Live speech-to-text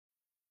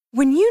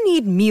When you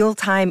need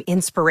mealtime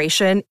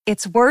inspiration,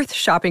 it's worth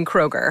shopping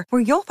Kroger,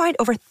 where you'll find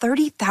over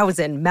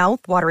 30,000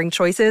 mouth-watering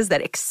choices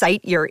that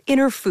excite your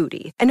inner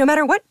foodie. And no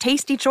matter what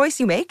tasty choice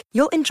you make,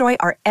 you'll enjoy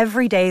our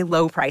everyday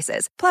low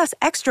prices, plus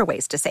extra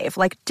ways to save,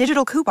 like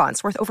digital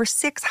coupons worth over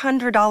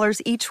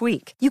 $600 each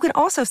week. You can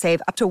also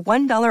save up to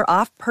 $1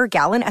 off per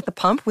gallon at the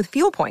pump with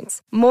fuel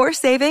points. More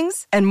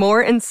savings and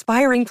more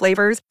inspiring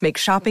flavors make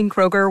shopping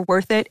Kroger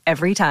worth it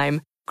every time.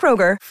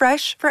 Kroger,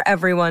 fresh for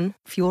everyone.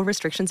 Fuel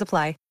restrictions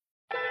apply.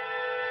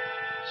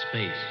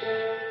 Space,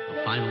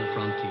 the final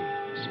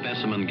frontier.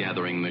 Specimen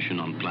gathering mission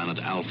on planet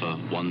Alpha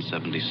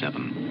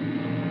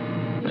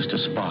 177. Mr.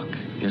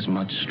 Spock is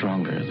much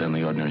stronger than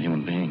the ordinary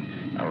human being.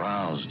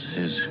 Aroused,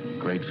 his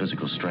great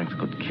physical strength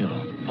could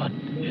kill, but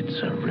it's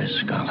a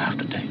risk I'll have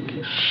to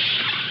take.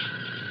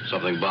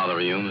 Something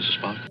bothering you, Mr.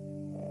 Spock?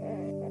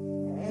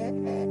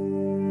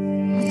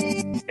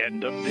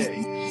 End of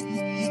days.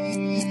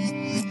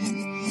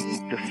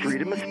 The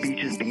freedom of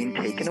speech is being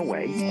taken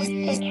away. What do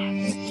you think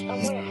happens to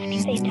someone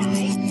after they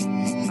die?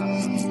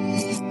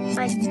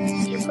 Do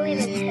you believe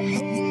in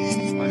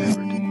heaven? I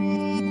never did.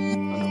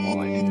 But the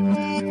whole idea of an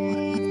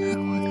afterlife,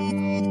 now I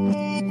don't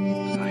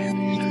know. I have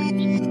these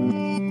dreams of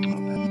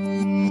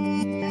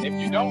If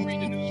you don't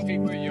read the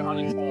newspaper, you're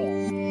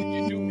uninformed. If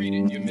you do read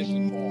it, you're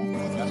misinformed.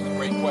 That's a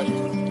great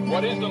question.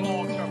 What is the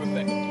long-term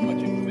effect of too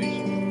much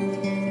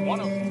information?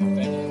 One of the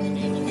effects is the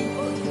need to be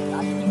heard,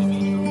 not even to be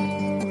true.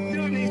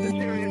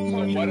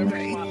 What a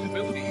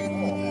responsibility you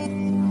all have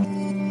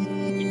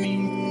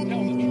to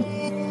tell the truth,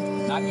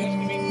 not just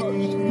to be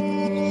first, to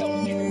tell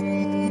the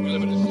truth. We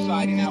live in a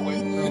society now where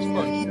it's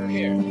first, you're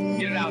here,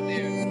 get it out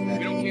there.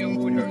 We don't care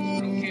who it hurts,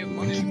 we don't care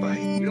who it is,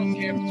 we don't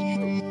care if it's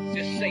true.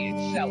 Just say it,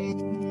 sell it.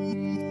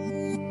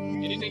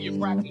 Anything you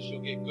practice,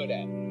 you'll get good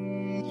at,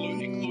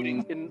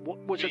 including In,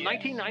 was it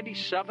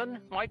 1997,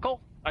 Michael?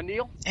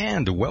 Anil?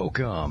 And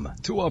welcome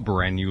to a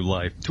brand new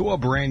life, to a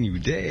brand new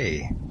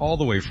day, all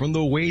the way from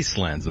the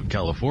wastelands of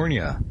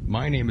California.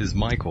 My name is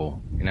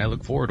Michael, and I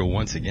look forward to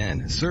once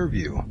again serve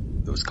you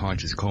those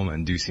conscious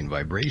coma-inducing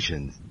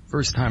vibrations.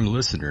 First-time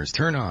listeners,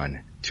 turn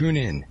on, tune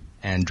in,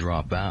 and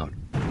drop out.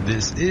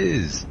 This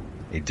is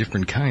a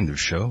different kind of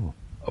show,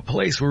 a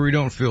place where we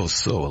don't feel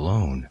so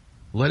alone.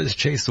 Let us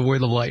chase away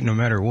the light no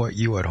matter what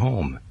you at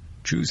home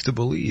choose to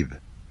believe.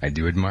 I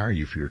do admire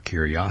you for your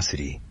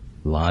curiosity.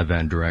 Live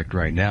and direct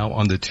right now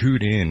on the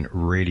TuneIn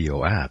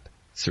Radio app.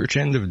 Search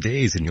End of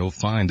Days and you'll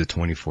find the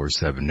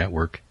 24/7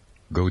 network.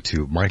 Go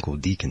to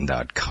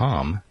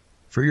michaeldeacon.com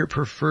for your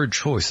preferred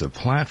choice of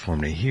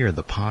platform to hear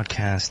the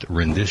podcast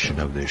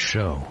rendition of this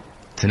show.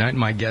 Tonight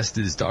my guest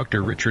is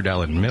Dr. Richard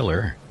Alan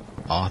Miller.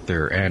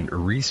 Author and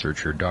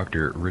researcher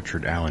Dr.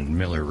 Richard Alan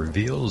Miller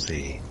reveals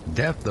a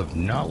depth of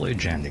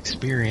knowledge and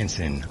experience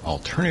in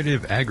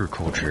alternative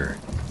agriculture,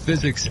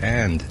 physics,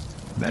 and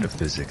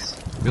metaphysics.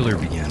 Miller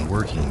began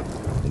working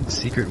in the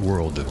secret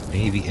world of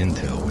Navy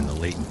intel in the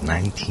late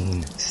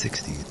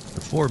 1960s,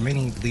 before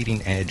many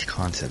leading-edge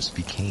concepts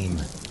became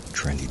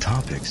trendy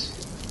topics.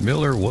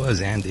 Miller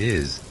was and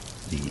is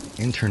the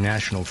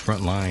international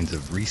front lines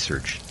of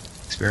research,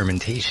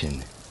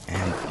 experimentation,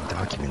 and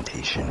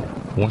documentation.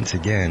 Once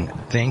again,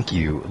 thank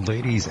you,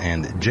 ladies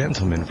and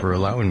gentlemen, for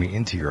allowing me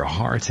into your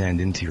hearts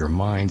and into your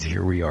minds.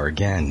 Here we are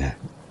again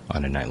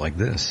on a night like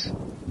this.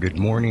 Good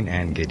morning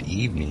and good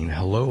evening.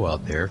 Hello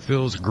out there.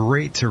 Feels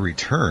great to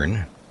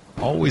return.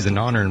 Always an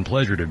honor and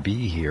pleasure to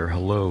be here.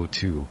 Hello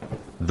to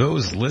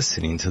those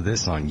listening to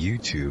this on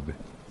YouTube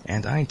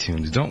and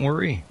iTunes. Don't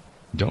worry,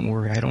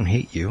 I don't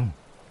hate you.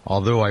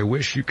 Although I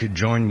wish you could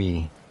join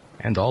me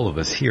and all of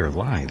us here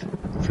live.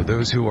 For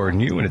those who are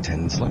new in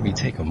attendance, let me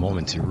take a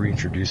moment to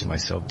reintroduce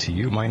myself to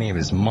you. My name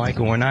is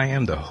Michael, and I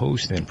am the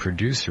host and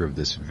producer of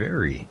this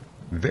very,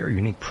 very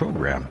unique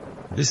program.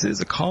 This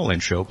is a call-in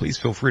show. Please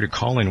feel free to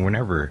call in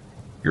whenever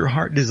your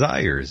heart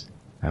desires.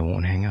 I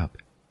won't hang up.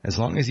 As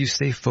long as you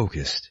stay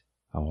focused.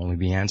 I'll only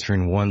be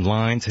answering one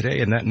line today,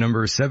 and that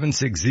number is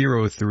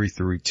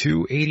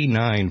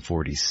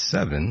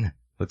 760-332-8947.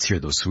 Let's hear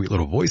those sweet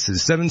little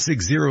voices.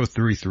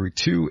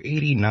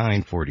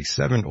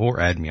 760-332-8947, or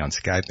add me on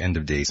Skype, End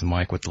of Days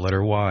Mike with the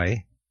letter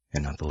Y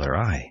and not the letter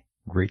I.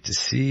 Great to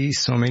see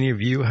so many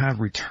of you have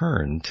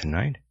returned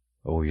tonight.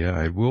 Oh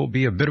yeah, it will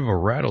be a bit of a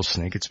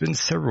rattlesnake. It's been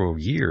several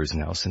years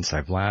now since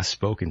I've last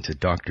spoken to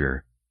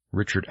Dr.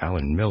 Richard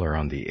Alan Miller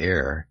on the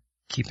air.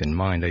 Keep in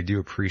mind, I do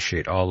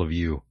appreciate all of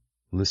you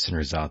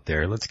listeners out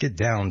there. Let's get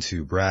down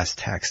to brass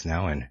tacks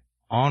now and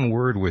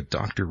onward with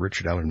Dr.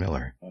 Richard Alan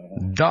Miller.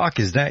 Doc,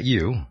 is that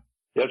you?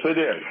 Yes, it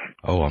is.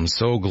 Oh, I'm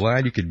so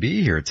glad you could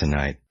be here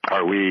tonight.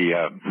 Are we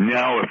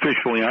now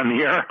officially on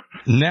the air?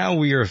 Now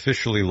we are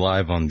officially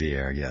live on the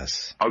air,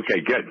 yes.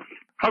 Okay, good.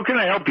 How can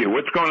I help you?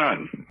 What's going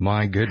on?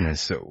 My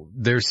goodness. So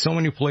there's so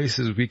many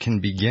places we can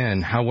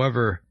begin.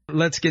 However,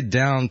 let's get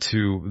down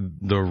to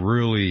the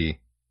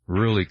really,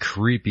 really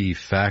creepy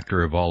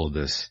factor of all of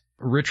this.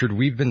 Richard,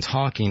 we've been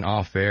talking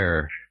off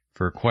air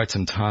for quite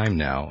some time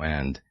now,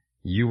 and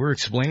you were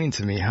explaining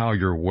to me how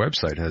your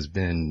website has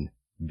been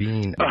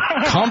being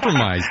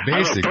compromised,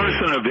 basically. I'm a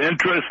person of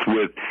interest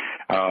with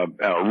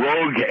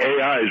rogue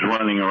AIs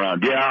running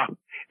around. Yeah,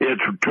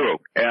 it's true.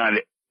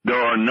 And there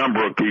are a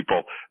number of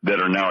people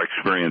that are now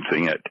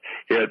experiencing it.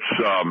 It's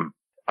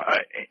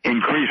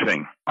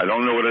increasing. I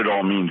don't know what it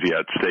all means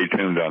yet. Stay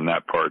tuned on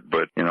that part.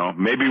 But,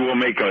 maybe we'll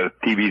make a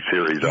TV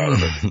series out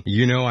of it.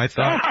 I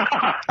thought,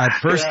 at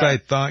first I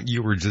thought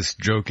you were just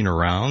joking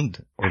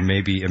around or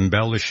maybe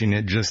embellishing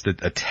it just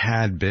a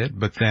tad bit.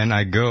 But then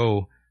I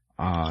go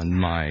on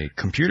my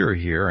computer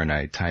here and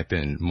I type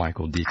in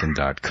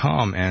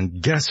michaeldeacon.com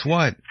and guess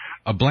what?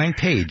 A blank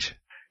page.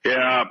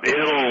 Yeah,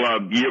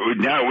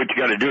 now what you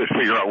got to do is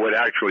figure out what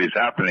actually is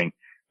happening,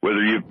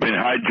 whether you've been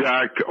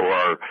hijacked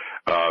or,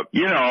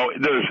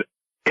 there's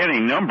any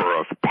number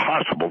of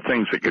possible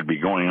things that could be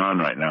going on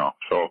right now.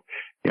 So,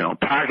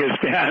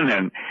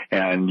 Pakistan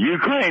and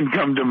Ukraine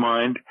come to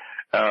mind.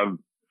 Some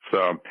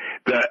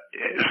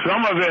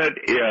of it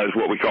is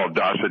what we call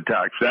DOS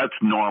attacks. That's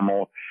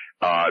normal.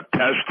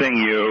 Testing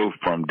you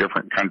from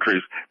different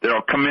countries.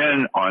 They'll come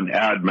in on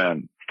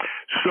admin.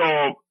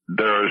 So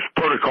there's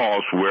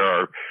protocols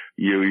where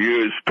you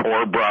use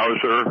Tor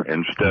browser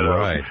instead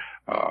of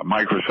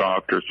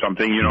Microsoft or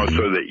something,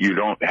 so that you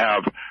don't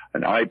have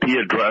an IP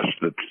address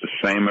that's the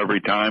same every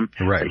time.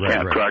 Right. You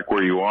can't track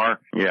where you are.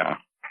 Yeah.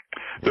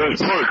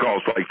 There's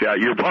protocols like that.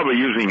 You're probably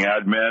using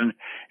admin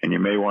and you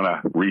may want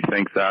to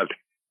rethink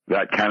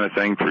that kind of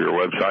thing for your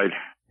website.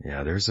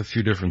 Yeah, there's a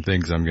few different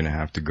things I'm going to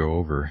have to go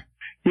over.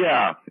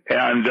 Yeah,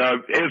 and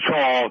it's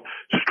all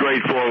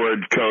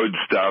straightforward code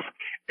stuff.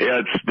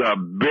 It's the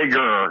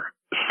bigger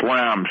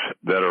slams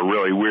that are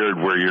really weird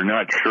where you're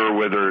not sure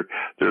whether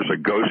there's a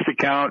ghost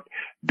account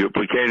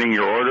duplicating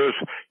your orders.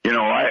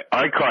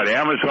 I caught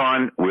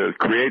Amazon with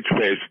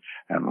CreateSpace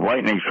and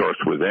Lightning Source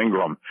with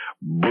Ingram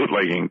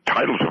bootlegging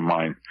titles of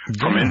mine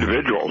from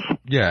individuals.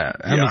 Yeah,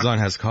 Amazon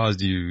has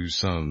caused you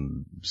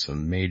some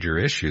major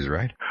issues,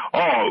 right?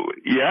 Oh,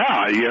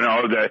 yeah,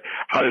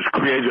 how does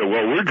create it?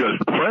 Well, we're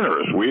just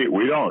printers.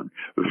 We don't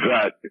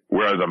vet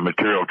where the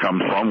material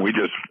comes from. We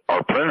just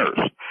are printers.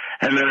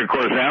 And then, of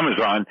course,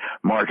 Amazon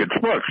markets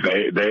books.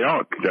 They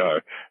don't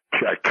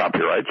check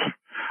copyrights.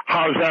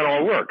 How does that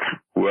all work?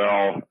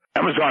 Well,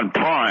 Amazon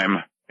Prime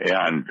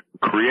and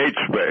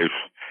CreateSpace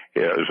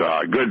is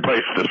a good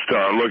place to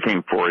start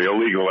looking for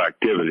illegal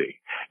activity.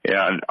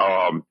 And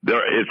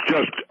it's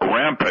just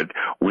rampant.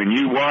 When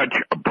you watch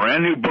a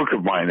brand new book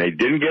of mine, they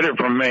didn't get it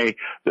from me,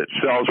 that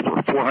sells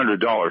for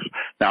 $400.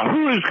 Now,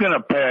 who is going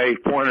to pay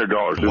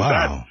 $400? Is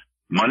that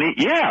money?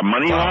 Yeah,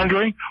 money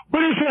laundering.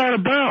 What is that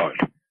about?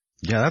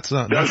 Yeah, that's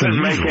doesn't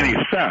make any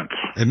sense.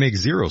 It makes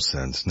zero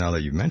sense now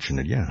that you mention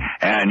it. Yeah.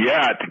 And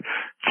yet,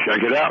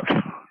 check it out.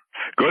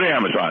 Go to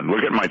Amazon.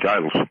 Look at my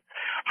titles.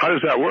 How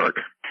does that work?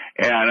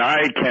 And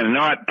I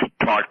cannot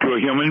talk to a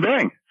human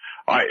being.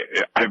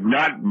 I've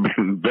not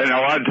been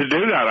allowed to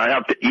do that. I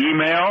have to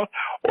email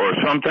or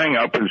something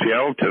up in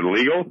Seattle to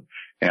legal,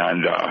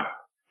 and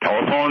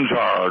telephones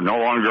are no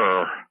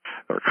longer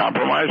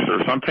compromised or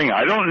something.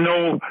 I don't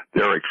know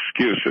their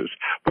excuses,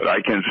 but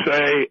I can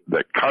say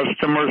that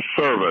customer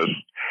service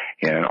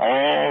in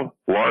all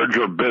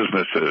larger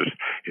businesses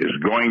is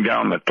going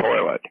down the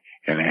toilet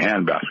in a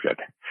handbasket.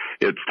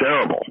 It's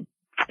terrible.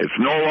 It's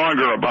no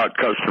longer about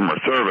customer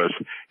service.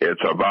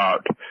 It's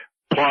about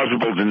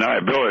plausible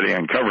deniability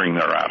and covering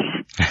their ass.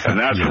 And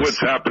that's what's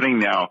happening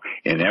now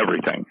in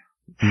everything.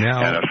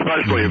 And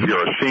especially if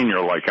you're a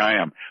senior like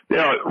I am.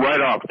 They'll right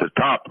off the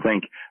top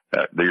think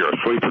that you're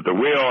asleep at the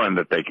wheel and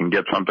that they can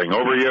get something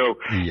over you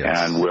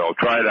and will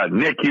try to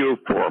nick you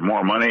for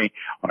more money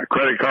on a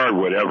credit card,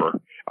 whatever.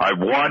 I've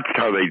watched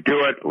how they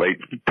do it, late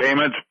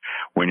payments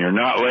when you're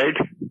not late.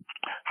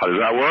 How does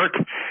that work?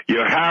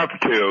 You have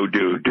to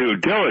do due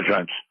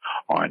diligence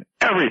on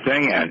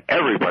everything and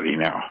everybody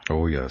now.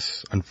 Oh,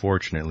 yes.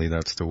 Unfortunately,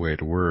 that's the way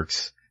it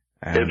works.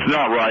 And it's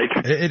not right.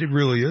 It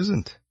really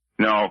isn't.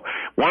 No.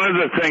 One of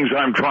the things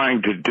I'm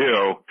trying to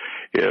do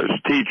is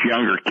teach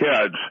younger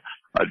kids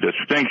a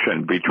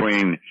distinction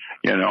between,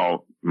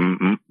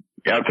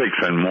 ethics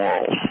and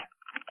morals.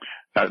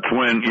 That's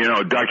when,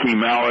 Ducky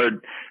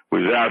Mallard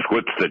was asked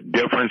what's the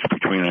difference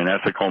between an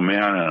ethical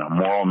man and a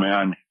moral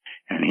man.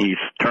 And he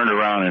turned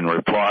around and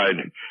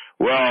replied,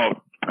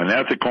 well, an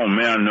ethical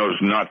man knows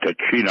not to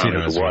cheat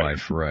on his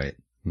wife. Right.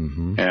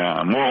 Mm-hmm.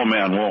 Yeah, a moral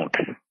man won't.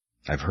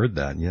 I've heard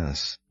that,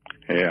 yes.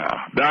 Yeah,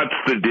 that's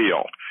the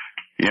deal.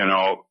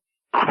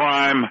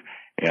 Crime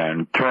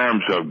in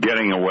terms of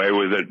getting away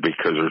with it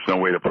because there's no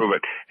way to prove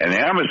it. And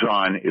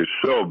Amazon is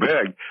so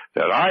big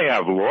that I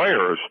have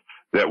lawyers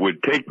that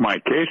would take my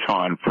case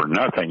on for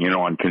nothing,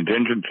 on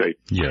contingency.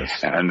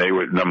 Yes. And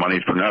the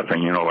money's for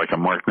nothing, like a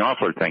Mark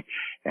Knopfler thing.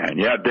 And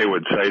yet they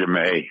would say to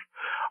me,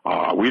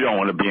 we don't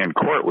want to be in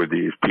court with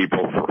these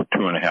people for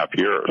 2.5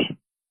 years.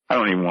 I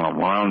don't even want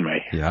them around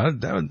me. Yeah,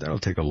 that'll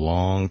take a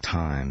long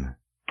time.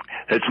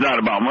 It's not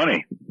about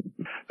money.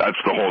 That's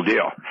the whole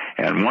deal.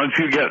 And once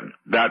you get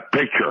that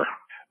picture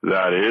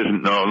that it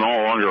isn't no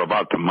longer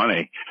about the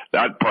money,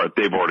 that part,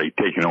 they've already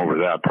taken over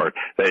that part,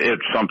 that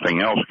it's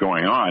something else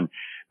going on,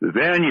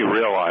 then you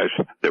realize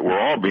that we're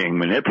all being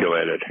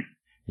manipulated.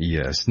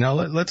 Yes. Now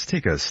let's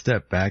take a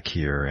step back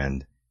here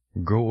and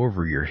go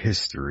over your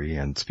history.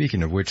 And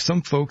speaking of which,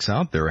 some folks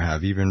out there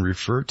have even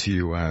referred to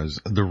you as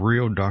the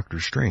real Dr.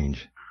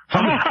 Strange.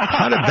 How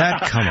did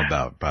that come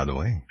about, by the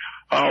way?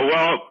 Oh,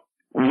 well,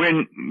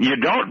 when you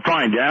don't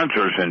find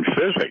answers in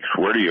physics,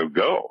 where do you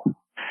go?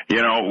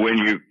 You know,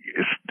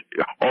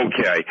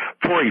 okay,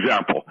 for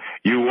example,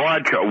 you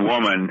watch a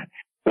woman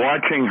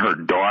watching her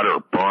daughter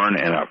burn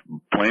in a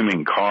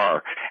flaming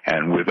car,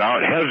 and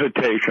without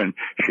hesitation,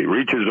 she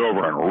reaches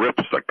over and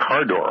rips the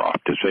car door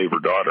off to save her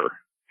daughter.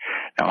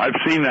 Now, I've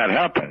seen that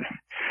happen.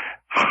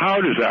 How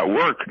does that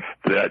work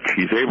that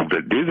she's able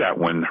to do that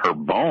when her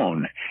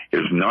bone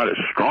is not as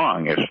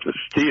strong as the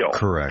steel?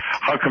 Correct.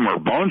 How come her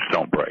bones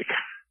don't break?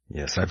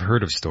 Yes, I've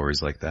heard of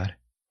stories like that.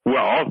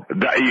 Well,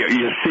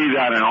 you see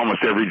that in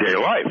almost everyday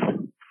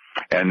life.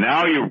 And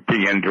now you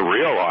begin to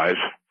realize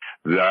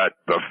that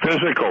the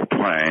physical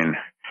plane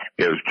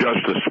is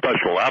just a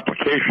special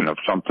application of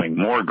something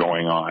more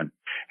going on.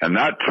 And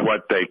that's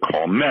what they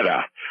call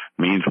meta,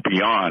 means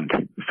beyond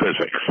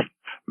physics.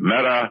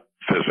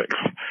 Metaphysics.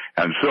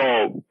 And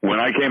so when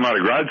I came out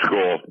of grad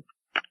school,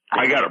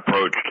 I got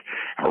approached,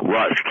 or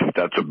rushed,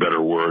 that's a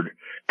better word,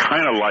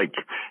 kind of like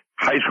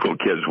high school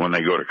kids when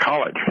they go to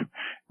college,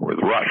 with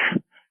rush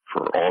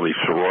for all these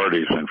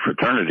sororities and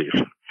fraternities.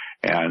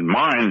 And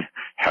mine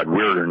had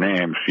weirder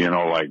names, you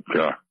know, like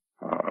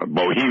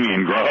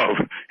Bohemian Grove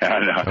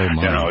and,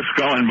 you know,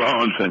 Skull and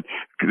Bones and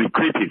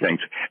creepy things.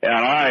 And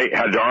I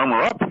had to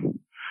armor up.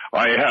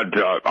 I had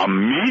to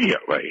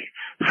immediately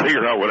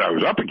figure out what I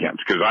was up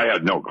against because I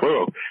had no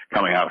clue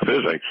coming out of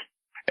physics.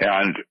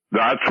 And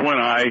that's when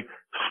I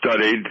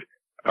studied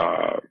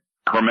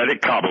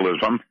Hermetic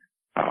Kabbalism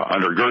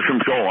under Gershom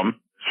Scholem,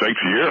 6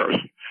 years.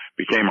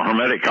 Became a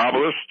Hermetic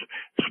Kabbalist,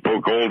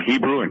 spoke Old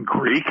Hebrew and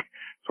Greek,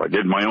 so I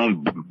did my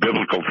own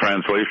biblical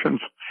translations,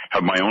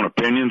 have my own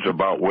opinions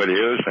about what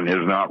is and is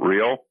not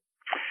real,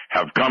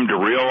 have come to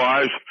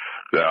realize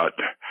that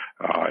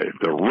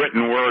the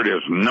written word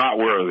is not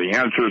where the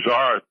answers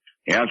are.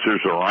 The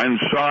answers are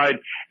inside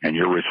and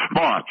your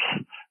response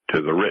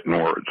to the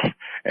written words.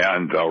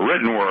 And the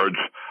written words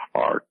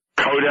are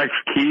codex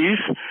keys.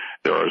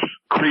 There's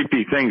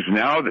creepy things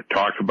now that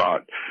talk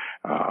about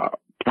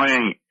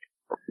playing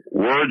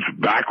words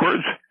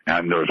backwards,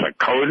 and there's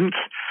a codance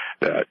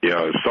that, you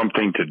know,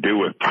 something to do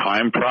with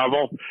time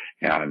travel,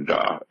 and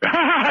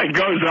it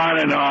goes on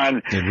and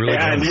on. It really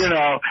and does. You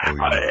know,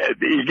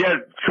 you get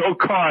so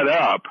caught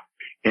up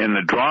in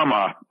the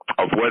drama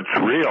of what's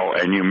real,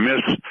 and you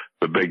miss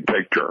the big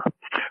picture.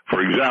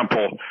 For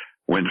example,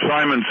 when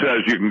Simon says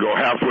you can go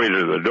halfway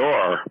to the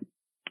door,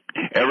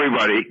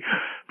 everybody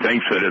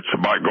thinks that it's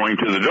about going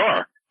to the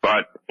door,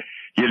 but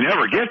you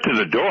never get to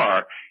the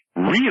door.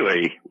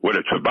 Really, what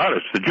it's about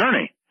is the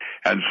journey.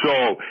 And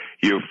so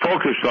you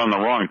focused on the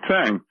wrong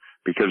thing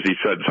because he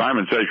said,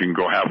 Simon says you can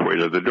go halfway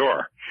to the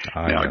door.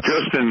 Now, yes.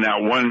 just in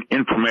that one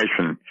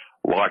information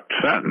locked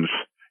sentence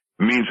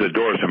means the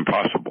door is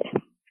impossible.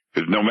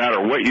 Because no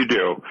matter what you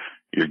do,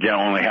 you get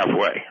only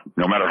halfway.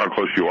 No matter how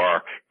close you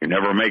are, you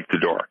never make the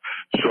door.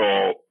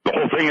 So the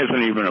whole thing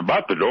isn't even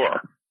about the door.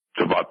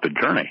 It's about the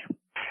journey.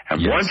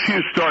 And once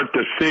you start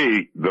to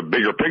see the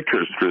bigger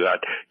pictures through that,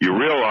 you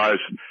realize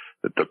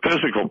that the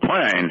physical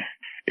plane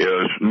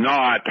is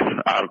not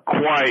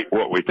quite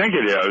what we think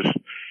it is.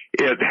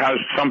 It has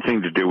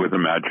something to do with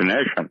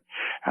imagination.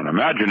 And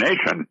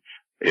imagination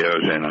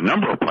is in a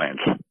number of planes,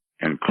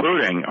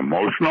 including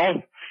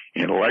emotional,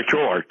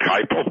 intellectual,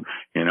 archetypal,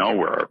 you know,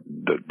 where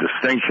the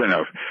distinction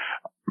of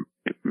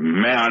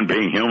man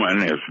being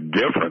human is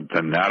different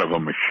than that of a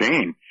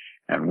machine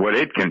and what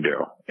it can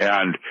do.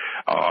 And,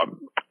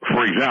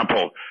 for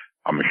example,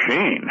 a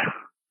machine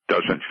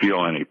doesn't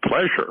feel any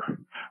pleasure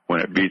when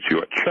it beats you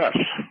at chess.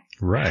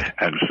 Right.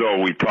 And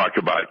so we talk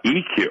about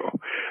EQ,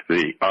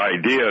 the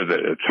idea that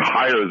it's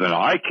higher than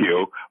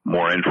IQ,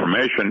 more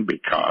information,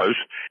 because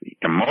the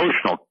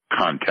emotional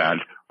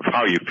content of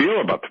how you feel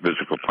about the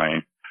physical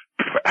plane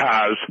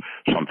has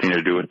something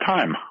to do with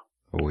time.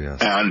 Oh, yes.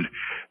 And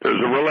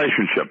there's a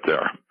relationship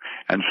there.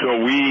 And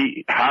so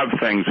we have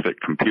things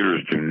that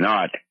computers do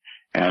not.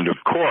 And of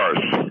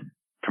course,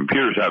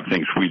 computers have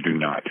things we do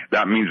not.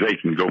 That means they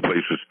can go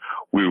places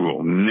we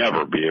will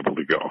never be able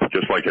to go,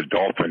 just like a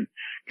dolphin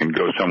can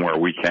go somewhere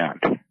we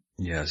can't.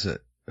 Yes,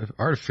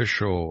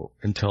 artificial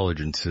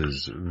intelligence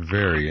is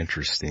very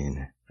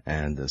interesting,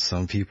 and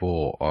some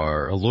people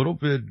are a little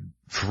bit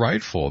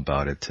frightful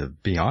about it, to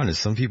be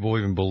honest. Some people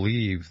even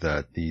believe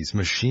that these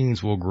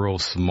machines will grow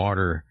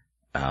smarter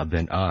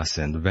than us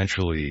and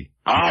eventually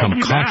become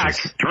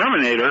conscious. Back.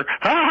 Terminator.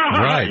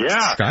 Right,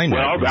 yeah. Skynet,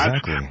 well, that's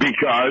exactly.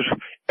 because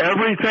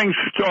everything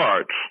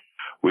starts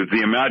with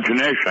the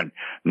imagination,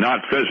 not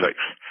physics.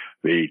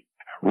 The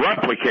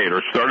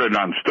replicator started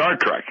on Star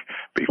Trek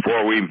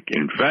before we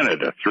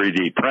invented a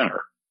 3D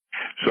printer.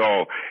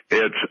 So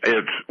it's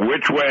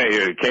which way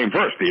it came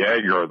first, the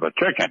egg or the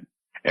chicken.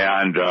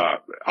 And,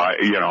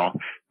 you know,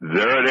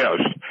 there it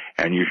is.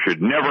 And you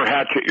should never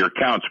hatchet your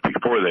counts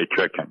before they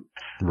chicken.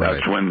 Right.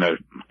 That's when the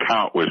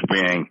count was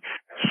being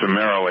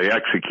summarily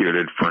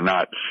executed for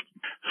not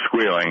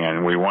squealing,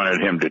 and we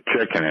wanted him to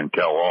chicken and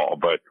tell all,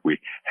 but we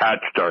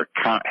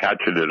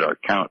hatcheted our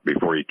count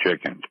before he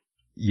chickened.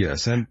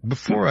 Yes, and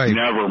before I...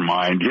 Never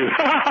mind.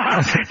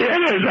 It's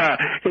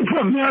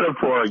a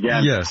metaphor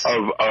again. Yes.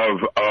 Of,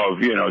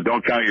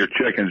 don't count your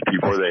chickens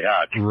before they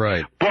hatch.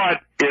 Right.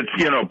 But it's,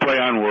 play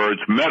on words,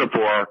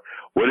 metaphor.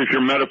 What is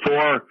your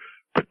metaphor?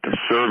 But to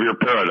serve your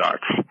paradox.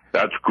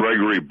 That's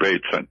Gregory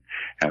Bateson.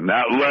 And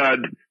that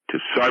led to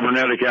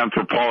cybernetic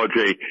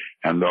anthropology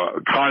and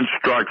the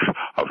constructs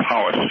of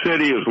how a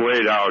city is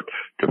laid out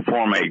to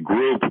form a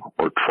group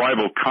or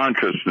tribal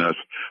consciousness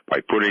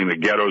by putting the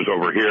ghettos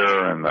over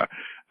here and the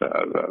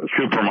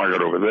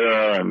supermarket over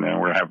there, and then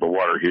we're going to have the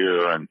water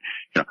here. And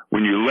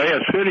when you lay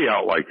a city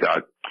out like that,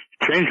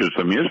 it changes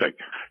the music,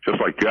 just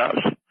like jazz.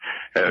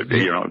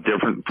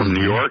 Different from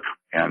New York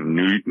and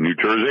New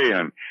Jersey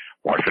and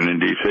Washington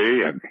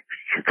D.C. and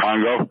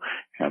Chicago,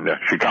 and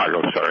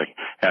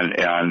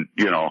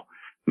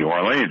New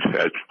Orleans.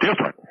 It's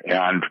different,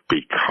 and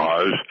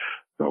because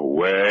the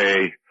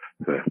way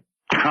the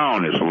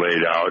town is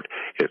laid out,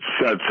 it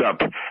sets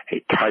up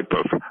a type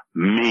of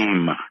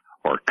meme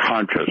or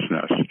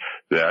consciousness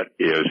that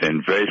is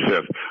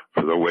invasive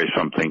for the way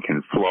something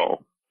can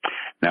flow.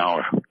 Now,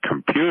 a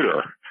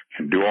computer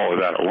can do all of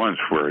that at once,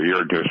 where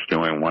you're just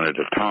doing one at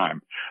a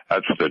time.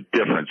 That's the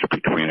difference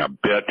between a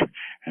bit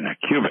and a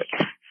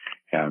qubit.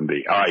 And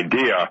the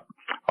idea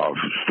of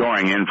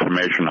storing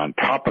information on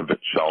top of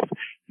itself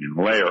in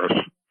layers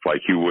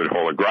like you would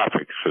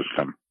holographic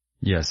system.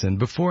 Yes, and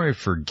before I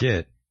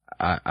forget,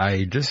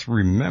 I just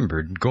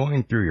remembered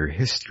going through your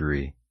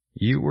history,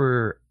 you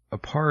were a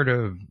part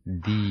of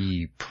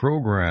the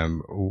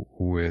program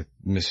with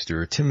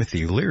Mr.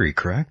 Timothy Leary,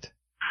 correct?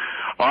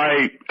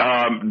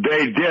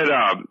 They did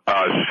a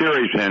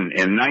series in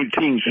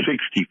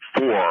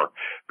 1964,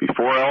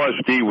 before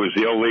LSD was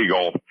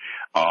illegal.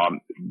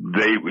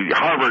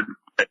 Harvard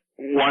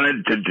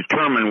wanted to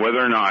determine whether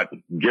or not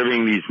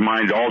giving these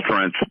mind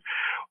alterants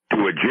to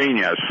a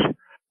genius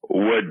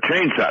would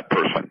change that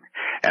person.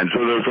 And so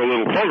there was a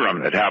little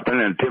program that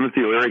happened, and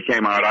Timothy Leary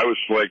came out. I was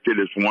selected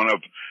as one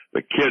of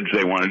the kids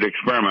they wanted to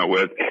experiment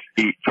with.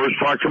 He first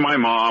talked to my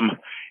mom,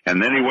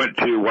 and then he went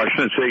to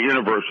Washington State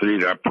University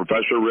to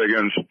Professor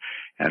Riggins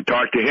and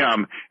talked to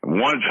him.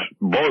 And once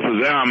both of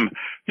them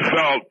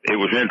felt it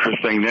was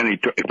interesting, then he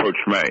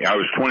approached me. I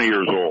was 20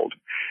 years old.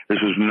 This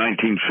is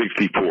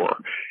 1964.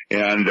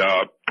 And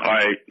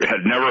I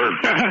had never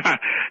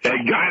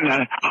had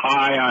gotten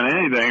high on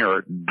anything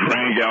or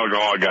drank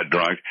alcohol, got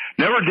drunk.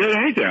 Never did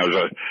anything. I was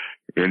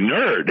a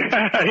nerd,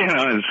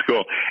 in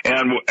school.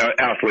 And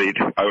athlete.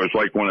 I was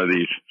like one of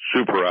these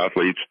super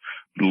athletes,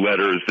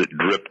 letters that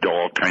dripped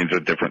all kinds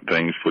of different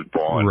things,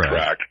 football and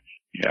track.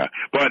 Yeah.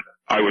 But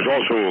I was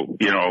also,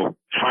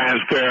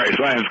 science fair,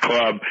 science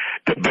club,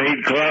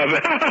 debate club.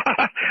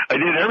 I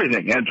did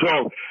everything. And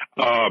so,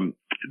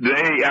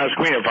 they asked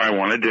me if I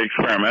wanted to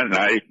experiment, and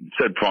I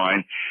said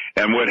fine.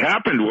 And what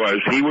happened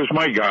was, he was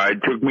my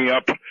guide, took me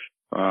up, as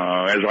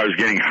I was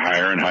getting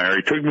higher and higher.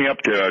 He took me up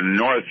to the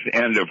north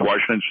end of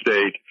Washington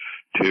State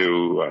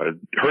to,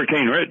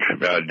 Hurricane Ridge,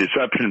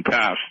 Deception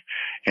Pass.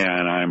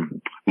 And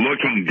I'm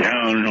looking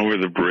down over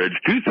the bridge,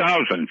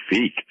 2,000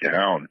 feet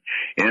down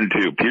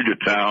into Puget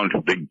Sound,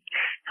 big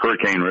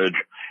Hurricane Ridge,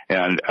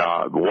 and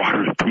the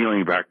water's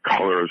peeling back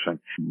colors and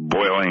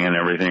boiling and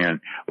everything.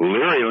 And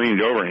Leary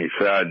leaned over and he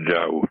said,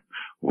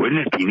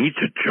 wouldn't it be neat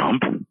to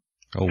jump?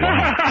 Oh,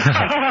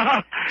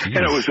 wow. And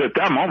it was at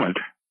that moment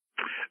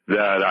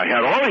that I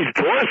had all these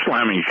doors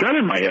slamming shut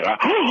in my head. I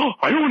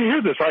don't want to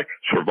hear this.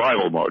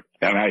 Survival mode.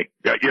 And I,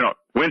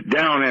 went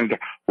down into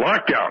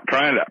lockdown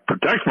trying to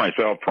protect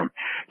myself from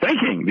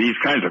thinking these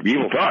kinds of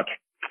evil thoughts.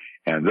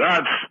 And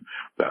that's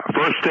the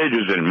first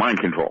stages in mind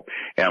control.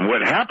 And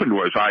what happened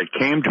was I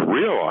came to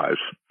realize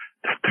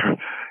that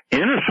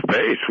inner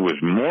space was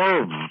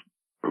more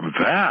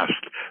vast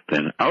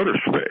than outer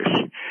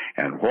space,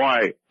 and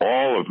why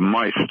all of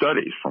my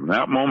studies from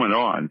that moment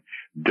on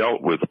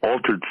dealt with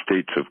altered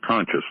states of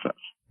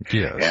consciousness.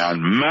 Yes.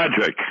 And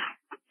magic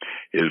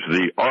is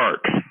the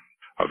art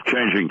of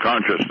changing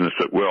consciousness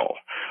at will.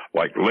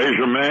 Like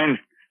Legerdemain,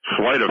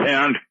 sleight of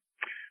hand,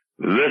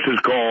 this is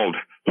called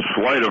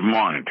sleight of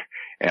mind.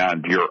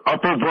 And your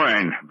upper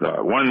brain,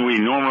 the one we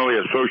normally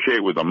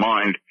associate with the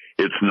mind,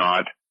 it's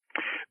not.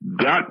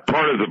 That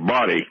part of the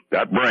body,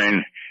 that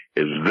brain,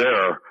 is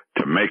there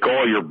to make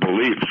all your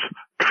beliefs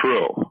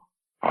true.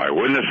 I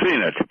wouldn't have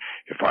seen it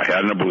if I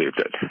hadn't believed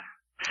it.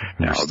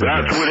 Now,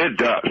 that's what it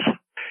does.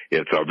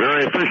 It's a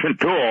very efficient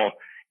tool,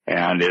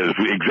 and is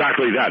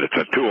exactly that. It's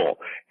a tool,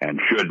 and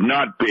should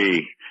not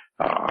be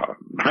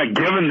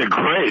given the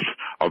grace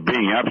of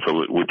being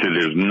absolute, which it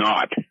is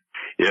not.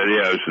 It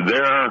is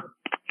there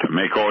to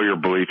make all your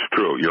beliefs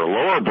true. Your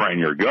lower brain,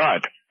 your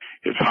gut,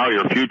 is how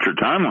your future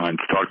timelines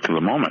talk to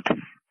the moment.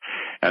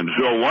 And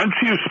so once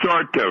you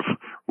start to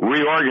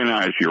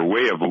reorganize your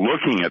way of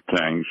looking at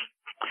things,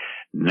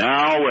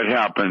 Now what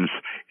happens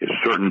is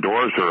certain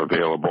doors are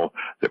available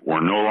that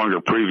were no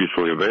longer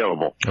previously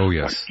available. Oh,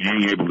 yes. Like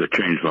being able to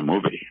change the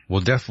movie.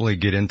 We'll definitely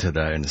get into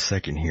that in a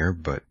second here,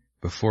 but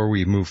before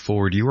we move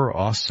forward, you are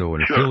also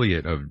an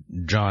affiliate of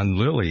John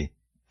Lilly,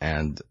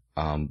 and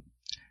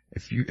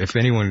if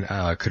anyone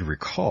could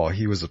recall,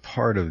 he was a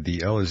part of the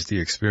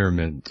LSD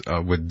experiment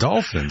with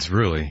dolphins,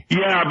 really.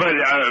 Yeah,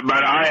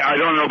 but I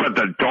don't know about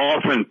the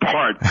dolphin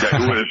part.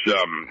 That was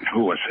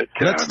who was it?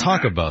 Let's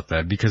talk about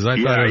that, because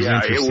I thought it was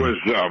interesting. It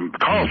was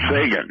Carl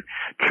Sagan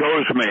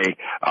chose me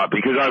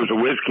because I was a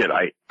whiz kid.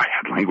 I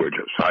had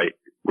languages. I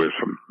was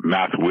a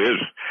math whiz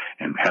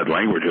and had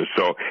languages,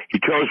 so he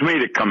chose me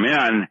to come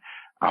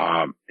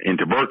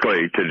into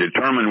Berkeley to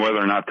determine whether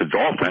or not the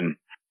dolphin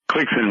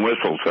clicks and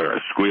whistles,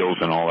 or squeals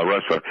and all the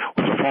rest of it,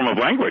 was a form of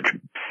language.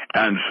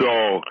 And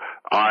so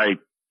I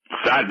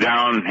sat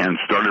down and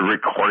started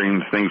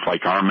recording things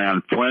like Our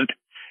Man Flint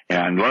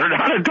and learned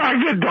how to talk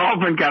to a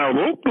dolphin, kind of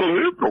whoop,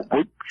 whoop, whoop,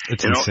 whoop.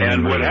 It's insane,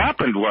 and really. What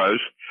happened was,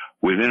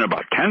 within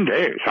about 10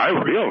 days, I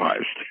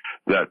realized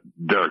that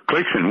their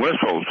clicks and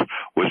whistles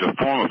was a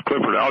form of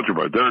Clifford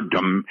algebra.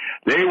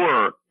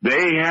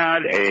 They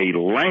had a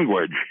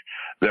language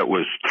that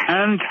was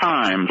 10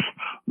 times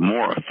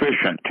more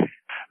efficient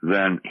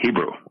than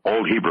Hebrew,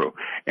 Old Hebrew.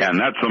 And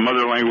that's the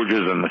mother languages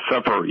in the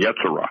Sefer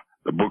Yetzirah,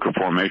 the Book of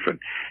Formation.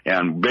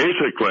 And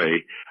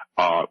basically,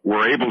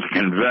 we're able to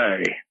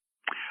convey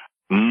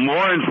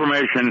more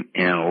information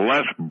in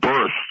less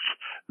bursts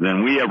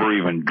than we ever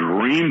even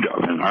dreamed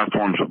of in our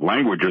forms of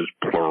languages,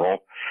 plural.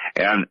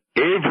 And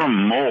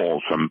Avram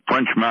Moll, some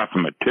French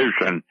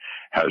mathematician,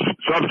 has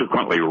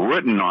subsequently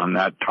written on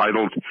that,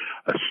 titled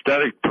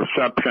Aesthetic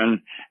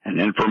Perception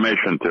and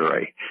Information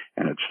Theory.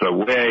 And it's the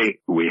way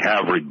we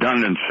have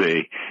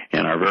redundancy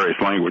in our various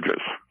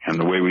languages and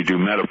the way we do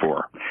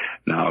metaphor.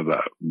 Now,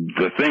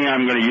 the thing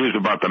I'm going to use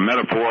about the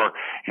metaphor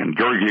in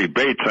Georgi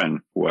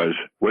Bateson was,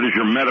 what is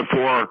your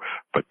metaphor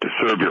but to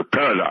serve your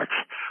paradox?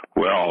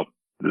 Well,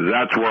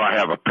 that's where I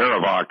have a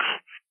paradox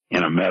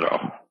in a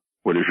meadow.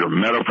 What is your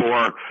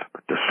metaphor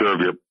but to serve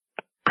your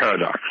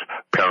paradox?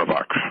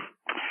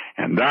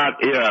 And that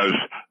is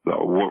the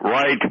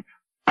right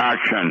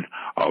action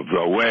of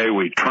the way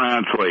we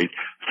translate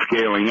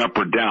scaling up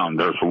or down.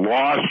 There's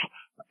loss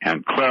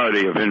and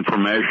clarity of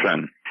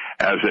information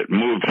as it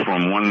moves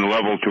from one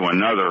level to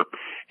another,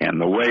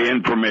 and the way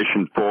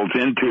information folds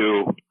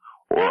into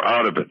or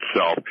out of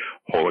itself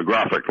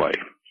holographically.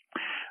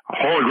 A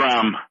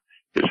hologram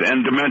is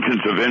n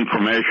dimensions of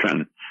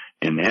information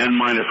in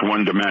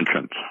n-1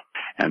 dimensions.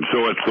 And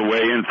so it's the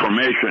way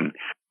information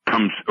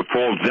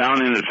folds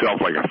down in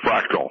itself like a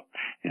fractal.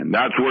 And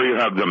that's where you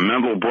have the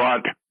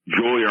Mandelbrot,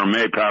 Julia or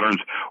May patterns,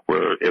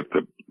 where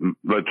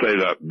let's say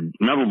the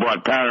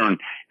Mandelbrot pattern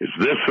is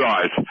this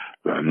size,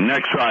 the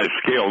next size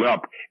scaled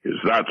up is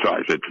that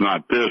size. It's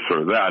not this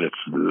or that,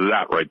 it's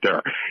that right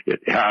there.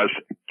 It has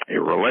a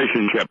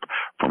relationship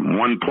from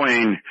one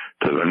plane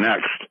to the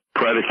next,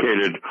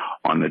 predicated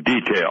on the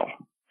detail.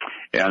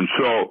 And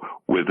so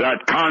with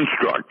that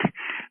construct,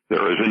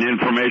 there is an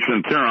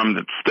information theorem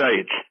that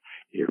states,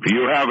 if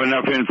you have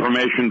enough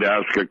information to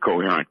ask a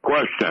coherent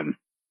question,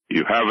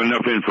 you have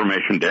enough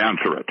information to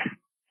answer it.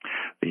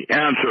 The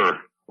answer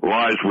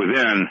lies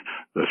within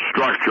the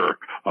structure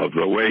of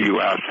the way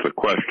you ask the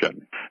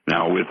question.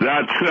 Now, with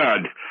that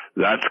said,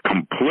 that's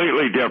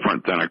completely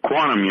different than a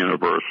quantum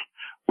universe,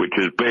 which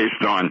is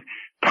based on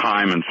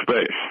time and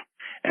space.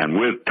 And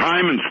with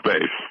time and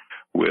space,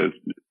 with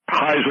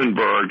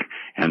Heisenberg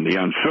and the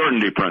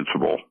uncertainty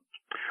principle,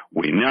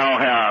 we now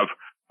have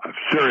a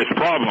serious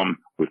problem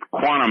with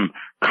quantum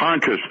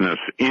consciousness,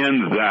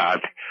 in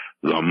that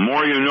the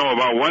more you know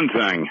about one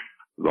thing,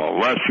 the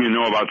less you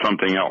know about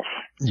something else.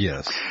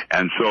 Yes.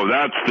 And so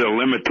that's the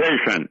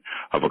limitation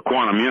of a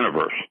quantum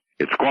universe.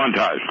 It's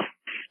quantized.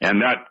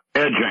 And that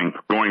edging,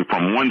 going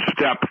from one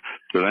step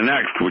to the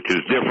next, which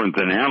is different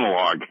than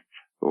analog,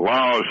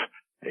 allows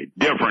a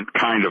different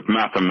kind of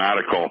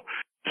mathematical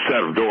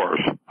set of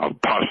doors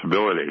of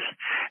possibilities.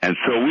 And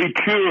so we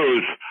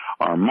choose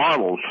our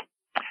models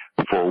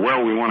for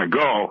where we want to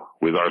go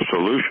with our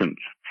solutions.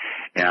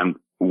 And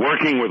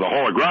working with a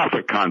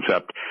holographic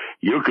concept,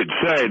 you could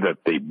say that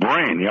the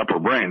brain, the upper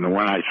brain, the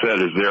one I said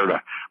is there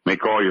to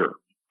make all your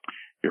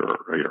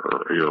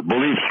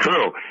beliefs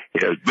true,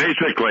 is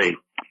basically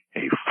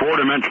a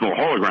four-dimensional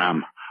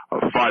hologram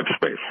of five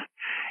space.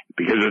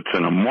 Because it's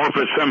an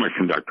amorphous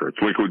semiconductor.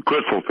 It's liquid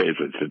crystal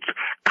phases. It's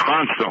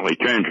constantly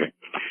changing.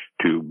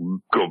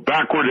 To go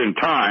backward in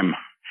time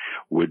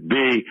would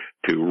be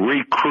to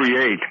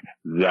recreate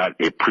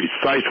a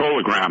precise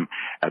hologram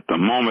at the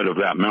moment of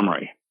that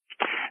memory.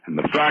 And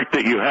the fact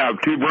that you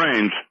have two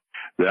brains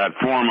that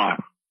form a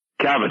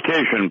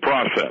cavitation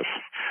process,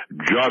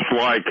 just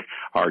like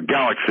our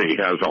galaxy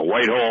has a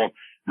white hole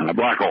and a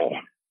black hole,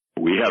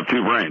 we have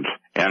two brains.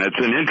 And it's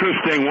an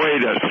interesting way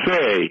to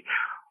say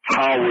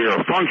how we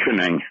are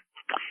functioning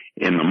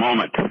in the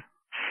moment.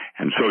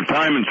 And so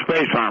time and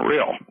space aren't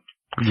real.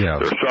 Yeah.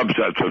 They're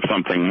subsets of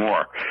something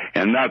more.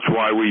 And that's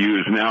why we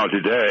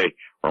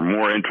are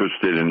more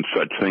interested in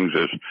such things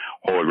as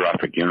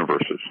holographic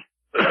universes.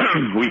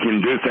 we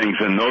can do things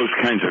in those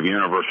kinds of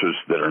universes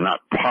that are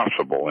not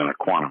possible in a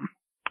quantum.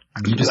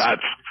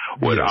 That's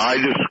what I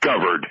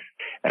discovered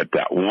at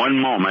that one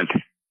moment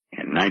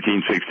in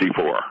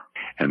 1964.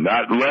 And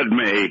that led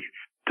me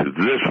to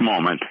this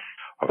moment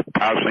of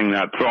passing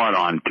that thought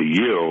on to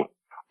you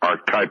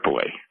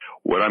archetypally.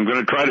 What I'm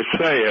going to try to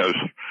say is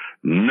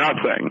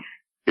nothing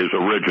is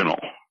original.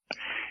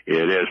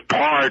 It is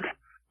part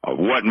of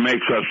what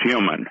makes us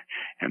human.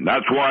 And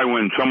that's why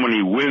when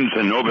somebody wins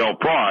a Nobel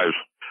Prize,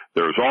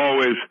 there's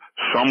always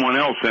someone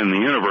else in the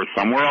universe,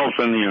 somewhere else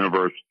in the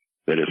universe,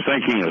 that is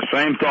thinking the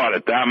same thought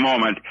at that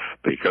moment,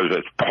 because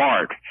it's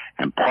part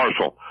and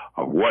parcel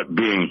of what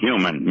being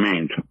human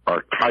means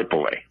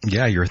archetypally.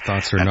 Yeah, your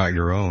thoughts are not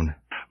your own.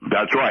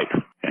 That's right.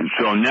 And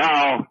so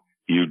now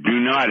you do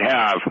not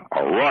have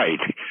a right,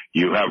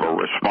 you have a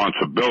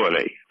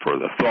responsibility for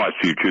the thoughts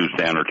you choose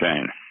to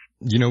entertain.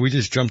 You know, we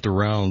just jumped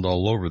around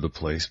all over the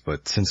place,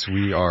 but since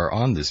we are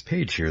on this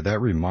page here, that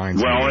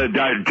reminds me. Well,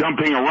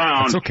 jumping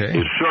around is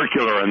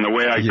circular, and the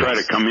way I try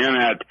to come in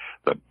at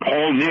the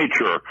whole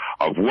nature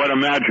of what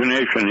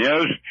imagination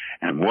is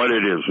and what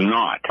it is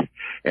not.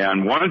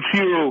 And once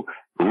you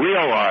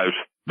realize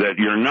that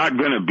you're not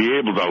going to be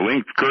able to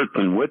link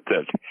Kurtzman with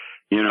it,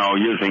 you know,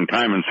 using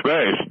time and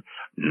space,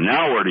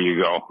 now where do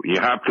you go? You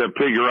have to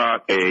figure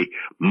out a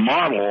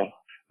model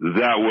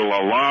that will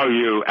allow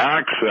you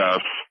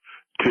access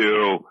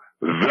to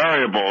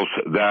variables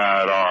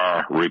that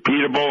are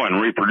repeatable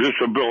and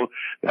reproducible.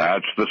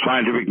 That's the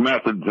scientific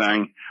method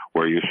thing,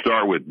 where you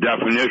start with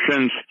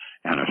definitions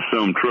and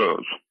assume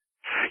truths.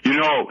 You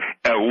know,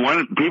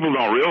 people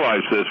don't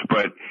realize this,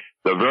 but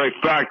the very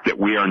fact that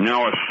we are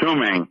now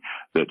assuming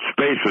that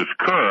space is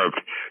curved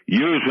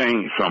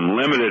using some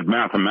limited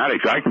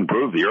mathematics, I can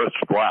prove the Earth's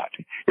flat.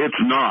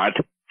 It's not,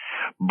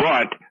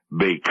 but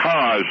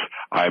because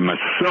I'm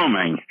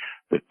assuming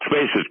that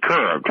space is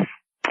curved,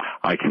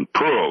 I can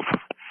prove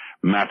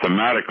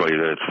mathematically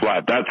that it's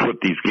flat. That's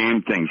what these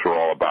game things are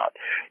all about.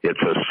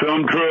 It's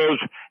assumed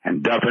truths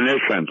and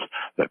definitions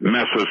that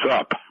mess us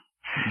up.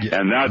 Yeah.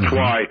 And that's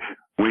why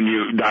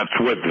that's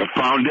what the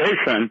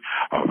foundation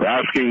of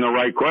asking the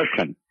right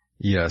question.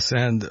 Yes,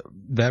 and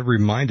that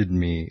reminded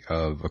me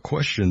of a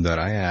question that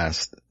I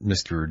asked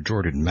Mr.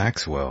 Jordan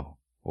Maxwell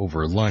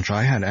over lunch.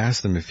 I had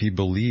asked him if he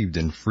believed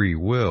in free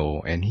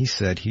will, and he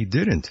said he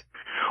didn't.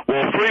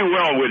 Well, free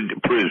will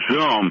would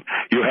presume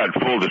you had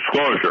full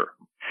disclosure.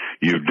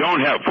 You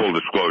don't have full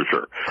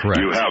disclosure. Correct.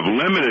 You have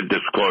limited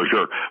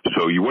disclosure,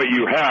 so what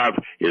you have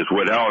is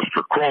what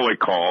Aleister Crowley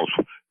calls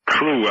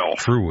true will.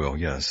 True will,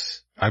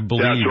 yes. I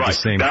believe That's right. the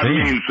same that thing.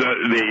 That means,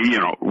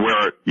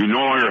 where you no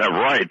longer have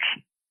rights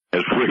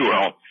as free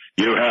will,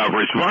 you have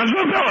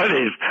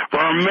responsibilities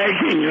for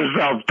making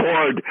yourself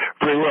toward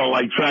free will.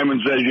 Like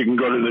Simon says, you can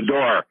go to the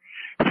door.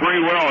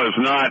 Free will is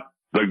not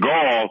the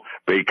goal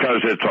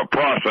because it's a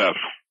process.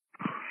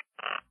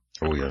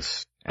 Oh,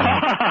 yes.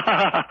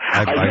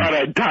 I thought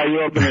I'd tie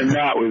you up in a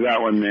knot with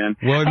that one, man.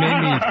 Well, it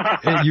made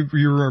me,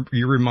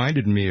 you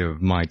reminded me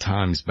of my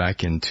times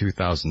back in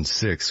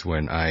 2006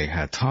 when I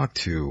had talked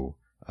to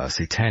a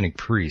satanic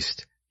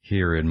priest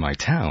here in my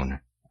town.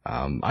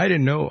 I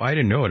didn't know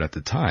it at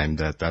the time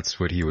that that's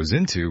what he was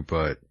into,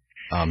 but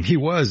he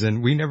was,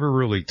 and we never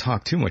really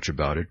talked too much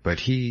about it, but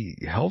he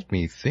helped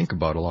me think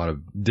about a lot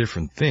of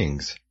different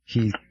things.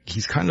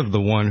 He's kind of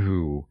the one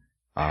who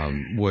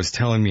was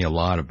telling me a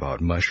lot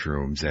about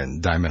mushrooms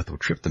and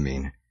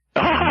dimethyltryptamine.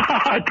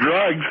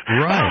 Drugs.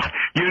 Right.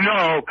 You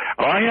know,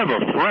 I have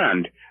a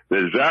friend that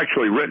has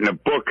actually written a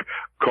book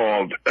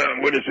called,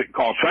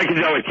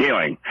 Psychedelic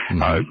Healing,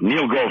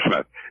 Neil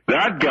Goldsmith.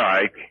 That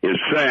guy is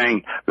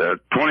saying that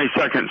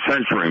 22nd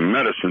century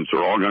medicines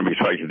are all going to be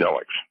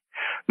psychedelics.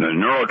 The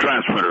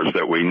neurotransmitters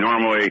that we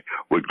normally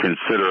would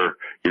consider,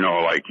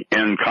 like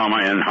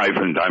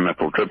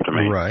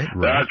N-dimethyltryptamine. Right.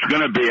 That's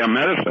going to be a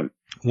medicine.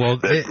 Well,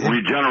 that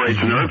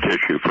regenerates nerve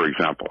tissue, for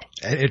example.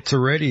 It's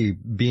already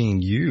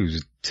being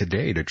used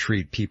today to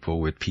treat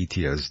people with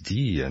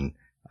PTSD and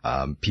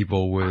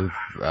people with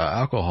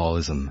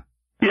alcoholism.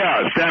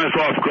 Yeah,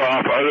 Stanislav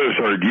Grof, others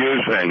are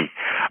using.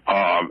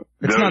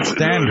 It's not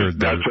standard,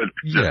 though.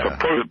 That's a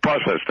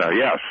process now,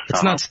 yes.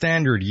 It's not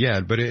standard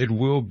yet, but it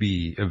will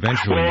be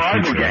eventually. Well,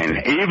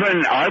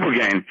 even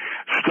Ibogaine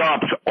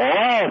stops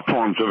all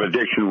forms of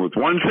addiction with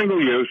one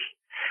single use,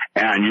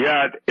 and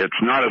yet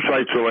it's not a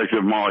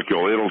site-selective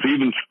molecule. It'll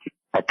even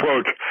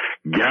approach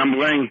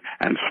gambling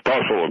and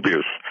spousal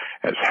abuse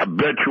as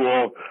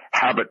habitual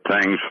habit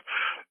things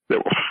that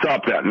will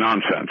stop that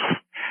nonsense.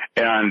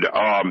 And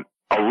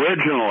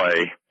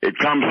originally, it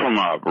comes from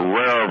a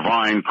rare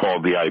vine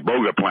called the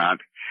iboga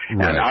plant,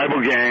 right. And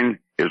ibogaine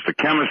is the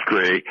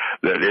chemistry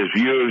that is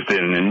used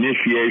in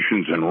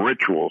initiations and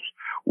rituals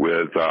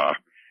with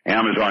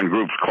Amazon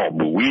groups called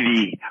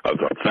Bwiti of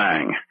the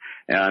Thang.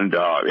 And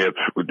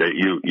they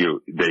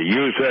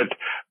use it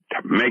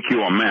to make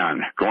you a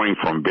man, going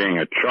from being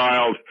a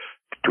child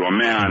to a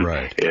man.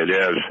 Right. It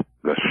is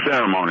the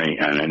ceremony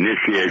and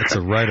initiation. It's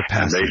a rite of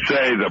passage. And they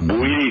say the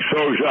Bwiti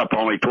shows up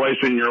only twice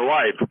in your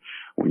life,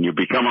 when you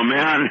become a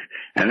man,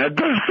 and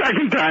the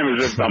second time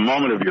is at the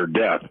moment of your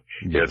death.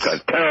 It's a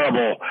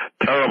terrible,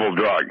 terrible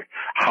drug.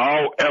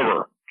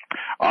 However,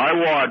 I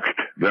watched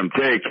them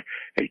take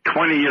a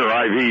 20-year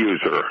IV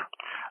user,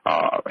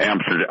 off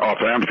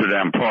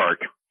Amsterdam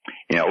Park,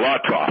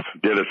 Lothoff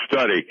did a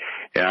study,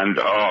 and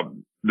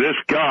this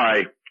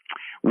guy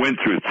went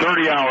through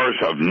 30 hours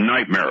of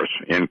nightmares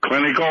in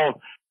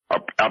clinical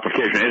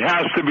application. It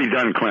has to be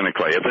done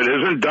clinically. If it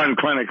isn't done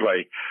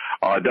clinically,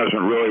 it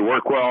doesn't really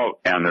work well,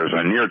 and there's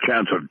a near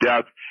chance of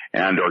death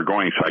and or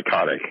going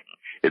psychotic.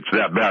 It's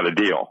that bad a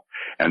deal.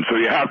 And so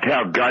you have to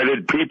have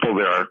guided people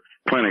there,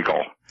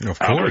 clinical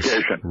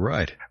application.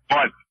 Right.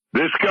 But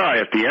this guy,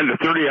 at the end of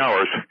 30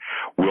 hours,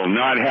 will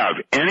not have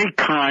any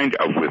kind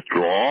of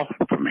withdrawal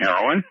from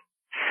heroin.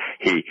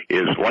 He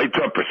lights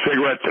up a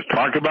cigarette to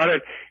talk about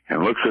it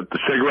and looks at the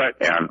cigarette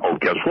and,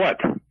 guess what?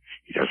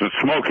 He doesn't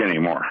smoke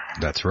anymore.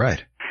 That's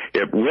right.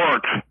 It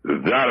works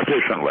that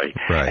efficiently.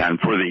 Right. And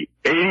for the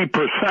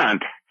 80%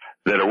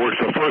 that it works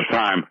the first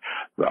time,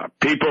 the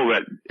people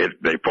that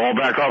they fall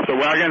back off the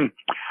wagon,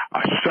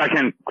 a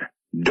second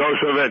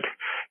dose of it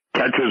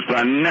catches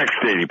the next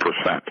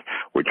 80%,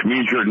 which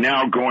means you're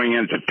now going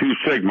into 2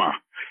 sigma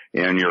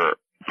in your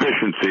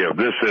efficiency of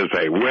this is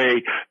a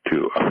way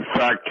to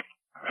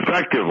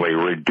effectively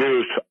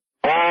reduce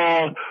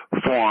all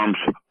forms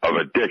of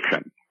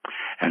addiction.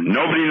 And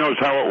nobody knows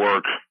how it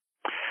works.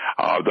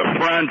 The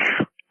French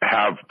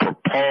have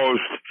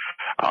proposed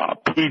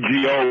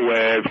PGO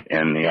wave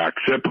in the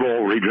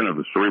occipital region of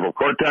the cerebral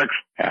cortex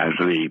as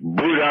the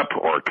boot up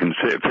or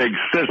config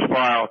sys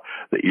file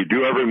that you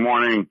do every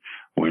morning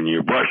when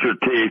you brush your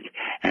teeth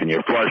and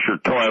you flush your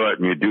toilet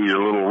and you do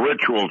your little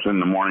rituals in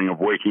the morning of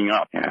waking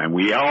up. And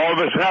all of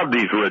us have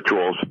these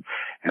rituals,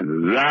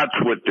 and that's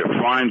what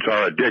defines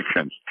our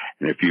addictions.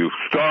 And if you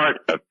start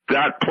at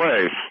that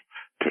place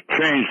to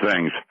change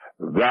things,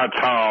 that's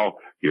how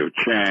you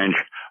change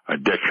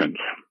addictions.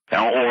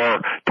 Or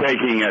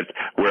taking it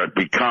where it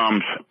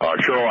becomes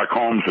Sherlock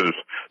Holmes's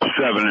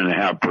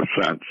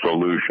 7.5%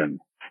 solution.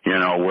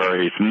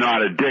 Where he's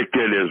not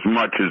addicted as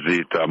much as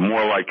he's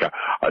more like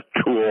a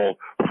tool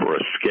for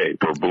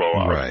escape or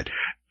blowout. Right.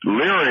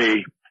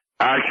 Leary,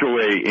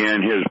 actually,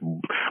 in his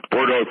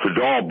Bordeaux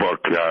Fidal book,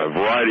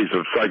 Varieties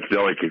of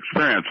Psychedelic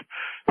Experience,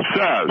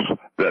 says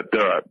that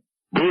the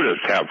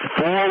Buddhists have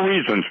 4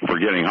 reasons for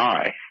getting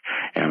high,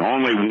 and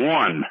only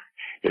one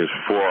is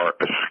for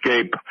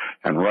escape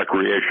and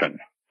recreation.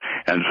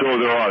 And so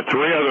there are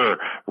 3 other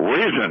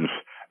reasons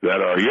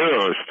that are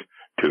used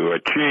to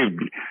achieve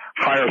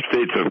higher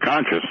states of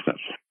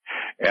consciousness.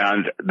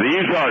 And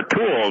these are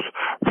tools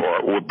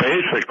for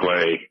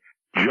basically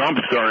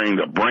jump-starting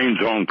the brain's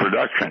own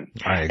production.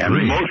 I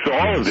agree. And most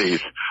all of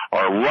these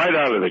are right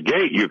out of the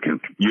gate. You can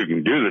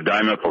do the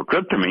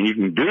dimethyltryptamine. You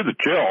can do the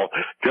chill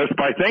just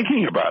by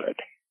thinking about it.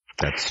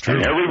 That's true.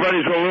 And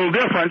everybody's a little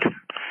different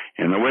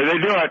in the way they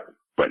do it,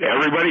 but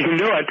everybody can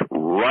do it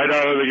right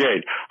out of the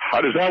gate.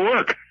 How does that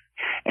work?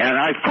 And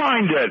I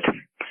find it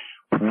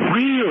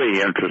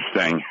really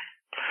interesting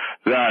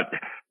that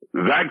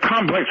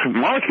complex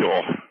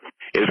molecule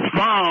is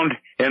found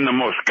in the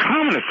most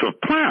commonest of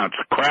plants,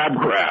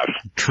 crabgrass.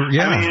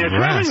 Yeah, I mean, it's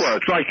grass. everywhere.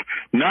 It's like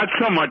not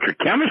so much a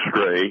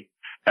chemistry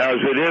as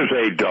it is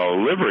a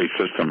delivery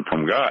system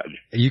from God.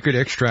 You could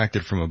extract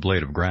it from a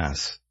blade of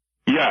grass.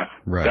 Yeah,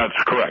 right.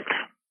 That's correct.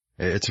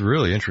 It's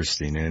really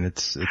interesting, and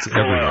it's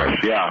everywhere.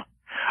 Yeah.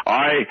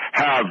 I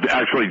have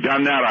actually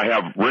done that. I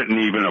have written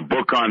even a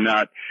book on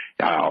that.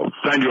 I'll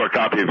send you a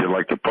copy if you'd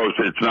like to post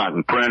it. It's not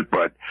in print,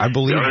 but I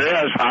believe there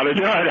it is. How to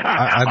do it.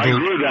 I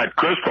grew that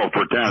crystal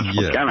for Terence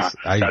McKenna.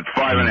 That's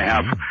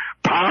 5.5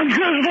 pound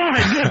crystal.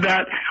 I did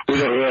that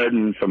with a hood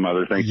and some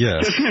other things.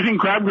 Yes. Just using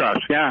crabgrass,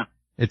 yeah.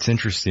 It's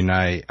interesting.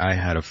 I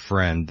had a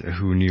friend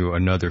who knew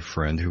another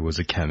friend who was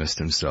a chemist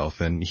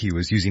himself, and he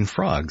was using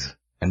frogs.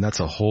 And that's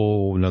a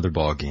whole nother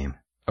ball game.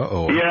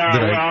 Uh-oh.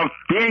 Yeah,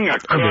 being a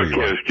cook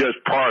is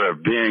just part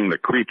of being the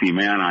creepy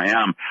man I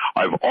am.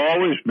 I've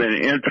always been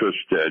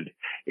interested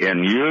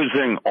in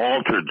using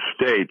altered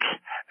states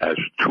as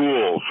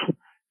tools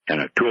in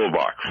a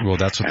toolbox. Well,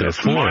 that's what they're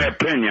for. It's my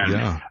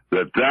opinion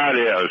that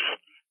is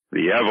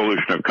the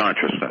evolution of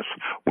consciousness.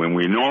 When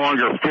we no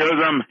longer fear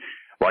them,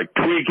 like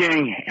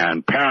tweaking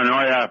and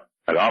paranoia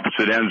at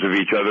opposite ends of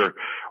each other,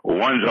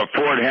 one's a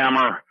Ford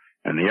hammer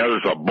and the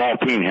other's a ball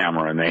peen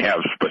hammer, and they have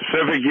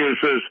specific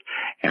uses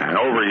and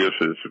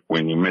overuses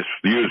when you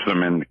misuse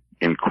them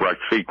in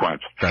correct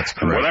sequence. That's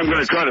correct. And what I'm going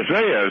to try to say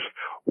is,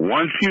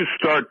 once you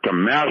start to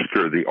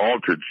master the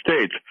altered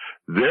states,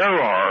 there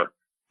are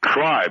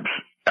tribes,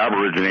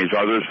 Aborigines,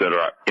 others that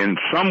are in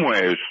some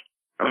ways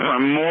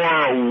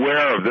more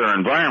aware of their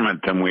environment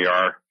than we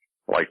are,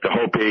 like the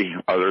Hopi,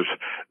 others,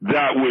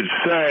 that would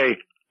say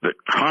the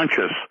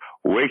conscious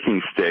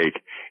waking state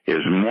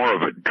is more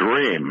of a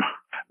dream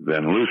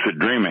than lucid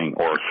dreaming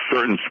or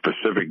certain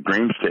specific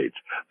dream states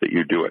that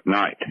you do at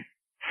night.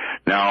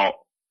 Now,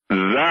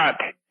 that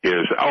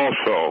is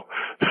also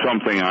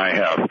something I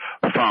have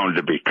found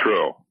to be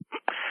true.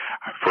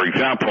 For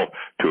example,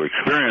 to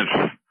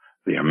experience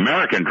the the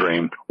American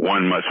dream,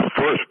 one must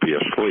first be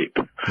asleep.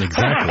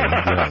 Exactly,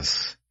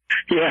 yes.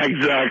 Yeah,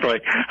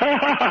 exactly.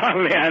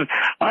 Man,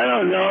 I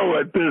don't know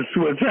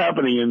what's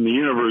happening in the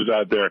universe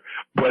out there,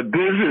 but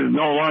this is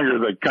no longer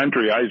the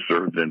country I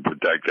served and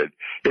protected.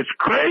 It's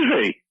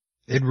crazy.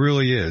 It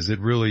really is. It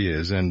really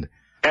is. And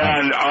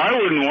I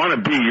wouldn't want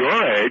to be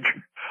your age.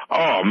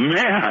 Oh,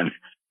 man.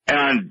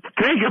 And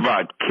think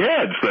about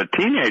kids, the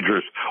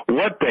teenagers,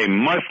 what they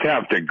must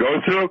have to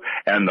go through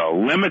and the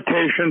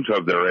limitations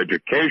of their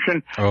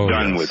education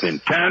done with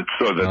intent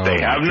so that they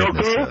have no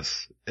clue.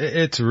 Yes.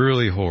 It's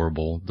really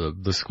horrible,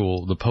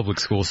 the public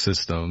school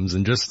systems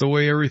and just the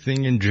way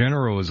everything in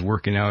general is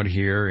working out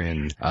here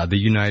in the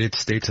United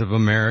States of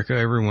America.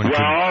 Everyone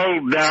now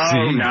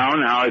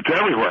it's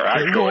everywhere,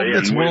 actually.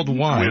 It's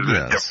worldwide, with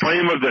yes. the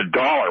flame of the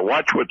dollar,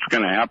 watch what's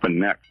going to happen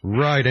next.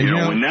 Right. And you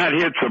know, when that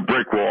hits a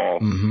brick wall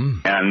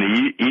and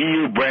the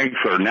EU banks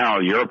are now,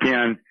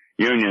 European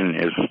Union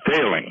is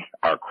failing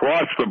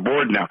across the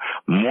board now.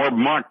 More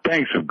mock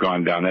banks have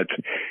gone down. That's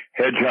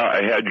Hedge,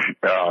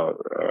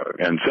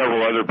 and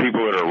several other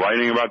people that are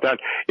writing about that.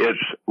 It's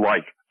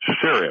like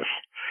serious.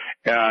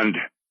 And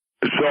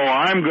so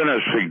I'm going to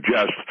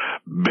suggest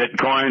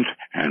bitcoins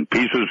and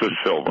pieces of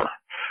silver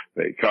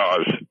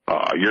because,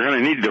 you're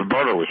going to need to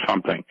barter with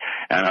something.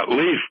 And at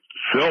least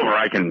silver,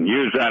 I can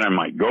use that in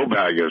my go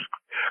bag as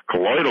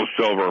colloidal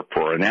silver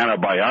for an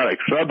antibiotic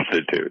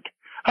substitute.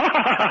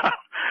 I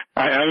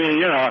mean,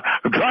 you know,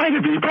 I'm trying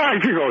to be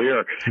practical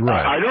here.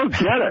 Right. I don't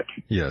get it.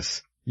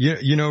 Yes.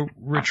 You know,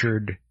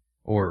 Richard,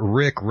 or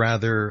Rick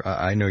rather,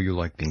 I know you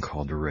like being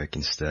called Rick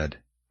instead.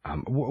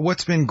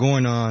 What's been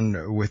going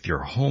on with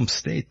your home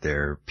state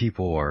there?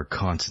 People are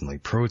constantly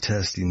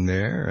protesting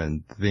there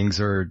and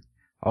things are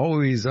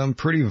always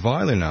pretty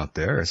violent out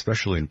there,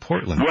 especially in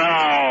Portland.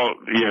 Well,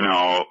 you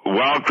know,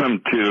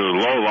 welcome to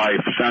Low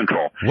Life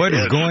Central. What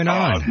is going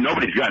on?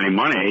 Nobody's got any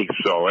money,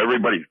 so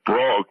everybody's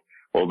broke.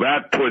 Well,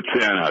 that puts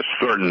in a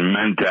certain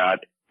mentat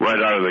right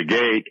out of the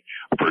gate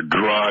for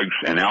drugs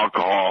and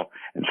alcohol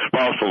and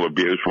spousal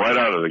abuse right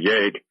out of the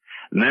gate.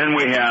 And then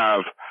we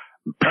have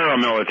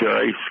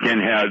paramilitary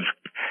skinheads.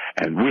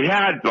 And we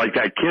had, like,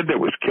 that kid that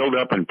was killed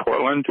up in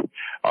Portland,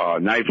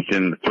 knifed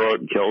in the throat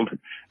and killed.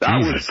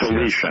 That was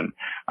Felician.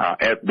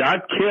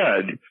 That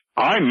kid,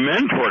 I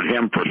mentored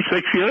him for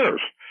 6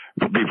 years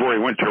before he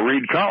went to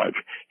Reed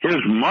College. His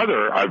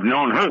mother, I've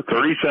known her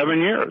 37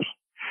 years.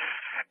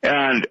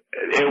 And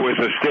it was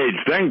a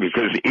staged thing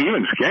because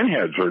even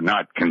skinheads are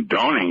not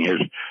condoning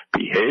his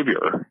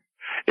behavior.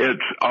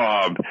 It's,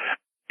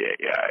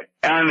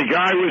 and the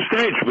guy was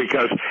staged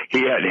because he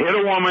had hit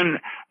a woman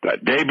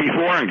that day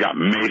before and got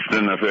maced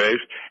in the face,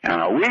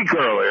 and a week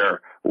earlier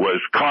was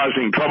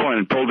causing trouble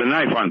and pulled a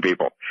knife on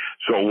people.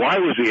 So why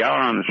was he out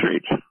on the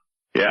streets?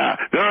 Yeah,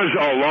 there's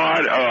a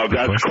lot of,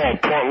 that's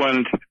called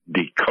Portland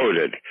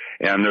Decoded.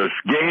 And there's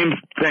games,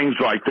 things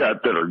like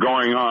that are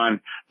going on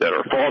that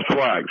are false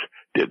flags.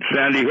 Did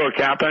Sandy Hook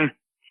happen?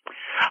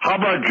 How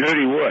about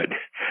Judy Wood?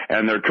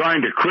 And they're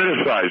trying to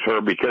criticize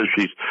her because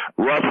she's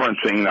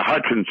referencing the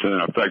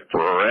Hutchinson effect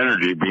for her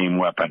energy beam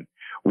weapon,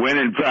 when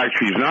in fact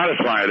she's not a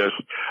scientist,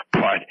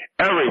 but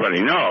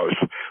everybody knows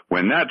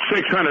when that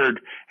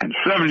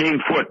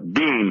 617-foot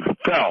beam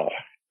fell,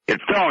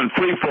 it fell in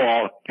free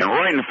fall and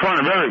right in front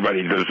of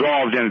everybody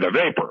dissolved into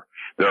vapor.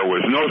 There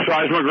was no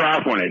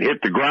seismograph when it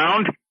hit the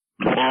ground,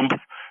 bump,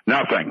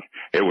 nothing.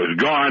 It was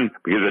gone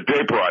because it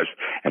vaporized.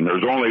 And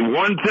there's only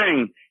one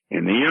thing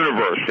in the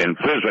universe, in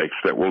physics,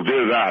 that will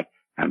do that,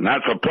 and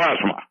that's a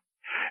plasma.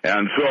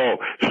 And so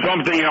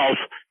something else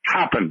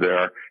happened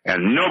there,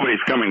 and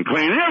nobody's coming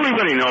clean.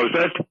 Everybody knows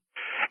it,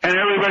 and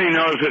everybody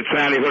knows that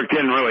Sandy Hook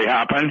didn't really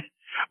happen.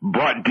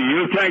 But do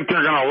you think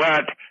they're going to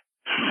let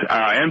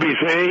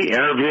NBC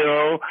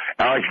interview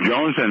Alex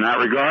Jones in that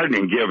regard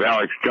and give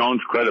Alex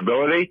Jones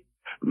credibility?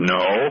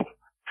 No.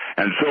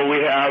 And so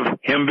we have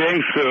him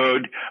being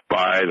sued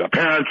by the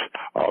parents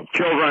of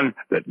children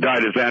that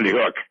died at Sandy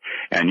Hook.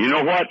 And you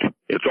know what?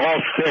 It's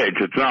all staged.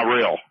 It's not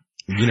real.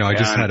 You know, I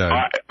just had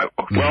a...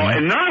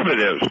 and none of it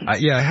is.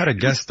 I had a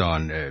guest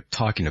on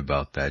talking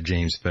about that,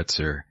 James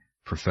Fetzer,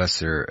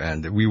 professor,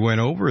 and we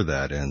went over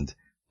that, and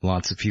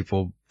lots of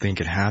people think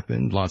it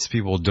happened. Lots of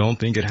people don't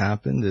think it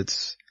happened.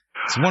 It's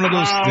one of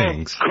those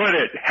things. How could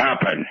it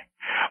happen?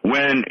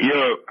 When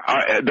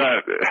I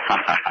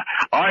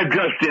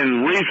just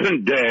in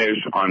recent days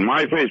on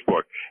my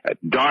Facebook at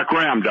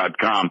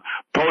docram.com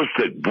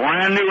posted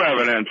brand new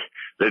evidence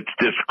that's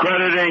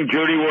discrediting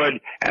Judy Wood,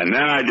 and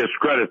then I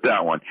discredit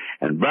that one,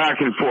 and back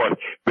and forth.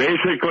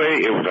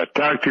 Basically, it was a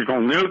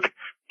tactical nuke.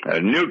 A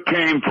nuke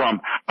came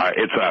from,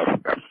 it's a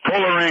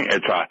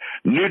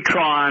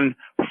neutron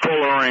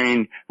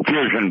fullerene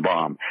fusion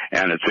bomb,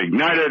 and it's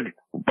ignited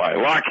by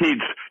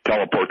Lockheed's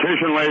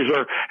teleportation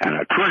laser and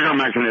a trigger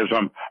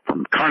mechanism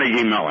from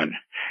Carnegie Mellon.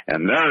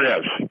 And there it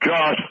is,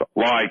 just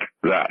like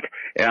that.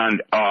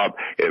 And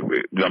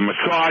the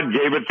Mossad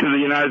gave it to the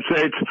United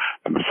States.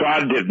 The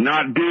Mossad did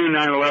not do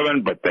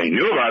 9/11, but they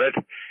knew about it,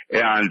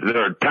 and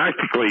they're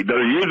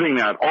using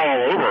that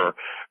all over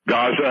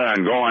Gaza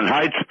and Golan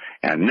Heights,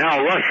 And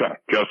now Russia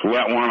just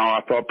let one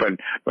off up in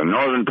the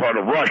northern part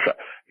of Russia,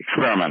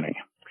 experimenting.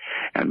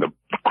 And the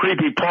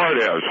creepy part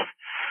is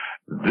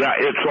that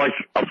it's like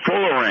a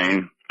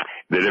fullerene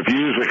that if you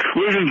use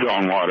exclusion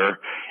zone water,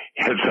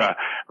 it's a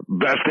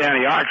best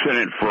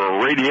antioxidant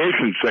for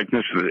radiation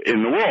sickness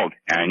in the world.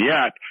 And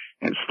yet,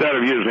 instead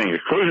of using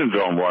exclusion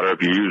zone water,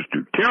 if you use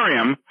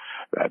deuterium,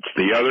 that's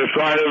the other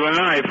side of the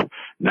knife.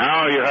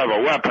 Now you have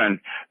a weapon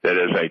that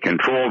is a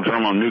controlled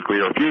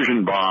thermonuclear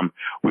fusion bomb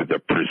with a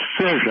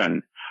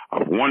precision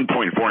of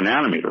 1.4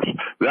 nanometers.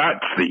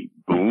 That's the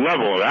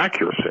level of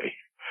accuracy.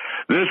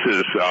 This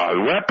is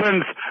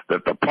weapons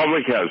that the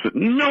public has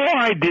no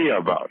idea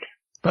about.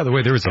 By the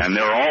way, and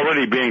they're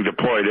already being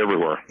deployed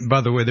everywhere.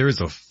 By the way, there is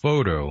a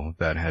photo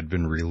that had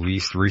been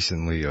released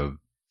recently of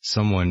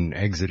someone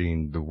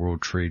exiting the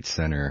World Trade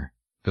Center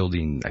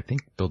building, I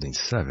think building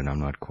 7, I'm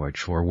not quite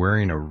sure,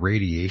 wearing a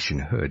radiation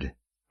hood.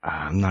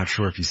 I'm not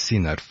sure if you've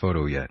seen that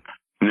photo yet.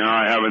 No,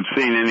 I haven't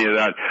seen any of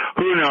that.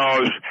 Who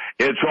knows?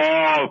 It's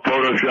all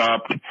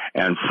photoshopped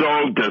and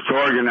so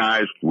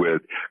disorganized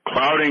with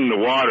clouding the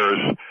waters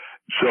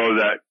so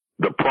that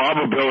the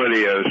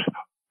probability is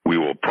we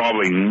will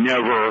probably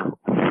never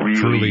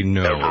really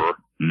ever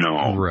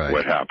know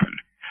what happened.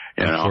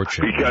 You know,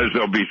 because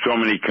there'll be so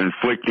many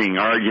conflicting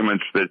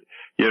arguments that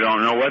you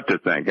don't know what to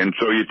think. And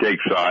so you take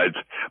sides,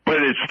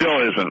 but it still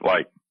isn't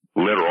like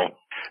literal.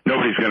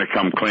 Nobody's going to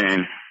come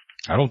clean.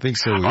 I don't think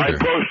so either. I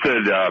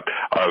posted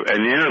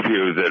an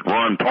interview that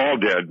Ron Paul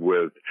did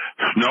with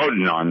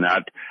Snowden on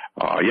that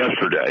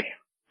yesterday,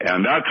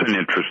 and that's an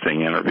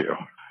interesting interview.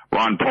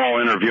 Ron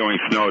Paul interviewing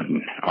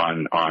Snowden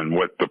on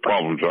what the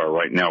problems are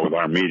right now with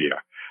our media.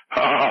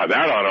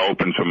 That ought to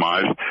open some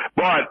eyes.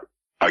 But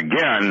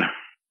again,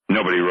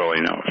 nobody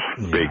really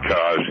knows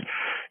because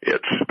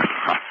it's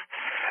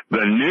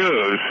the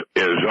news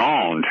is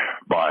owned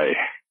by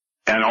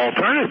an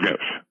alternative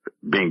news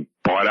being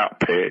bought out,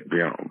 paid, you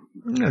know.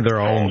 Yeah, they're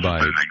all owned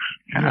by.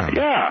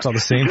 Yeah. It's all the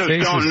same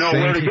faces, don't know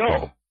same where to people.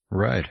 go.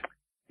 Right.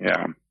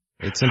 Yeah.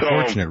 It's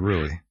unfortunate,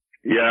 really.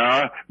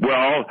 Yeah,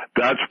 well,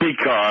 that's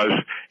because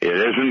it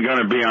isn't going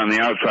to be on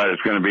the outside.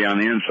 It's going to be on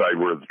the inside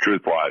where the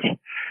truth lies.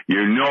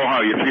 You know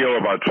how you feel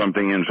about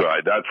something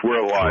inside. That's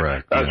where it lies.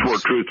 Correct, that's where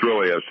truth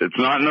really is. It's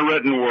not in the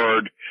written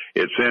word.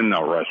 It's in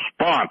the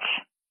response,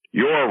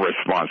 your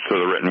response to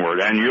the written word.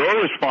 And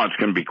your response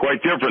can be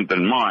quite different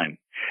than mine.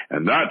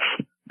 And that's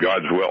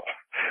God's will.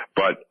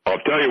 But I'll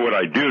tell you what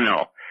I do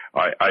know.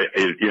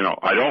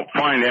 I don't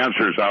find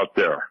answers out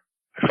there.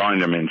 I find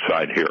them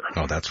inside here.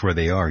 Oh, that's where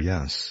they are,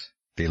 yes.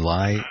 They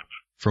lie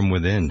from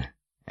within.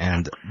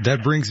 And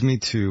that brings me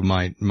to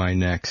my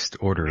next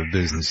order of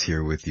business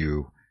here with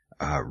you,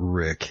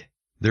 Rick.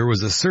 There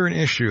was a certain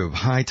issue of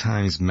High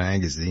Times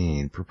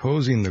magazine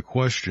proposing the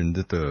question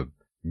that the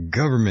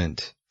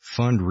government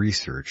fund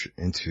research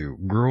into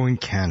growing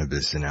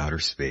cannabis in outer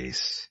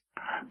space.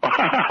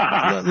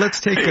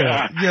 Let's take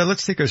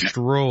a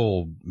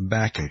stroll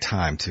back in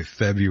time to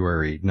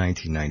February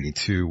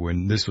 1992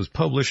 when this was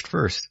published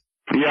first.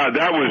 Yeah,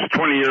 that was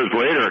 20 years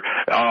later.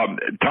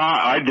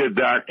 I did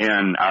that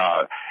in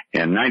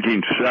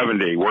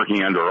 1970,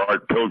 working under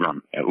Art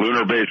Pilgrim at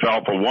Lunar Base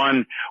Alpha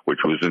 1, which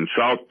was in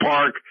South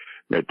Park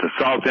at the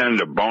south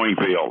end of Boeing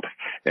Field.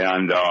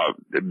 And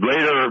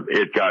later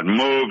it got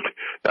moved,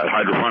 that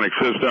hydroponic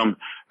system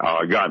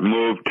got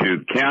moved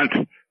to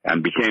Kent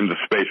and became the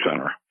Space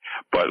Center.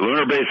 But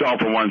Lunar Base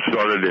Alpha 1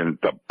 started in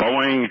the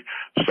Boeing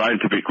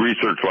Scientific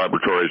Research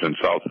Laboratories in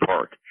South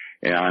Park.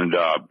 And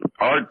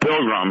Art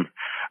Pilgrim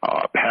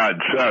had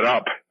set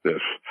up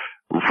this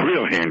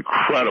really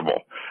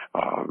incredible.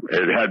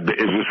 It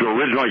was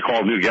originally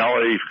called New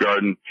Galaxy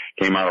Garden,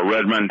 came out of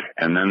Redmond,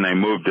 and then they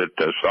moved it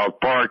to South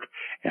Park,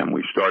 and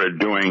we started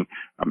doing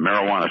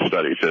marijuana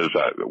studies as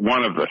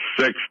one of the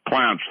 6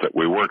 plants that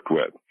we worked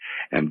with.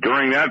 And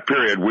during that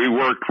period, we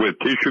worked with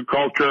tissue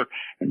culture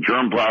and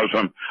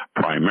germplasm,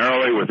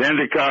 primarily with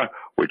indica,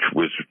 which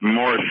was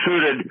more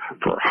suited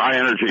for high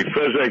energy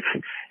physics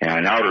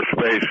and outer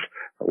space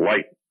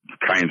light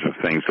kinds of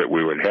things that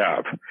we would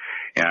have.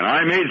 And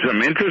I made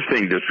some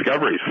interesting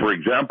discoveries. For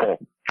example,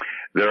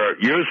 there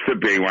used to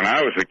be, when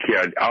I was a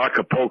kid,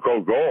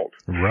 Acapulco gold.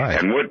 Right.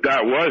 And what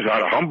that was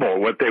out of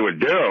Humboldt, what they would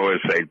do is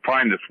they'd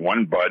find this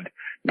one bud,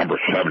 number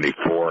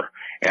 74,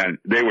 and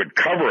they would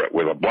cover it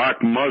with a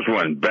black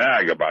muslin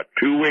bag about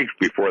 2 weeks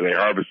before they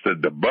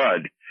harvested the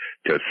bud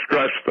to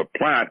stress the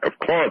plant of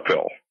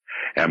chlorophyll.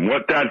 And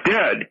what that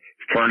did,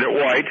 turned it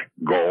white,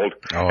 gold.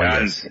 Oh,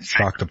 and yes.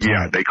 Shocked the plant.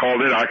 Yeah, they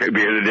called it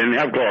because it didn't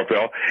have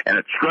chlorophyll, and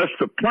it stressed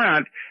the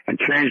plant and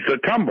changed the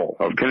tumble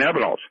of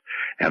cannabinoids.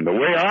 And the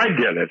way I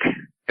did it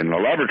in the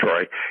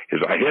laboratory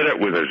is I hit it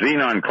with a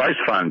xenon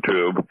Klystron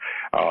tube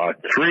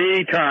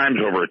 3 times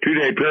over a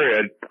 2-day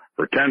period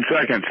for 10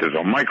 seconds as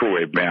a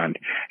microwave band,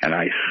 and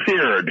I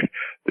seared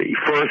the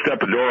first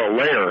epidural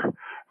layer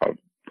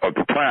of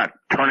the plant,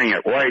 turning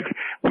it white.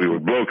 We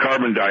would blow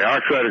carbon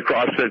dioxide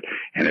across it,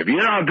 and if you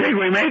don't think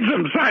we made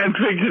some science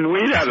fiction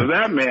weed out of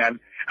that, man,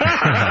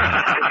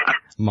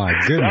 My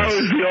goodness.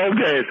 That was the old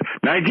days,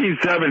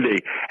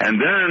 1970. And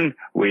then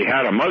we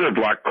had a mother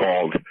block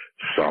called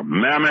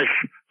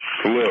Sammamish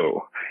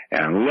Slough.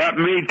 And let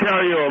me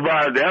tell you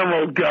about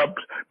Emerald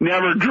Cups.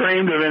 Never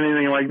dreamed of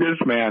anything like this,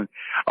 man.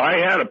 I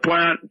had a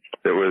plant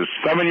that was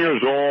 7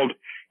 years old,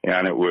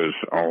 and it was,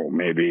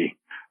 maybe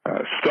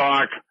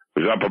stock. It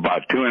was up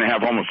about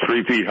 2.5, almost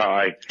 3 feet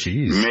high.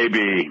 Jeez.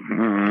 Maybe,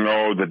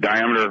 the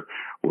diameter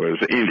was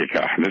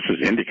indica. This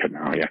is indica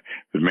now, yeah.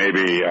 It was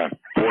maybe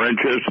 4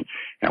 inches,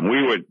 and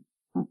we would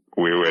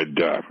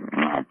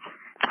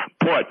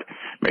put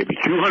maybe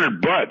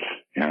 200 buds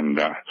and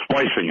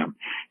splicing them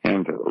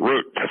into the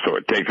root so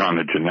it take on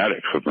the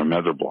genetics of the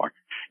mother block.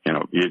 You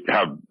know, you'd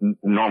have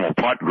normal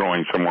pot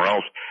growing somewhere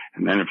else,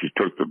 and then if you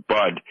took the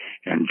bud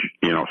and,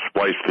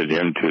 spliced it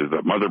into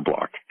the mother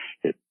block,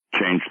 it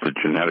changed the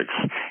genetics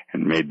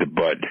and made the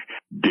bud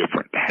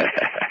different.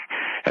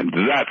 And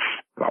that's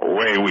the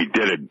way we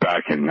did it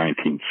back in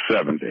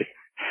 1970.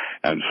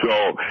 And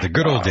so the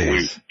good old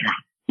days.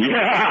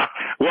 Yeah.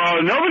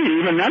 Well, nobody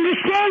even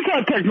understands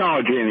that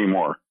technology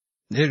anymore.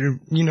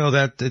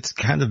 It's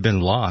kind of been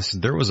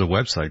lost. There was a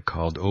website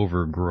called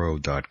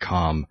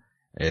overgrow.com.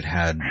 It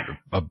had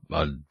a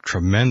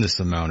tremendous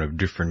amount of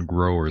different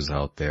growers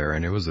out there,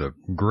 and it was a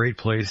great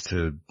place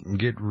to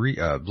get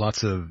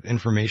lots of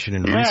information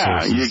and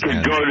resources. Yeah, you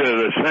could go to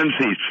the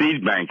Sensi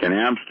Seed Bank in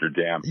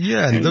Amsterdam.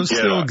 Yeah, and those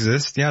still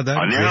exist. Yeah,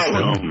 that exists.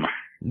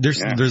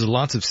 Yeah. There's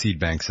lots of seed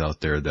banks out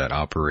there that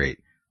operate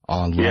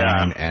online,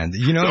 yeah. And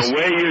the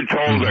way you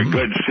told a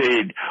good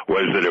seed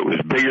was that it was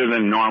bigger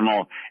than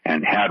normal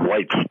and had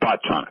white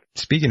spots on it.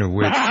 Speaking of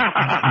which,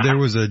 there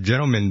was a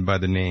gentleman by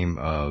the name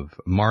of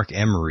Mark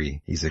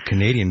Emery. He's a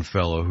Canadian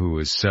fellow who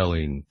was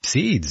selling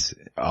seeds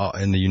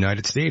in the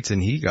United States,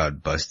 and he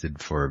got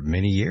busted for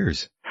many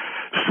years.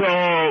 So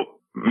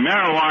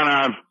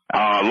marijuana,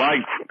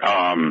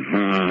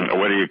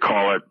 what do you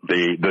call it?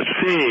 The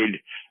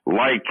seed,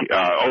 like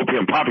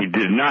opium poppy,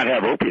 did not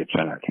have opiates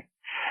in it.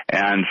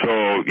 And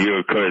so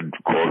you could,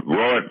 quote,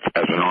 grow it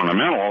as an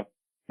ornamental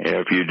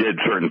if you did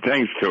certain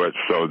things to it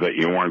so that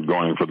you weren't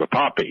going for the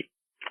poppy,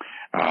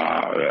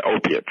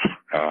 opiates.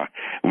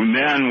 And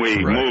then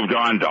we moved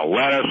on to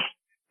lettuce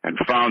and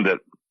found that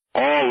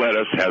all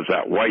lettuce has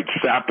that white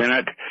sap in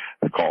it.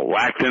 It's called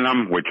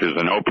lactinum, which is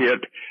an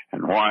opiate,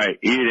 and why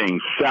eating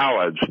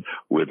salads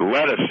with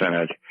lettuce in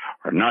it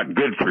are not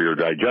good for your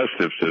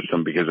digestive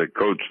system because it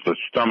coats the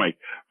stomach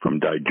from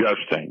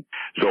digesting.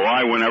 So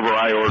whenever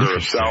I order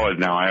a salad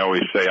now, I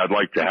always say I'd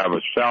like to have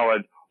a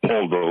salad,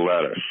 hold the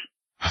lettuce.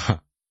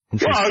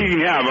 Well, you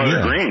can have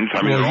other greens.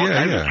 I mean, all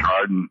kinds of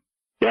chard and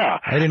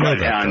I didn't know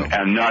that.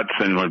 And nuts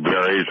and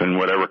berries and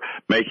whatever.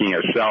 Making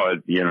a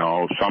salad,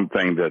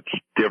 something that's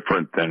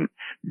different than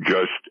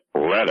just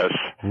lettuce.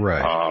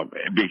 Right.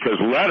 Because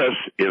lettuce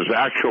is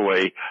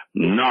actually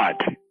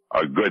not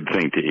a good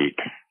thing to eat.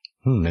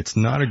 It's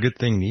not a good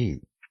thing to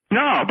eat.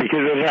 No,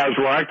 because it has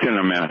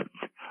lactinum in it.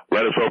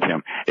 Lettuce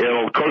opium.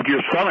 It'll coat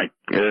your stomach.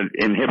 It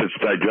inhibits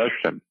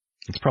digestion.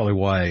 It's probably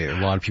why a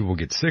lot of people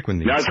get sick when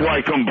they eat That's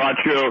why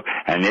kombucha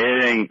and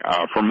eating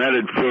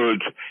fermented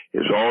foods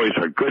is always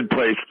a good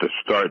place to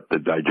start the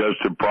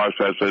digestive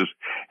processes,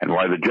 and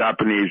why the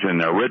Japanese in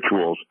their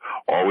rituals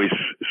always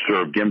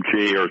serve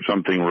kimchi or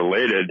something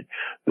related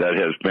that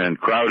has been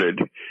crowded,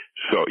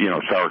 so,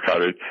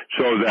 sauerkrauted,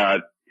 so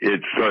that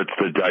it starts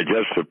the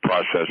digestive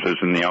processes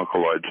and the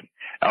alkalines,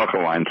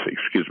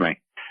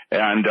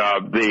 And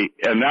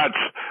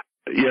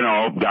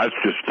that's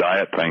just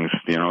diet things,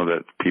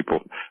 that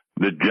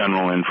the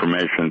general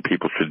information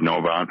people should know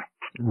about.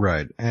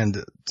 Right.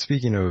 And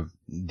speaking of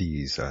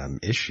these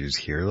issues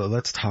here,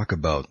 let's talk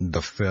about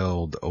the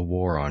failed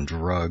war on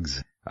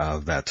drugs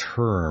of that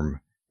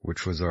term,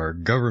 which was our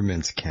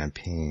government's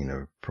campaign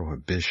of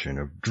prohibition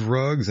of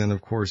drugs and,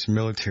 of course,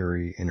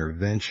 military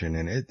intervention.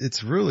 And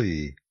it's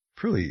really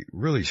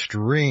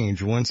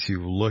strange once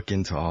you look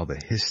into all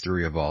the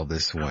history of all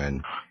this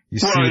when you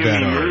see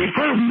that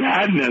reefer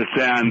madness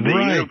and the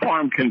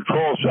Uniform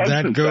Control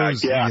Substance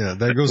Act,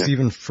 that goes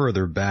even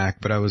further back.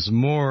 But I was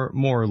more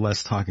or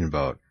less talking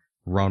about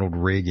Ronald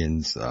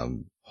Reagan's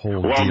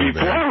whole deal before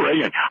there.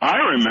 Reagan, I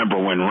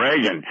remember when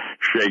Reagan,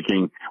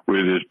 shaking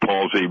with his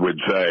palsy, would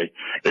say,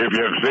 "If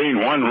you've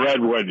seen one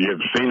redwood,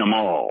 you've seen them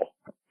all."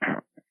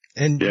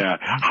 And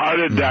how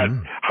did that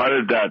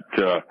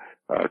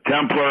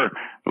Templar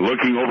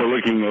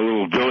overlooking a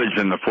little village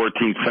in the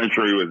 14th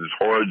century with his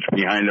hordes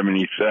behind him, and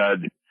he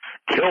said,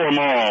 "Kill them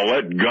all,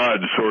 let God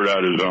sort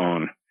out his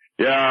own."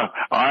 Yeah,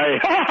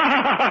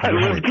 I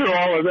lived through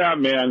all of that,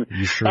 man.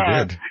 You sure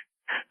did.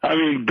 I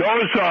mean,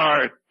 those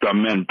are the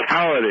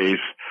mentalities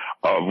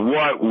of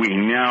what we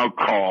now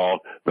call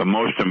the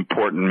most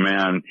important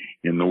man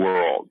in the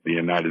world, the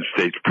United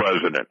States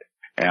president.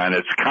 And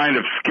it's kind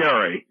of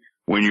scary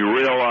when you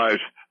realize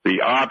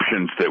the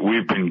options that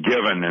we've been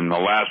given in the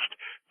last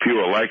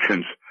few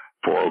elections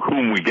for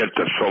whom we get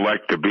to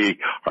select to be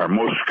our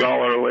most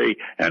scholarly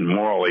and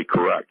morally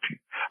correct.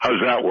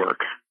 How's that work?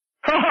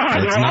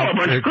 They're all a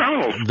bunch of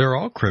criminals. They're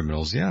all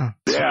criminals, yeah.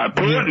 Yeah,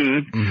 Putin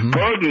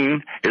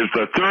is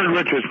the third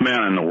richest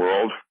man in the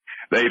world.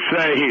 They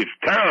say he's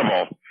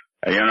terrible,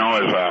 as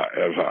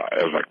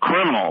a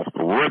criminal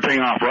ripping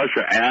off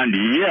Russia, and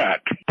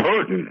yet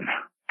Putin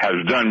has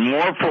done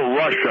more for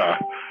Russia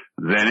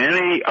than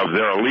any of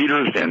their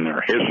leaders in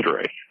their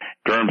history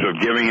in terms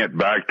of giving it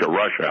back to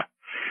Russia.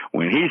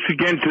 When he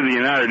came to the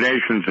United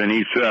Nations and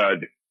he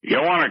said,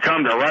 "You want to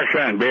come to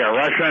Russia and be a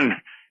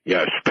Russian?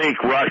 You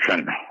speak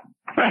Russian."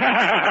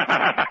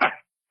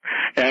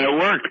 And it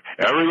worked.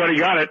 Everybody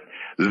got it.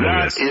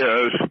 That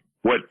is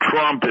what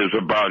Trump is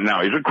about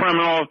now. He's a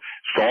criminal,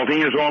 salting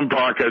his own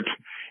pockets.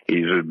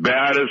 He's as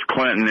bad as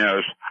Clinton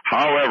is.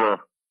 However,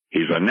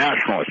 he's a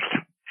nationalist,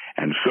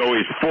 and so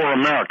he's for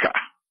America.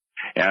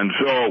 And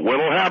so what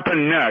will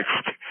happen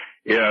next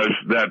is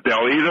that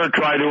they'll either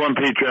try to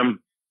impeach him,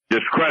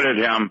 discredit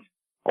him,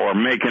 or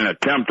make an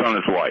attempt on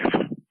his life.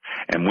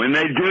 And when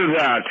they do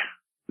that,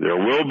 there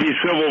will be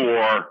civil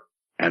war,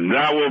 and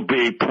that will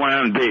be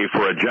Plan B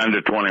for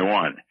Agenda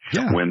 21.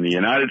 Yeah. When the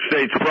United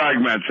States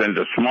fragments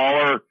into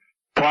smaller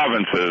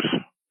provinces,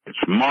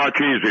 it's much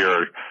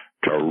easier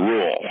to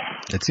rule.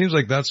 It seems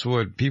like that's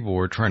what people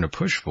were trying to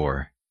push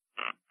for.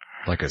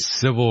 Like a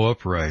civil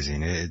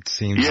uprising. It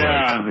seems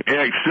like...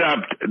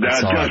 except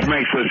that just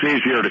makes us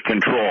easier to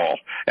control.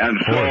 And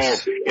so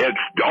it's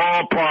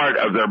all part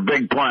of their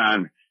big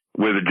plan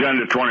with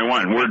Agenda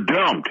 21. We're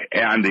doomed.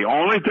 And the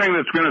only thing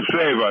that's going to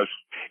save us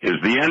is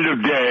the end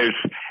of days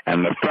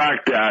and the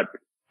fact that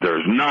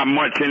there's not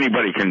much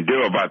anybody can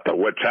do about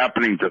what's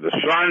happening to the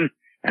sun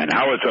and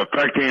how it's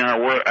affecting our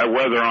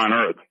weather on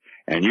Earth.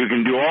 And you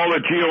can do all the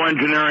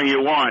geoengineering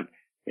you want.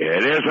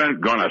 It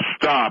isn't going to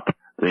stop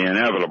the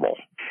inevitable.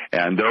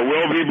 And there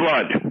will be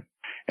blood,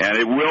 and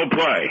it will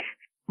play,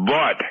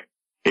 but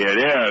it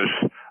is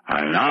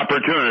an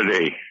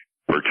opportunity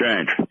for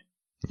change.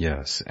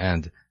 Yes,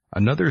 and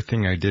another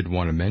thing I did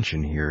want to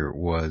mention here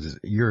was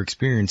your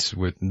experience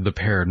with the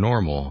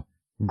paranormal.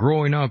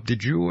 Growing up,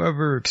 did you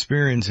ever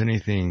experience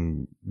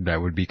anything that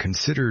would be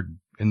considered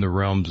in the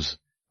realms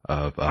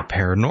of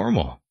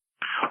paranormal?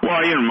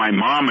 Well, my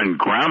mom and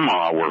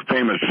grandma were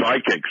famous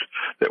psychics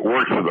that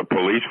worked for the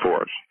police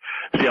force.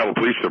 Seattle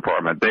Police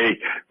Department. They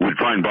would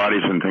find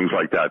bodies and things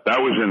like that. That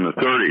was in the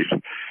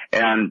 30s.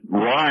 And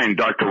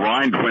Dr.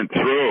 Rind went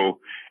through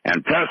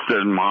and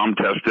tested,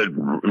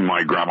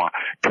 my grandma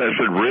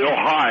tested real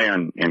high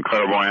in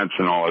clairvoyance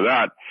and all of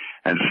that.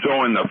 And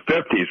so in the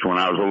 50s, when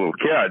I was a little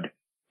kid,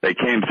 they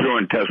came through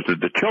and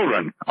tested the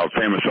children of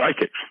famous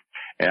psychics.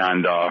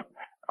 And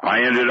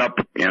I ended up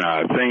in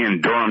a thing in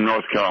Durham,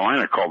 North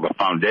Carolina called the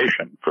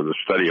Foundation for the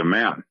Study of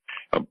Man,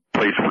 a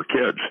place for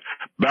kids.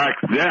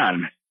 Back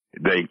then,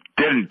 they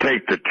didn't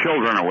take the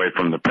children away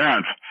from the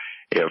parents.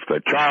 If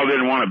the child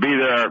didn't want to be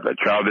there, the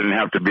child didn't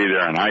have to be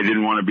there, and I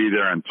didn't want to be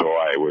there, and so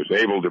I was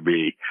able to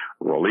be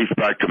released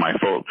back to my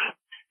folks,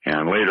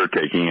 and later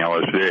taking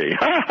LSD.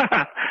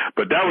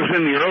 But that was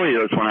in the early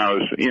years when I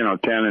was,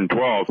 10 and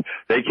 12.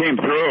 They came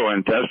through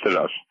and tested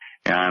us,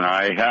 and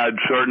I had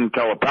certain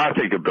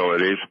telepathic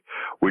abilities,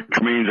 which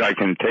means I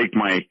can take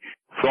my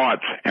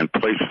thoughts and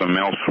place them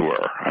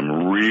elsewhere.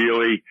 I'm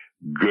really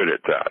good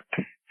at that.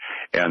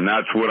 And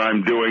that's what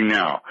I'm doing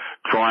now,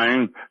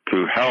 trying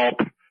to help.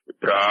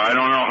 I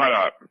don't know how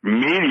to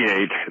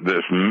mediate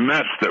this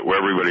mess that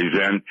everybody's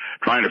in,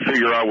 trying to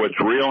figure out what's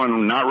real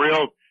and not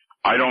real.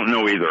 I don't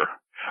know either.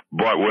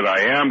 But what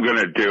I am going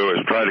to do is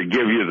try to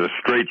give you the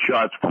straight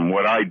shots from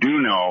what I do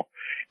know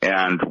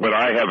and what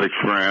I have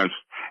experienced,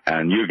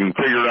 and you can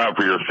figure it out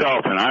for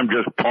yourself. And I'm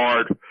just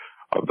part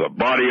of the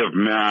body of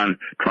man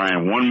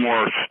trying one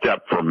more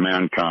step for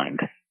mankind.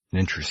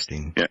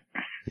 Interesting. Yeah.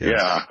 Yes.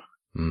 Yeah.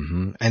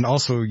 Mm-hmm. And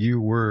also you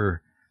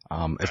were,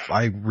 if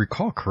I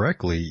recall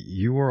correctly,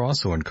 you were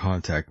also in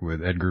contact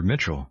with Edgar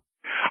Mitchell.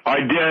 I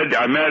did.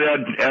 I met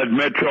Ed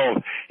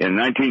Mitchell in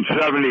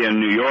 1970 in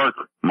New York.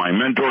 My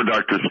mentor,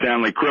 Dr.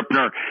 Stanley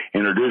Krippner,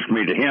 introduced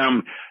me to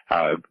him,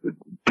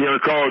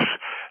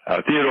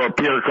 Theodore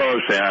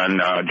Pierkos,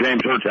 and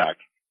James Hurtak.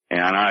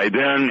 And I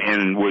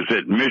then was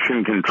at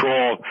Mission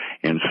Control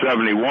in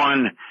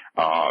 71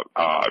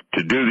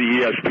 to do the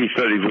ESP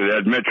studies with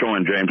Ed Mitchell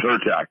and James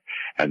Hurtak.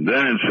 And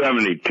then in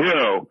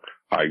 72,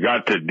 I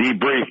got to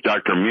debrief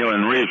Dr.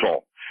 Milan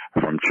Riesel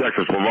from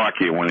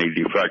Czechoslovakia when he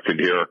defected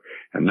here,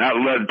 and that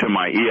led to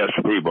my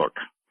ESP book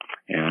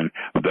and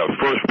the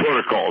first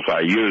protocols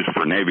I used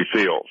for Navy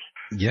SEALs.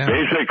 Yeah.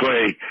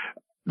 Basically,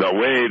 the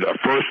way the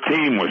first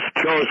team was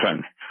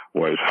chosen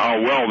was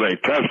how well they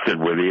tested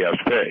with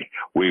ESP.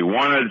 We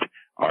wanted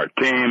our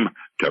team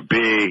to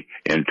be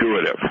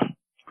intuitive.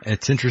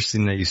 It's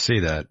interesting that you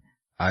say that.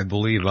 I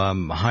believe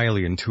I'm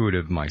highly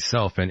intuitive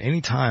myself, and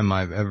any time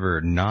I've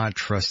ever not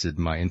trusted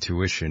my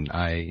intuition,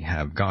 I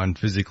have gotten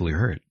physically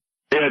hurt.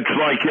 It's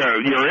like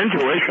your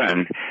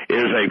intuition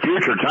is a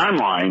future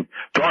timeline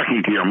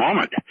talking to your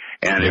moment.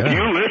 And if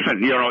you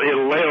listen,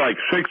 it'll lay like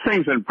 6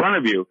 things in front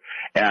of you,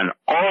 and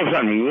all of a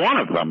sudden one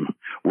of them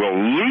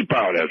will leap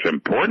out as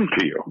important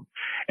to you.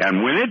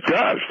 And when it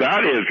does,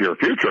 that is your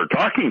future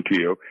talking to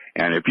you.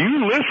 And if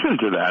you listen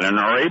to that and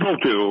are able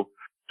to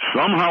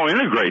somehow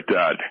integrate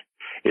that,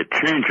 it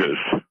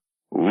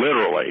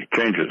literally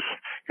changes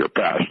your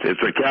past. It's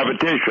a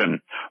cavitation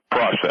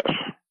process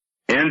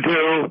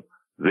into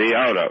the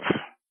out of.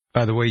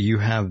 By the way, you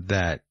have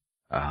that,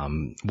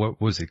 what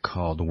was it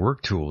called?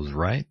 Work Tools,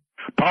 right?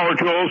 Power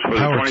Tools for the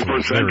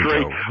 21st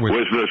Century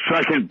was the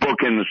second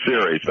book in the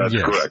series. That's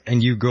correct.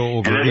 And you go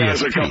over and it ESP.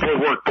 has a couple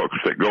of workbooks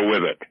that go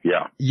with it.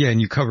 Yeah. Yeah,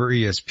 and you cover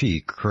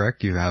ESP,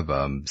 correct? You have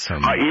some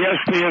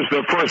ESP is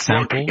the first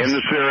samples? book in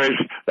the series.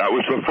 That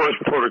was the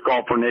first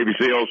protocol for Navy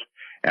SEALs.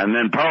 And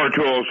then Power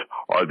Tools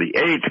are the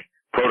 8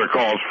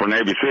 protocols for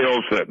Navy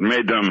SEALs that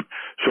made them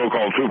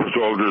so-called super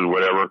soldiers or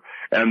whatever.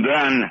 And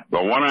then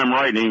the one I'm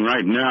writing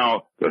right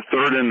now, the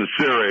third in the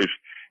series,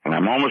 and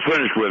I'm almost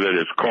finished with it,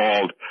 it's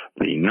called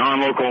The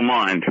Non-Local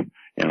Mind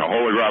in a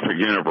Holographic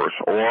Universe,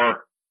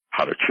 or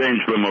How to Change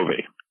the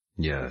Movie.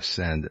 Yes,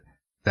 and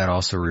that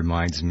also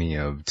reminds me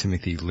of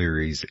Timothy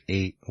Leary's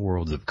 8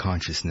 Worlds of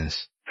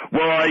Consciousness.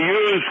 Well, I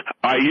use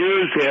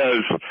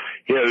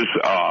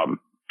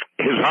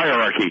his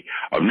hierarchy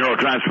of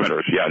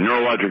neurotransmitters,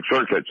 neurologic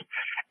circuits,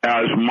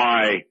 as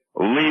my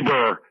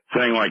Liber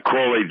thing, like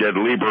Crowley did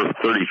Liber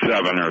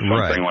 37 or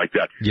something like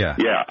that. Yeah.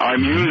 Yeah,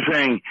 I'm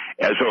using,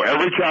 and so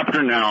every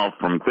chapter now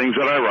from things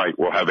that I write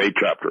will have 8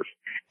 chapters.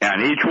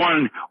 And each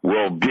one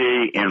will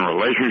be in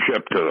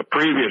relationship to the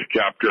previous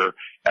chapter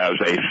as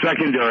a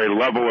secondary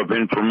level of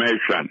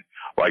information,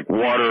 like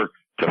water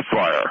to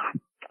fire.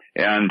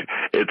 And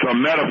it's a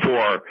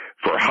metaphor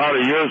for how to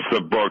use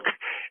the book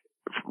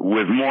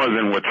with more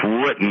than what's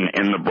written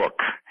in the book.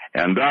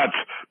 And that's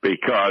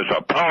because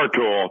a power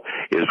tool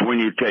is when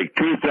you take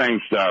 2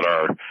 things that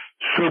are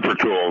super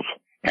tools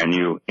and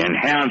you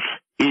enhance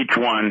each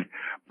one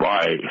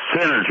by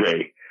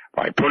synergy,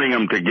 by putting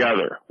them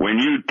together. When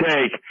you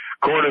take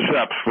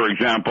cordyceps, for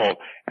example,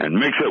 and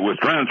mix it with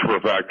transfer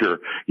factor,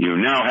 you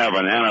now have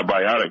an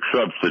antibiotic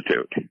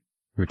substitute.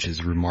 Which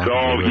is remarkable.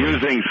 So really.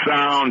 using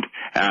sound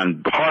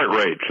and heart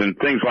rates and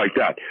things like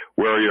that,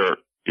 where you're,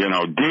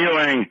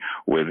 dealing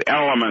with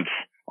elements,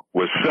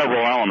 with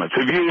several elements.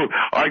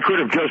 I could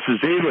have just as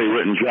easily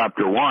written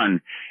chapter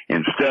 1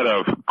 instead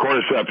of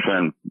cordyceps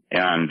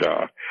and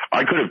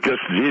I could have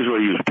just as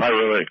easily used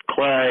pyrolytic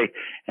clay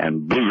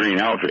and blue-green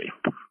algae.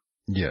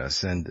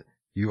 Yes, and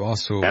you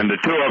also... And the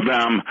 2 of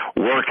them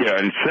work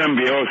in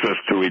symbiosis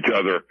to each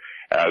other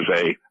as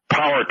a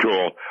power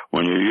tool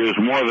when you use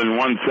more than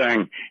one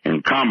thing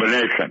in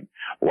combination.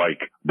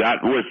 Like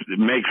that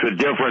makes a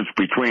difference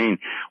between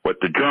what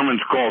the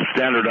Germans call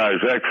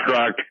standardized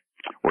extract,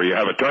 where you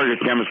have a target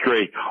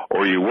chemistry,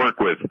 or you work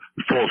with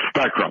full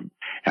spectrum.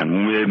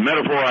 And the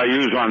metaphor I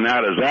use on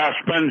that is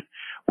aspen.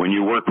 When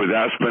you work with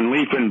aspen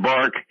leaf and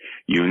bark,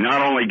 you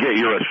not only get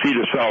your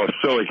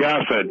acetylsalicylic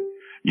acid,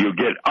 you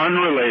get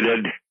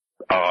unrelated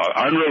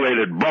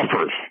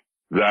buffers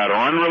that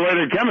are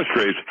unrelated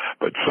chemistries,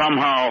 but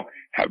somehow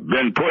have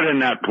been put in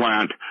that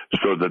plant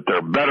so that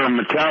they're better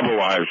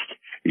metabolized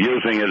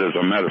using it as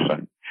a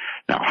medicine.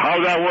 Now,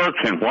 how that works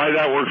and why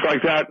that works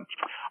like that,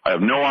 I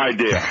have no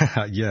idea.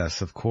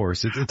 Yes, of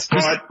course. It's just...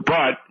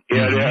 But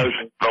it is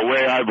the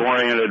way I've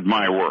oriented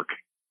my work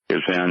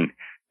is in,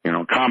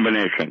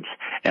 combinations.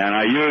 And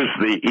I use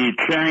the I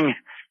Ching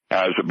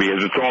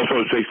because it's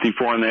also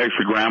 64 in the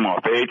hexagram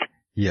off 8.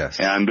 Yes.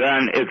 And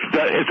then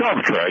it's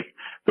arbitrary,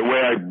 the way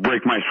I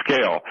break my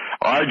scale.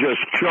 I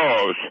just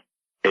chose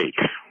 8.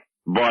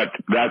 But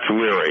that's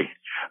Leary,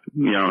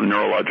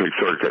 neurologic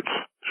circuits.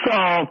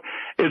 So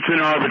it's an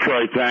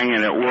arbitrary thing,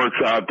 and it works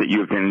out that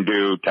you can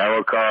do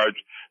tarot cards,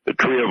 the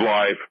Tree of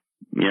Life,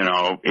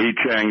 I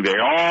Ching. They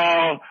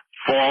all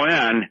fall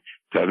in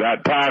to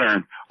that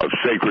pattern of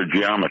sacred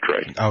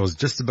geometry. I was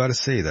just about to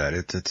say that.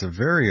 It's a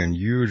very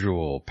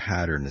unusual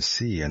pattern to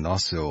see, and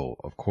also,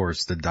 of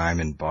course, the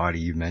diamond body.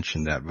 You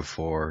mentioned that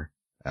before.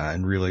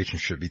 In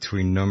relationship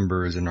between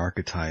numbers and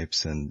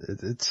archetypes, and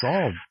it's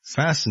all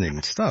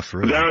fascinating stuff,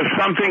 really. There is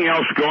something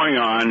else going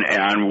on,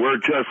 and we're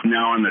just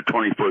now in the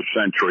 21st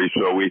century,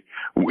 so we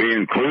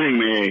including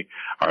me,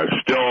 are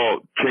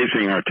still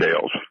chasing our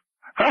tails.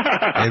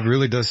 It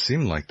really does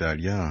seem like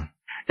that, yeah.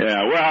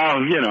 Yeah,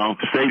 well,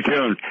 stay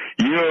tuned.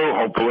 You,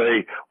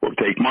 hopefully, will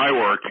take my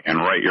work and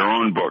write your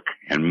own book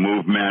and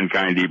move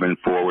mankind even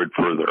forward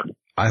further.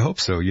 I hope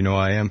so.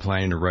 I am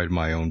planning to write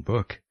my own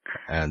book.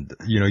 And,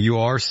 you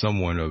are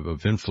someone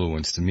of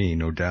influence to me,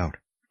 no doubt.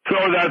 So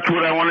that's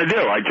what I want to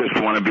do. I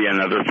just want to be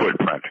another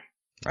footprint.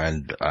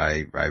 And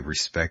I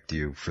respect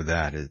you for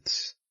that.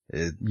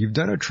 You've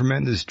done a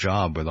tremendous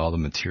job with all the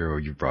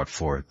material you brought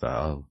forth.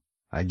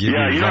 I give you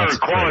your lots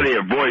of quality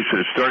credit. of voice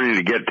is starting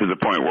to get to the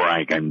point where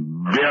I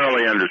can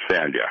barely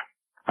understand you.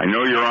 I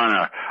know you're on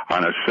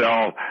a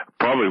cell.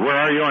 Probably, where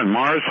are you, on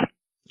Mars?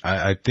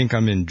 I think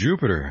I'm in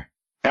Jupiter.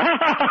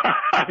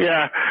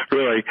 Yeah,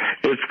 really.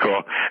 It's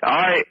cool.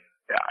 I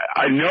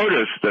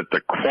noticed that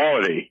the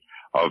quality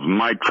of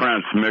my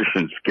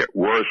transmissions get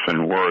worse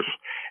and worse.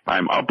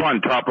 I'm up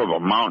on top of a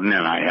mountain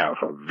and I have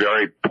a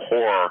very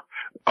poor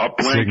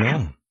uplink.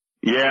 Signal.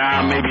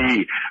 Yeah,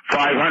 maybe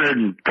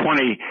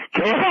 520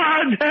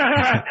 kilowatts.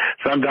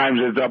 Sometimes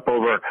it's up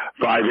over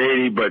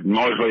 580, but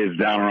mostly it's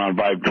down around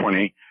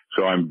 520.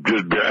 So I'm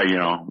just,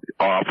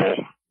 awful.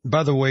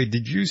 By the way,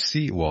 did you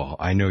see, well,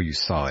 I know you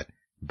saw it,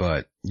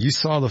 but you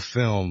saw the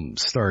film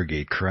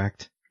Stargate,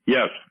 correct?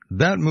 Yes.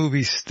 That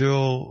movie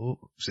still,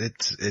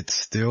 it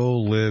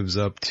still lives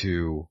up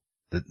to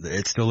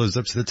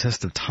the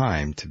test of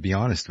time, to be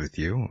honest with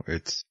you.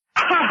 It's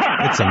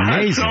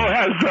amazing. So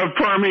has the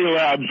Fermi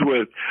Labs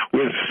with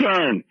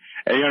CERN.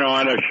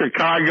 Out of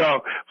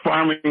Chicago,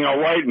 farming a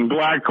white and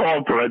black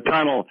hole for a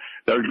tunnel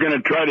that was going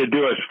to try to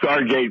do a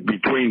Stargate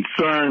between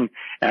CERN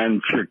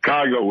and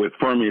Chicago with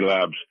Fermi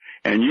Labs.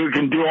 And you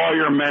can do all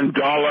your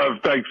Mandela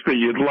effects that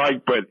you'd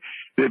like, but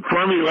the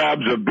Fermi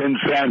Labs have been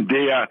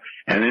Sandia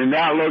and in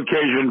that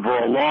location for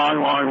a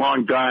long, long,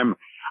 long time.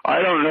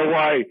 I don't know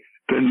why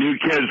the new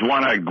kids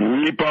want to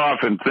leap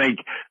off and think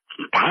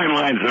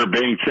timelines are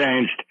being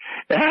changed.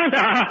 And,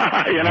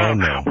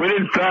 when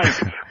in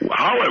fact,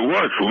 how it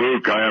works,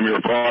 Luke, I am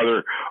your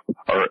father,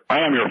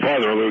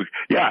 Luke,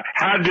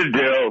 had to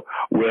do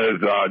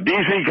with,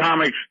 DC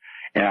Comics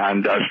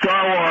and,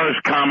 Star Wars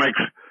comics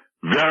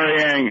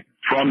varying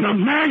from the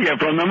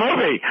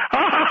movie.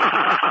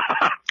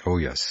 Oh,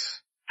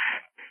 yes.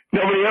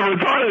 Nobody ever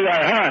thought of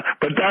that, huh?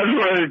 But that's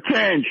where it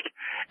changed.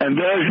 And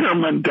there's your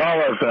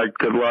Mandela effect.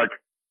 Good luck.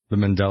 The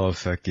Mandela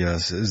effect,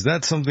 yes. Is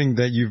that something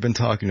that you've been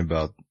talking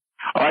about?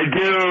 I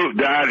do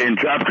that in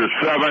Chapter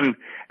 7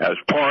 as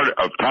part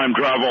of time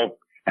travel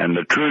and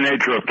the true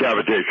nature of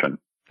cavitation.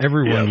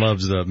 Everyone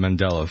loves the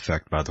Mandela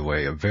effect, by the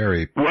way, a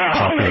very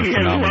popular they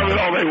phenomenon. love it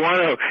all they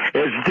want to.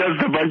 It's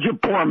just a bunch of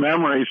poor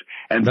memories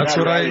and that's bad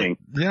what writing.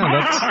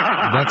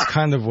 that's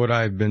kind of what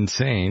I've been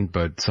saying,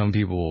 but some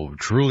people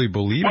truly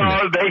believe in it.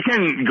 Well, they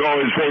can go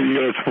and say the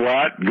Earth's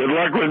flat. Good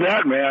luck with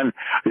that, man.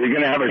 You're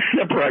going to have a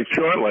shipwreck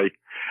shortly.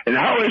 And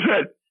how is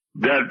it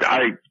that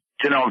I,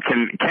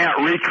 can't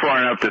reach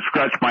far enough to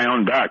scratch my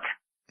own back?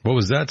 What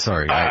was that?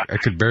 Sorry, I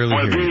could barely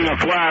hear you. Being a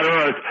flat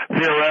Earth,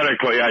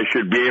 theoretically, I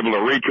should be able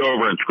to reach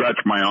over and scratch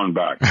my own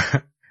back.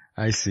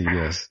 I see,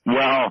 yes.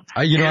 Well,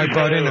 I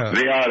brought in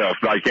the art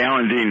like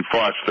Alan Dean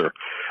Foster.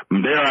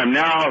 There I'm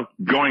now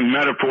going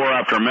metaphor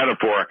after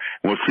metaphor.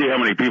 We'll see how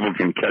many people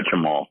can catch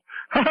them all.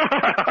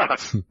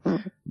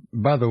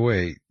 By the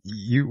way,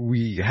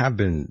 we have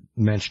been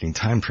mentioning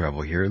time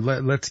travel here.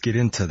 Let's get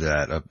into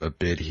that a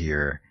bit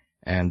here.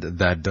 And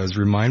that does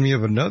remind me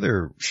of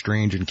another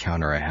strange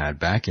encounter I had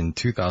back in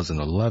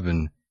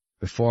 2011.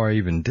 Before I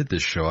even did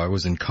this show, I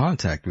was in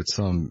contact with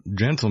some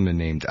gentleman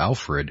named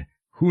Alfred.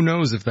 Who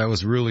knows if that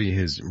was really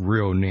his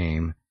real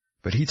name,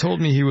 but he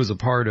told me he was a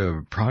part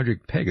of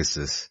Project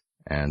Pegasus,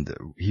 and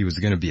he was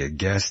going to be a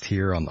guest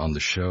here on the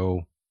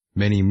show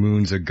many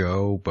moons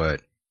ago,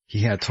 but he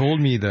had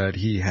told me that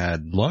he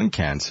had lung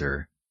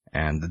cancer,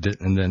 and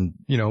then,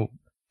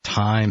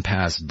 time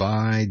passed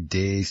by,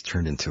 days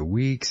turned into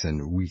weeks,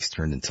 and weeks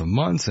turned into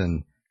months,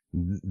 and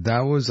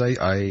that was,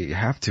 I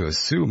have to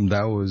assume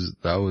that was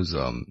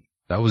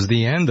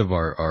the end of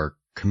our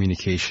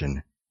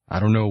communication. I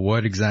don't know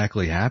what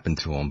exactly happened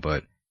to him,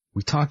 but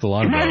we talked a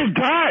lot about. He might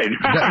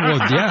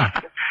have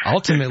died.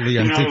 Ultimately,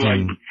 I'm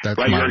thinking that's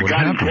not what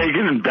happened.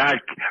 Taken and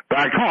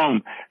back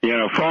home,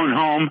 phone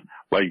home,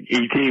 like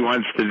E.T.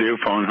 wants to do,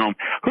 phone home.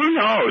 Who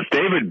knows?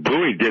 David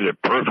Bowie did it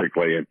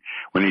perfectly. And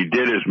when he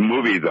did his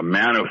movie, The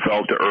Man Who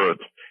Fell to Earth,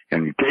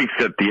 and he takes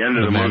at the end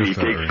of the movie, he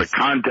takes the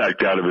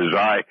contact out of his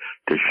eye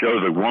to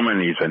show the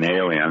woman he's an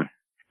alien.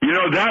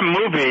 That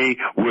movie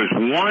was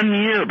 1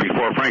 year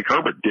before Frank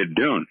Herbert did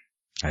Dune.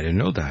 I didn't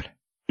know that.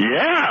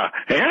 Yeah,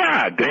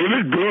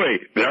 David Bowie.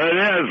 There it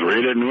is.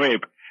 Read it and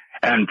weep.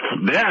 And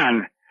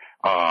then,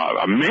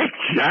 Mick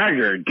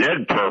Jagger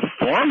did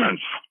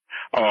Performance.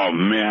 Oh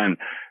man,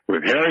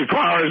 with Harry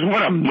Flowers,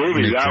 what a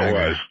movie that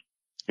was.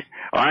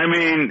 I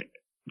mean,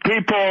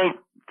 people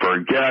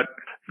forget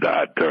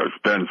that there's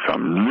been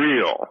some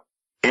real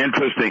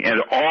interesting, it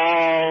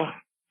all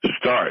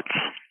starts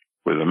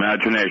with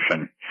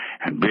imagination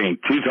and being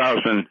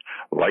 2,000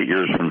 light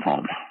years from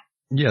home.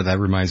 Yeah, that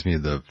reminds me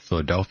of the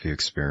Philadelphia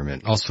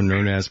experiment, also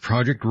known as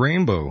Project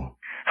Rainbow.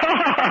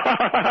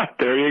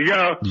 There you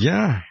go.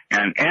 Yeah.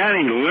 And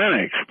Annie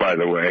Lennox, by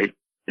the way,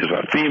 is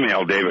a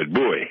female David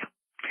Bowie.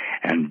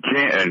 And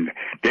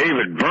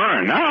David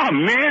Byrne. Oh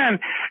man,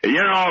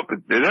 there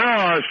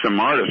are some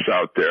artists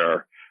out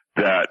there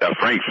that,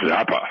 Frank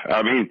Zappa,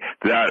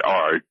 that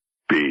are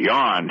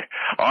beyond.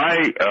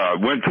 I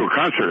went to a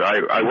concert.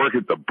 I work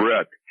at the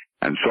Brit,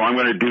 and so I'm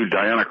going to do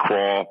Diana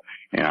Krall.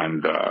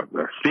 And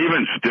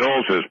Stephen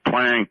Stills is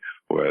playing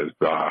with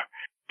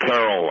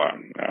Carol,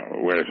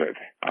 where is it?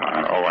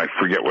 I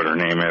forget what her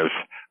name is.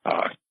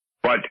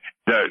 But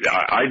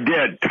I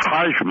did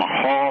Taj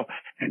Mahal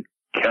and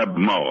Keb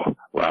Mo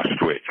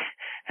last week.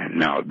 And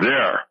now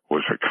there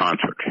was a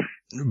concert.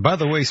 By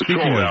the way,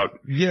 speaking of,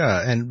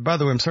 and by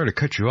the way, I'm sorry to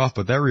cut you off,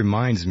 but that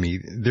reminds me,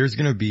 there's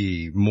going to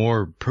be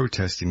more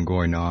protesting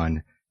going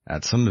on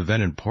at some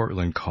event in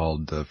Portland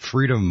called the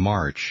Freedom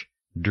March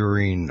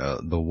during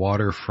the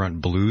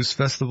Waterfront Blues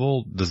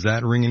Festival. Does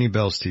that ring any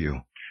bells to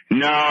you?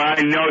 No,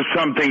 I know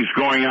something's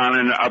going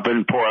on up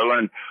in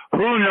Portland.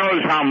 Who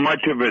knows how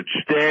much of it's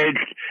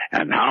staged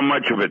and how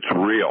much of it's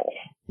real?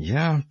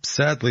 Yeah,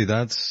 sadly,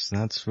 that's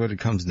what it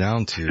comes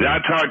down to.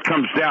 That's how it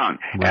comes down.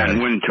 Right.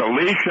 And when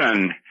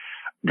Talishan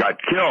got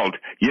killed,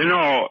 you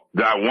know,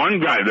 that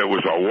one guy that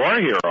was a war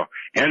hero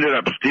ended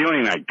up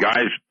stealing that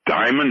guy's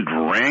diamond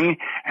ring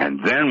and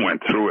then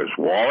went through his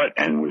wallet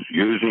and was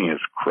using his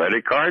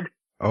credit card.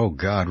 Oh,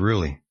 God,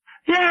 really?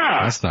 Yeah.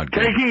 That's not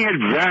good. Taking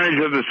advantage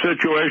of the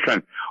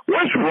situation.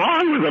 What's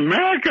wrong with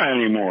America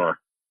anymore?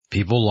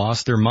 People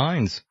lost their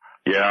minds.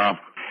 Yeah.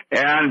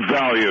 And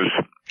values.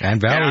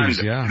 And values,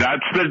 And yeah.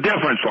 that's the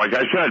difference, like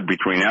I said,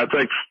 between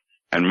ethics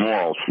and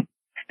morals.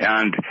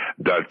 And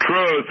the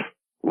truth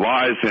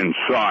lies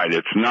inside.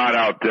 It's not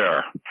out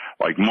there.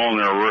 Like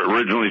Molnar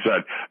originally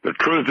said, the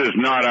truth is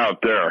not out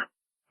there.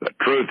 The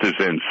truth is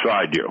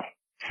inside you.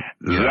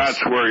 Yes.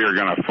 That's where you're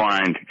going to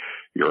find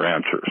your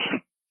answers.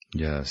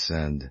 Yes,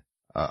 and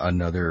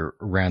another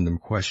random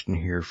question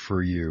here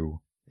for you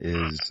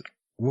is,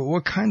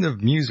 what kind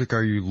of music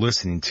are you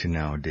listening to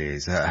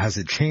nowadays? Has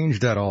it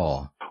changed at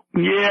all?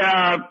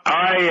 Yeah,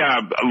 I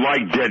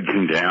like Dead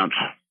Can Dance.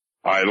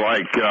 I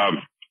like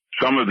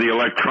some of the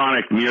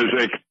electronic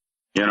music.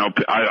 You know,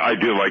 I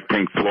do like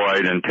Pink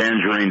Floyd and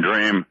Tangerine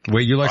Dream.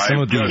 Wait, you like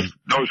some of the...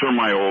 Those are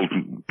my old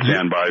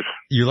standbys.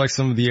 You like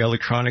some of the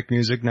electronic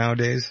music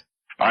nowadays?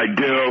 I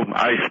do.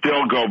 I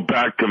still go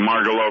back to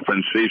Margalof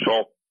and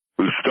Cecil,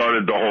 who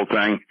started the whole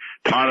thing.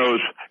 Tano's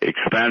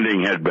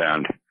Expanding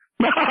Headband.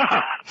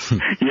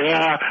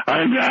 Yeah,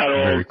 I'm that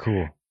old. Very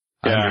cool.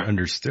 Yeah.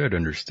 Understood.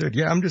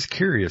 Yeah, I'm just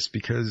curious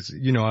because,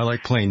 you know, I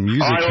like playing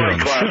music I here like on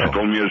the classical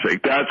show.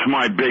 music. That's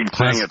my big thing at the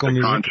Classical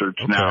music?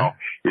 concerts Okay. now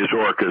is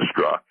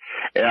orchestra.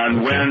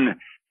 And when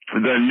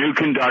the new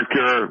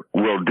conductor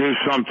will do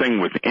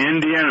something with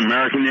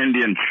American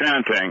Indian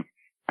chanting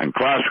and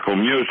classical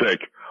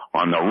music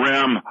on the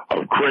rim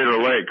of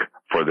Crater Lake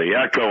for the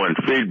echo and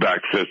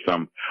feedback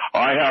system,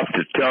 I have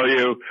to tell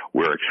you,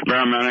 we're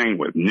experimenting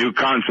with new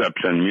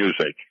concepts in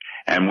music.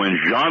 And when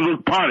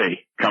Jean-Luc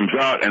Ponty comes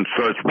out and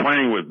starts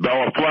playing with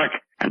Bella Fleck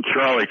and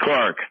Charlie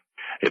Clark,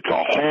 it's a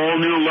whole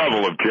new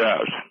level of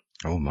jazz.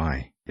 Oh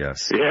my,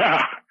 yes.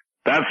 Yeah,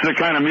 that's the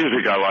kind of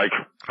music I like.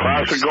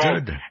 Classical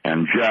Understood.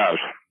 and jazz.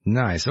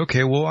 Nice.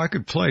 Okay, well, I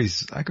could play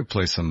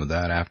some of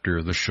that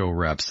after the show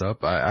wraps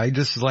up. I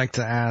just like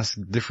to ask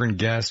different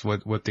guests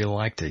what they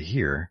like to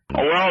hear.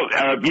 Well,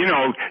 you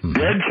know,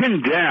 Dead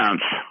Can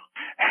Dance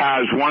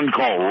has one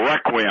called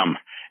Requiem.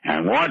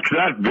 And watch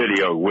that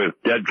video with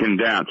Dead Can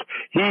Dance.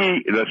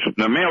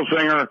 The male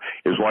singer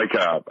is like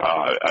a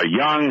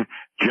young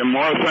Jim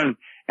Morrison,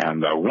 and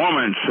the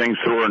woman sings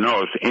through her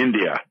nose,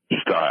 India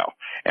style.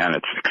 And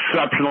it's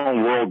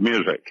exceptional world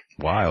music.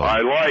 Wow.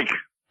 I like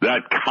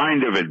that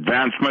kind of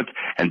advancement,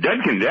 and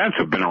Dead Can Dance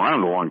have been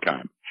around a long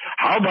time.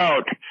 How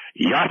about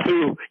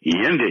Yathu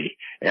Yindi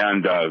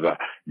and the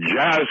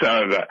jazz,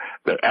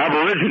 the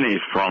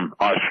Aborigines from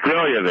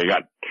Australia? They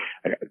got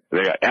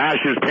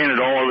ashes painted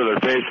all over their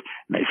face,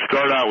 and they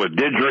start out with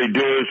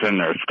didgeridoos and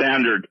their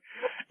standard,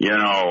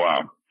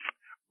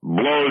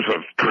 blows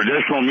of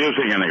traditional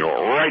music, and they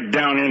go right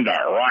down into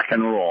rock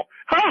and roll.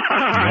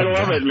 I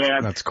love it,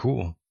 man. That's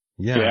cool.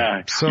 Yeah.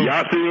 Yeah. So,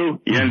 Yathu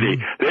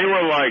Yindi. They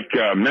were like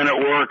Men at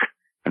Work,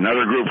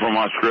 another group from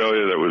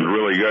Australia that was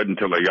really good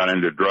until they got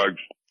into drugs.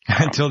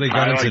 until they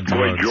got into liked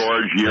Boy drugs.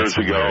 George years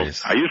That's ago.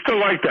 hilarious. I used to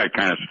like that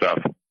kind of stuff.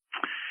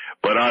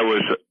 But I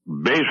was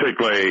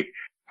basically,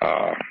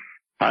 I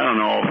don't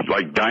know,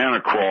 like Diana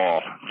Krall.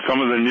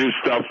 Some of the new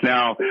stuff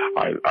now,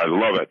 I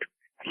love it.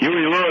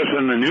 Huey Lewis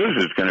and the News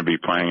is going to be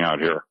playing out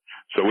here.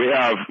 So we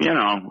have,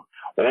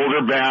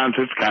 older bands.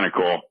 It's kind of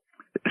cool.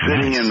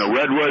 Sitting in the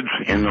redwoods,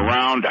 in the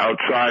round,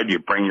 outside, you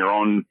bring your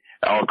own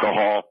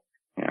alcohol.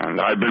 And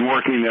I've been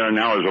working there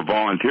now as a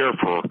volunteer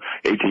for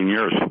 18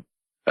 years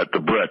at the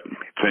Brit.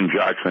 It's in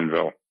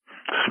Jacksonville.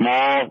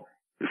 Small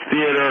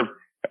theater,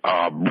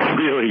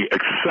 really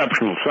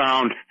exceptional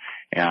sound.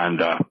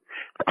 And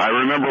I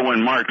remember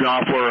when I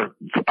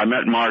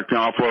met Mark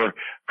Knopfler a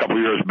couple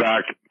of years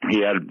back.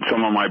 He had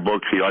some of my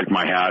books. He liked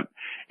my hat.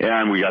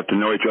 And we got to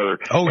know each other.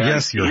 Oh, and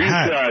yes, your he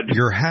hat. said,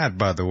 Your hat,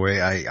 by the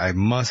way, I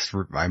must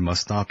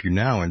stop you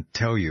now and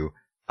tell you,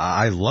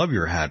 I love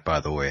your hat, by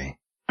the way.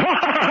 It's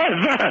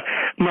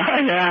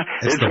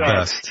the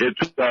best.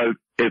 It's a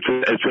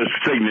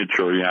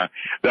signature, yeah.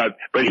 But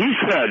he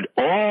said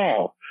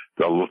all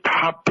the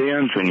top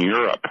bands in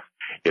Europe,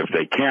 if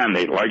they can,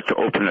 they'd like to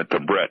open at the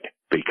Brit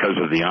because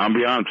of the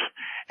ambiance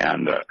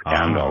and the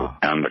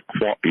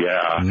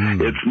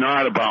It's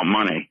not about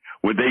money.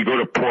 Would they go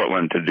to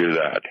Portland to do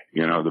that?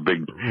 The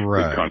big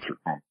concert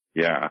hall.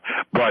 Yeah.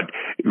 But,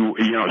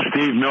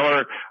 Steve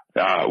Miller,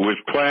 was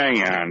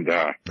playing and,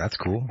 that's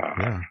cool.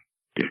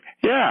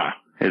 Yeah.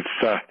 It's,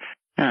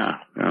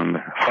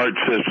 Heart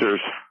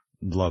Sisters.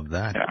 Love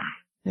that. Yeah.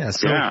 Yeah.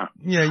 So,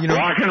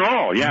 rock and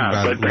roll.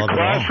 Yeah. But the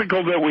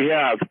classical that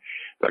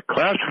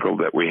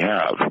we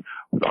have,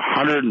 the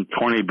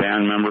 120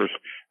 band members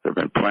that have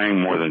been playing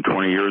more than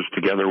 20 years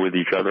together with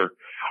each other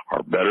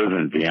are better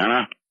than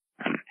Vienna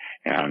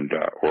and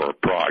or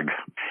Prague,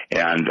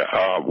 and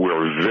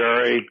we're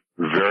very,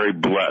 very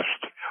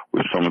blessed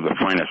with some of the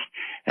finest.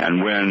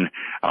 And when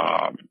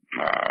I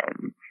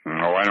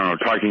don't know,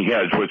 Talking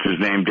Heads, what's his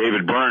name,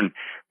 David Byrne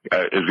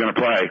is going to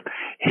play,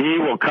 he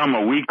will come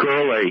a week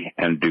early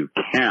and do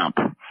camp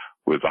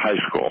with the high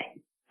school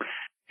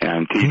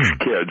and teach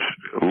kids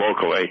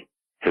locally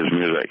his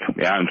music.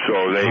 And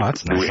so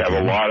we have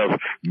a lot of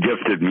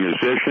gifted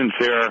musicians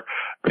here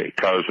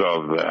because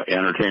of the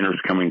entertainers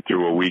coming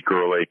through a week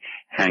early,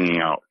 hanging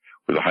out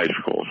with the high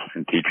schools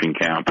and teaching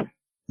camp.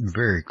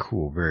 Very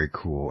cool, very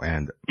cool.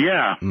 And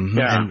yeah,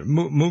 and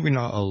moving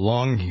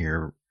along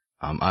here,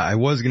 I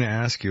was going to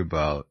ask you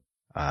about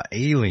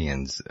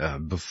aliens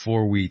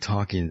before we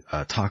talk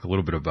a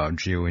little bit about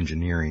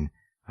geoengineering.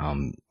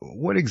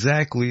 What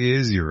exactly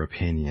is your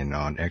opinion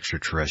on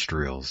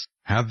extraterrestrials?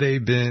 Have they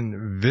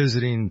been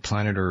visiting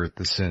planet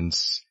Earth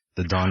since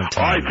the dawn of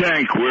time? I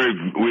think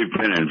we've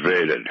been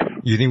invaded.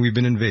 You think we've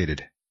been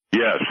invaded?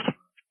 Yes.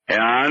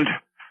 And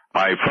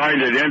I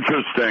find it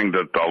interesting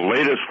that the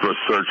latest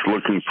research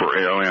looking for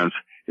aliens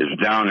is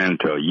down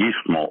into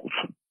yeast molds.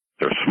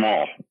 They're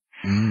small.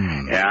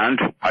 And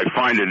I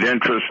find it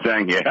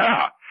interesting, it's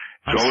a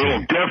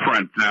little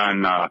different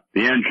than the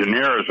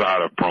engineers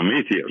out of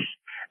Prometheus.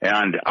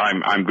 And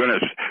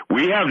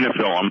we have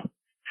Nephilim.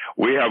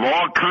 We have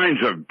all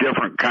kinds of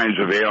different kinds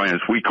of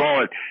aliens. We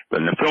call it the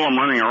Nephilim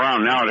running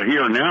around now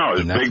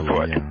is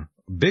Bigfoot. Yeah.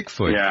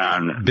 Bigfoot. Yeah.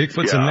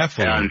 Bigfoot's a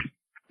Nephilim.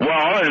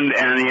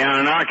 And the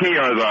Anunnaki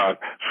are the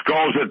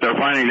skulls that they're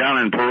finding down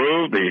in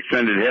Peru, the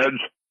extended heads,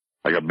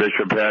 like a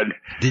bishop head.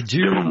 Did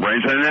you? Different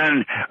brains. And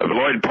then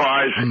Lloyd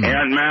Pye's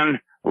Ant-Man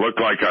looked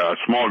like a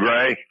small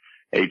gray,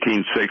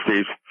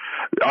 1860s.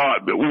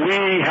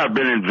 We have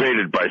been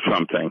invaded by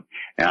something,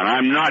 and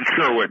I'm not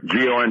sure what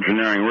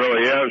geoengineering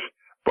really is,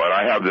 but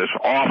I have this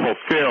awful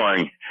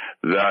feeling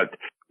that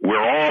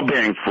we're all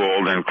being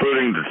fooled,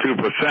 including the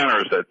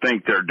 2%ers that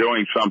think they're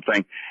doing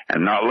something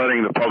and not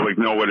letting the public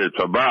know what it's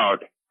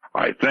about.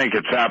 I think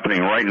it's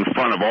happening right in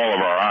front of all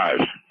of our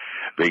eyes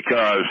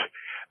because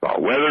the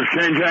weather's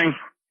changing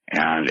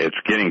and it's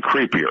getting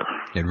creepier.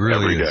 It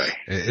really every is. day.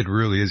 It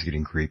really is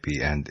getting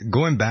creepy. And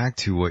going back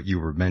to what you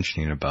were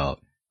mentioning about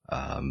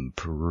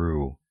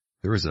Peru,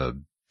 there was a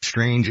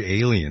strange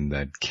alien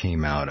that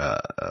came out,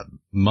 a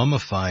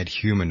mummified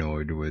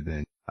humanoid with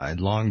an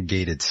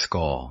elongated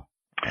skull.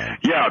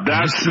 Yeah,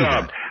 that's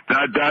the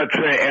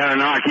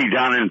Anunnaki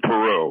down in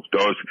Peru.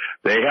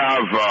 They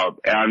have,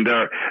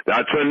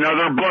 that's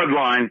another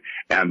bloodline,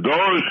 and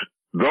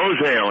those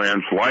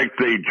aliens, like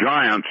the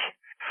giants,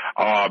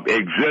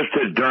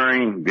 existed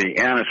during the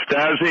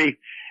Anasazi,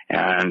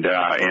 and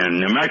in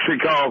New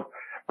Mexico,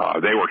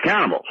 they were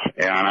cannibals.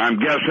 And I'm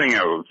guessing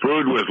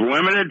food was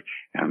limited,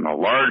 and the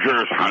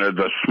largers hunted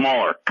the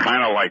smaller,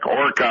 kind of like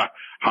orca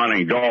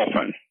hunting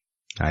dolphin.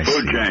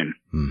 Food chain.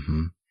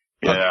 Mm-hmm.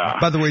 Yeah.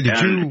 By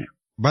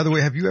the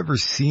way, have you ever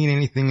seen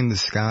anything in the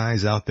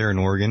skies out there in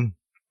Oregon?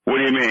 What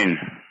do you mean?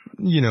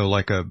 You know,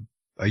 like a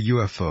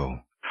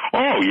UFO.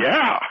 Oh,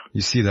 yeah.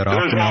 You see that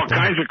often? There's all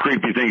kinds of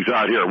creepy things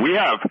out here. We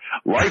have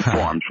life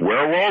forms,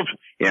 werewolves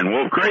in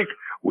Wolf Creek.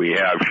 We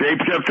have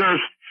shapeshifters.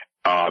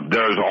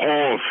 There's a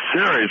whole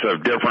series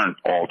of different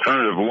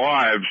alternative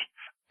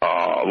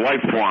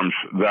life forms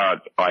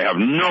that I have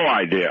no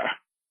idea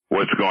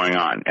what's going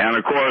on. And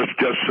of course,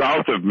 just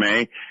south of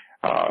me,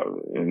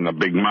 in the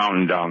big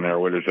mountain down there,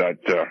 what is that,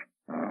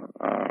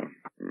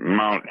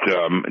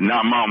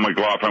 not Mount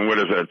McLaughlin, what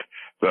is it?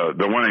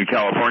 The one in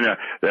California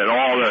that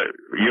all the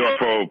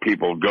UFO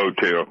people go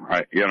to,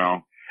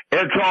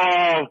 it's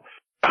all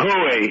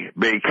hooey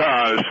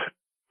because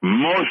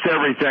most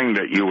everything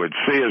that you would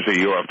see as a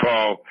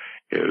UFO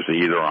is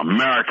either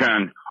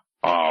American,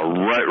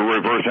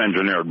 reverse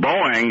engineered.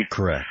 Boeing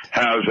correct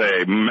has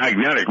a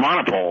magnetic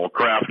monopole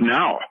craft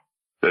now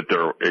that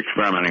they're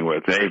experimenting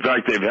with. In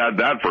fact, they've had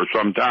that for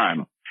some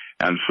time.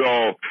 And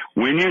so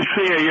when you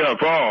see a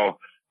UFO,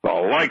 the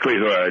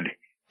likelihood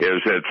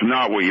is it's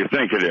not what you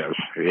think it is.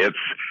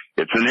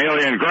 It's an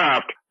alien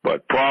craft,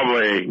 but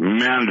probably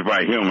manned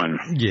by humans.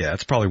 Yeah,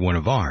 it's probably one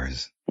of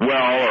ours. Well,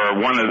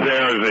 or one of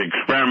theirs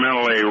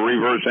experimentally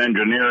reverse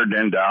engineered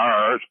into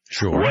ours.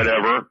 Sure.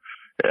 Whatever.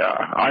 Yeah,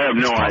 I have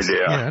no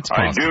idea. Yeah, that's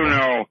I possible. do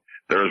know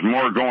there's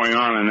more going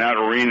on in that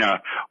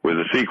arena with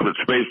the secret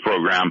space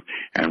program,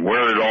 and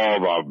where did all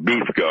the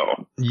beef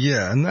go?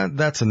 Yeah, and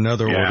that's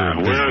another order of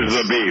business. Where's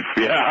the beef?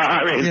 Yeah,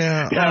 I mean,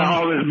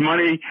 all this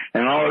money,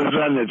 and all of a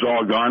sudden it's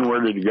all gone.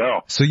 Where did it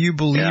go? So you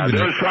believe in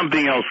there's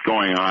something else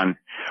going on.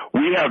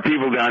 We have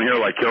people down here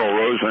like Carol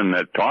Rosen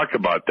that talk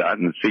about that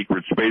in the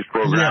secret space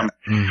program.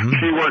 Yeah. Mm-hmm.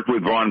 She worked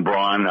with Von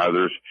Braun,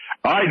 others.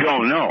 I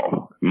don't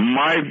know.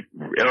 My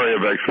area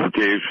of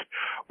expertise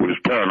was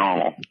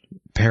paranormal.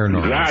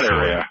 That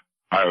area.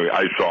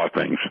 I saw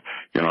things,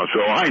 so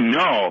I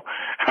know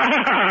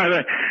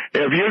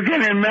if you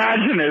can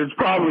imagine it, it's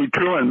probably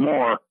true and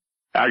more,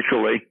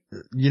 actually.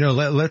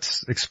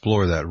 Let's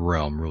explore that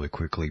realm really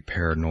quickly,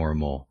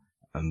 paranormal.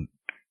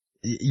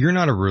 You're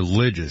not a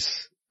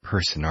religious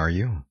person, are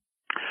you?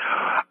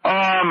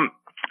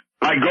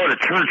 I go to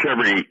church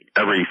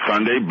every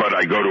Sunday, but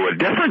I go to a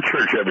different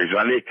church every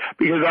Sunday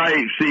because I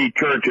see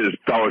church as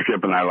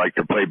fellowship and I like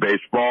to play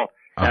baseball.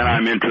 And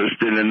I'm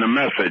interested in the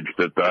message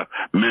that the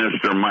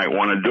minister might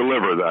want to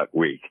deliver that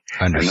week.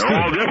 Understood. And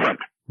they're all different.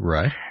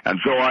 Right. And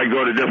so I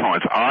go to different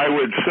ones. I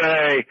would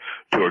say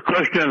to a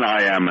Christian,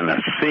 I am in a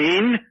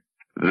scene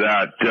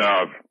that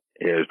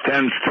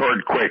tends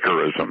toward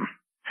Quakerism.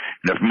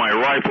 And if my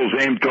rifle's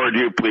aimed toward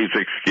you, please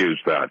excuse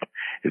that.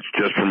 It's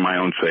just for my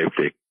own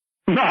safety.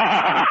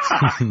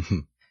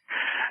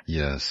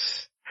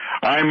 Yes.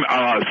 I'm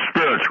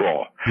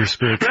spiritual. You're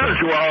spiritual.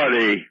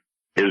 Spirituality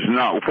is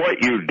not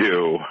what you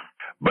do,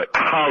 but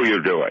how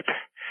you do it.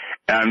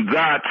 And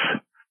that's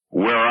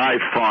where I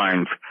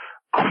find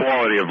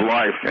quality of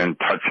life in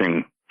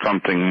touching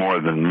something more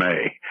than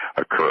me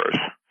occurs.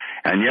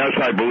 And yes,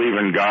 I believe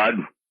in God.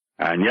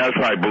 And yes,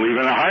 I believe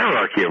in a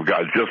hierarchy of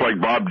gods, just like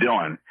Bob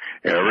Dylan.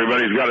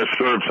 Everybody's got to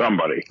serve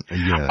somebody.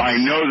 Yes. I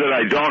know that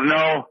I don't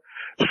know,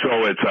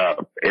 so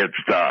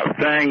it's a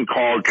thing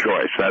called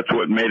choice. That's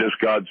what made us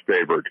God's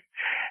favored.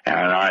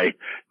 And I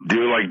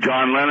do like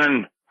John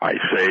Lennon. I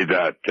say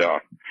that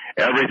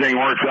everything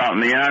works out in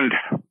the end.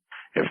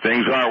 If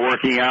things aren't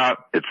working out,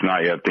 it's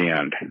not yet the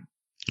end.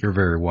 You're a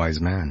very wise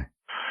man.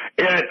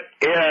 It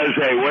is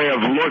a way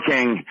of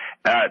looking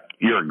at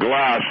your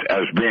glass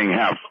as being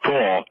half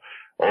full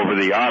over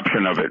the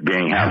option of it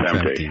being half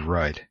empty.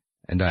 Right.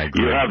 And I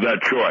agree. You have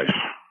that choice.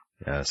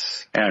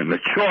 Yes. And the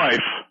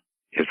choice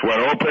is what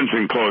opens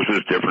and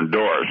closes different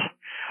doors.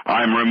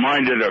 I'm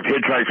reminded of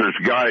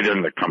Hitchhiker's Guide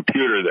and the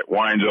computer that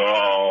whines,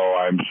 oh,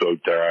 I'm so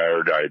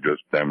tired,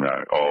 I'm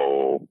not,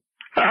 oh.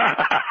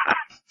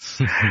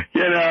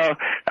 You know,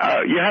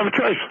 you have a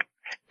choice.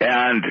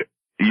 And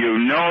you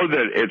know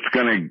that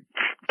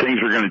things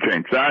are gonna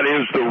change. That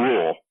is the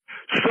rule.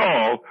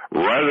 So,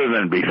 rather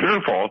than be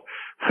fearful,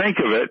 think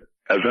of it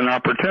as an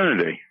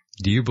opportunity.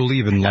 Do you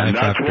believe in life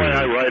after? And that's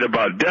why I write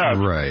about death.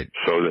 Right.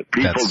 So that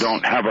people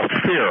don't have a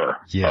fear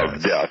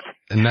of death.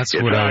 And that's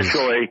it's what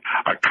actually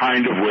a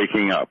kind of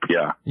waking up,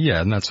 yeah.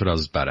 Yeah, and that's what I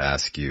was about to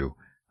ask you.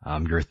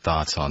 Your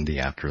thoughts on the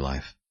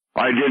afterlife.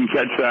 I didn't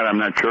catch that, I'm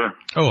not sure.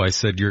 Oh, I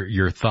said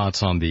your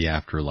thoughts on the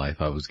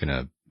afterlife. I was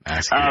gonna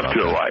ask you about that.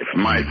 Afterlife,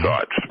 my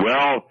thoughts.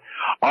 Well,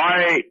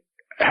 I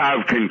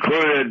have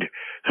concluded,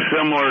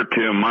 similar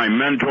to my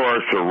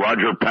mentor, Sir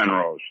Roger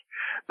Penrose,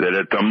 that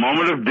at the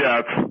moment of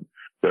death,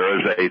 there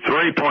is a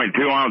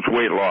 3.2-ounce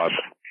weight loss,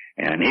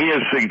 and he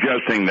is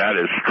suggesting that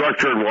is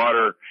structured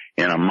water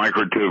in a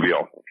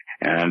microtubule.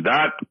 And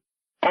that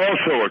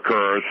also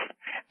occurs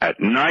at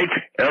night,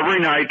 every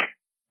night,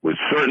 with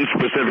certain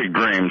specific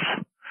dreams,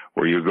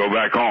 where you go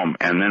back home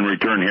and then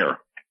return here.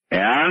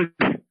 And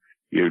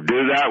you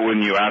do that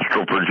when you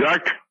astral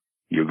project.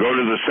 You go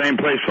to the same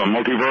place, the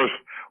multiverse,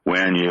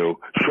 when you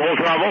soul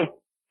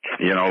travel.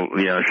 You know,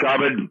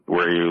 Shabbat,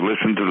 where you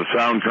listen to the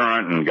sound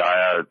current, and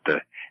Gaia at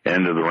the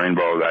end of the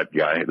rainbow,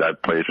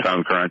 that plays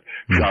sound current.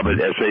 Shabbat,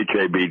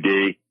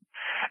 SHABD.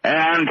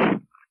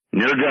 And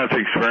near-death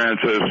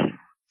experiences.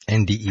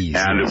 NDEs.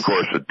 And, of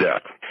course, the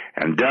death.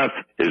 And death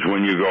is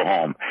when you go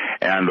home.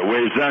 And the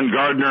way Zen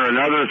Gardner and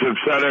others have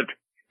said it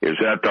is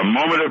at the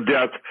moment of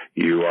death,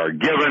 you are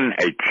given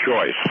a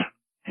choice.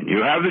 And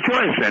you have the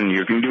choice, and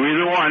you can do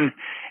either one.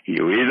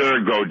 You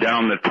either go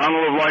down the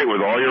tunnel of light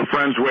with all your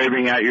friends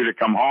waving at you to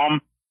come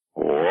home,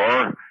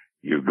 or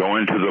you go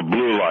into the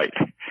blue light.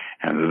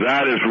 And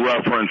that is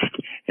referenced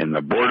in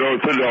the Bordeaux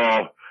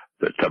Tadal,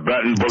 the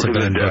Tibetan Book of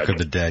the Dead. Book of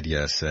the Dead,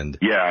 yes. And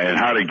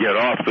how to get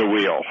off the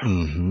wheel.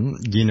 Mm-hmm.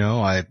 You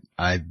know,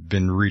 I've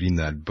been reading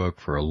that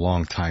book for a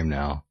long time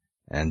now,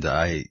 and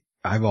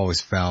I've always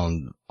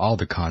found all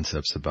the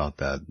concepts about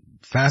that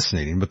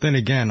fascinating. But then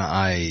again,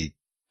 I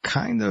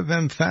kind of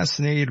am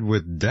fascinated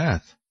with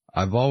death.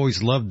 I've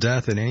always loved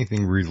death and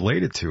anything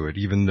related to it,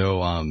 even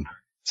though I'm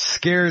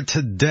scared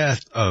to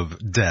death of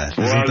death.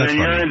 Well, then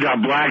you're into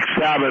Black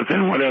Sabbath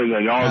and whatever,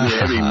 all the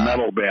heavy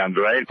metal bands,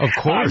 right? Of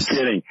course. I'm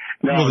kidding.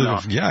 No.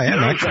 Yeah, I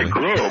am actually.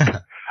 There's a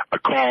group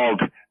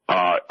called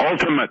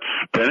Ultimate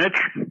Spinach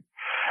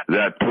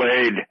that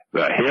played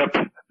the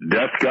hip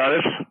Death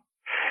Goddess,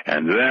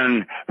 and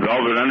then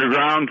Velvet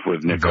Underground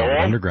with Nicole.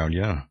 Velvet Underground,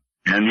 yeah.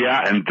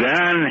 And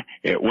then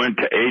it went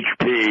to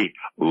H.P.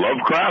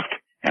 Lovecraft.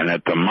 And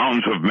at the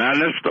Mountains of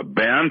Madness, the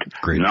band,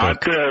 great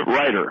not book. The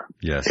writer,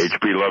 yes.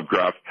 H.P.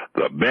 Lovecraft,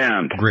 the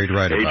band, great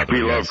writer, H.P.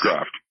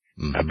 Lovecraft,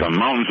 yes. At the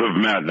Mountains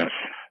of Madness.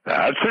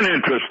 That's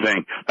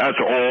that's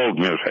old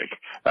music.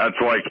 That's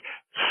like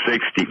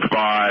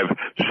 65,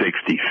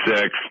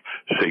 66,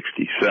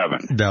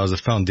 67. That was the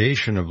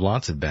foundation of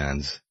lots of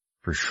bands,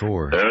 for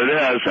sure. There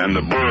it is, and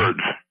the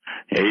Byrds,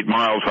 8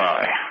 Miles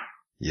High.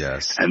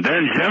 Yes. And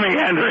then Jimi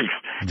Hendrix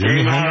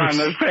came out on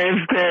the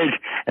same stage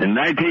in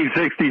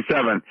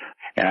 1967.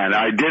 And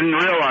I didn't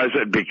realize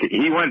it because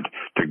he went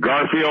to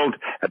Garfield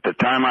at the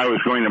time I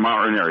was going to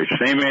Mount Rainier.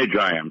 Same age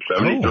I am,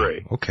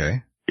 73. Oh,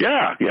 okay.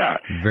 Yeah.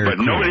 Very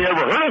cool. Nobody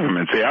ever heard of him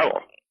in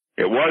Seattle.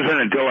 It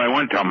wasn't until I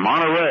went to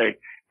Monterey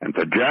at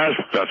the Jazz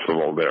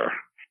Festival there.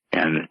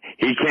 And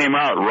he came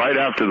out right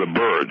after the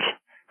Byrds.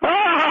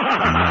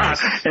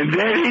 Nice. And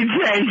then he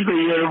changed the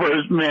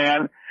universe,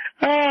 man.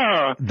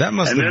 Oh. That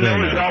must and have then there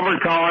been was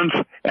Albert Collins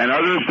and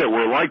others that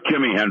were like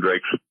Jimi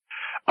Hendrix.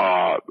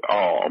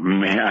 Oh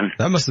man.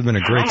 That must have been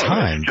a great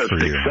time just for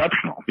you.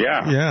 Exceptional.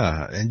 Yeah.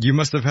 Yeah. And you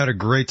must have had a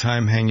great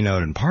time hanging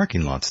out in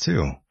parking lots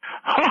too.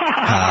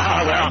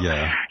 Well,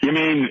 yeah. You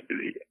mean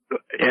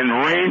in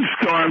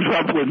rainstorms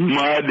up with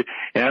mud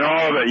and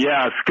all of it?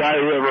 Yeah, Sky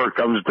River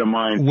comes to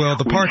mind. Well,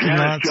 the parking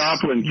Janis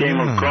lots. Joplin came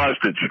across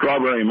at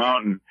Strawberry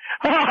Mountain.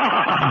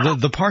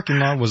 The parking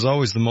lot was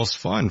always the most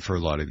fun for a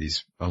lot of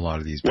these bands.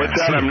 What's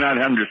that? too. I'm not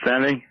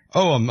understanding.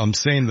 Oh, I'm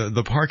saying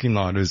the parking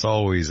lot is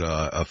always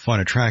a fun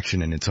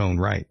attraction in its own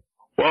right.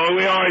 Well,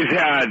 we always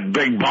had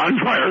big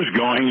bonfires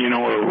going, you know,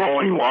 we're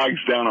rolling logs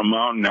down a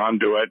mountain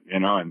onto it, you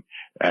know,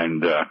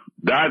 and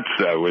that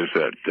was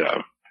at,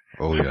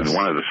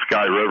 one of the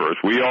Sky Rivers.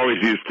 We always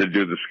used to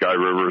do the Sky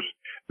Rivers.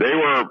 They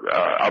were,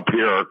 up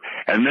here.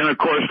 And then of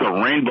course the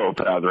Rainbow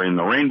Gathering.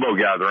 The Rainbow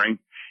Gathering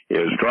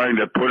is trying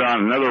to put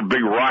on another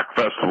big rock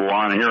festival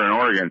on here in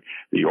Oregon.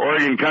 The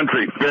Oregon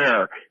Country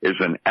Fair is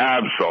an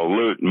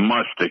absolute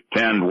must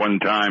attend one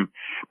time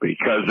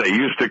because they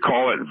used to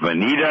call it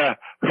Veneta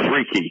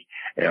Freaky.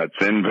 It's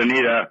in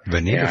Veneta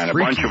and a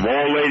bunch of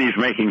old ladies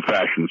making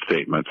fashion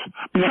statements.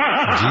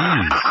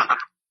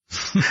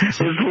 It's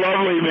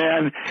lovely,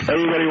 man.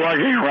 Everybody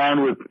walking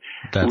around with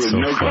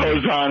no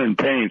clothes on and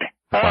paint.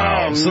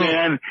 Wow. Oh,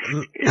 man.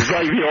 It's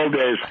like the old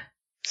days.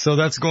 So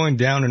that's going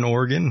down in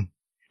Oregon?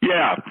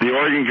 Yeah, the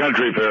Oregon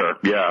Country Fair.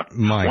 Yeah.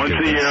 Once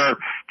a year,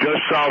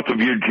 just south of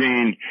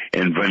Eugene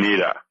in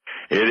Veneta.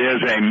 It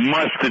is a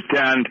must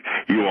attend.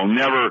 You will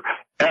never,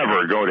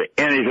 ever go to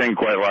anything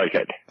quite like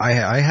it.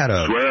 I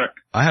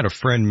had a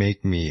friend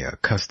make me a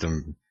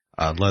custom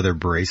leather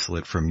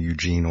bracelet from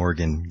Eugene,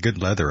 Oregon. Good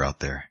leather out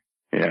there.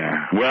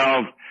 Yeah.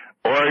 Well,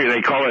 Oregon,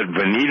 they call it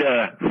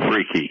Veneta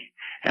Freaky.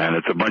 And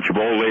it's a bunch of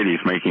old ladies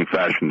making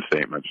fashion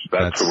statements.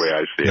 That's the way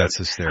I see it. That's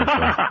hysterical.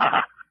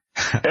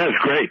 It's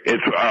great.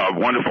 It's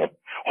wonderful.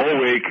 Whole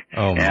week.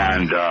 Oh,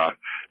 and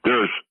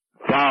there's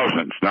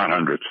thousands, not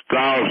hundreds,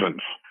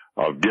 thousands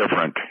of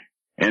different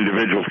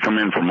individuals come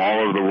in from all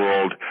over the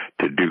world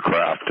to do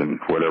craft and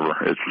whatever.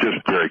 It's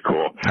just very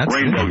cool.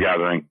 Rainbow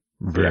Gathering.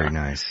 Very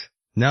nice.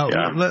 Now,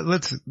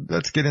 let's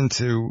get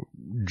into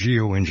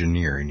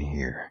geoengineering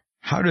here.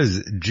 How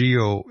does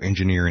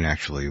geoengineering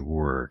actually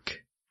work?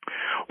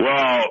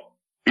 Well,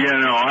 you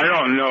know, I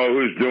don't know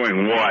who's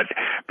doing what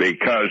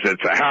because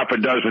it's a half a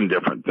dozen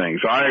different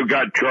things. I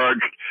got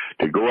charged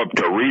to go up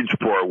to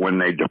Reedsport when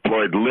they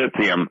deployed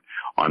lithium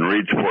on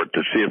Reedsport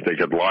to see if they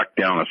could lock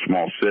down a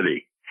small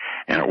city.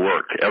 And it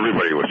worked.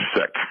 Everybody was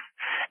sick.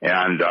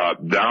 And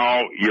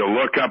now you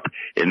look up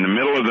in the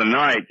middle of the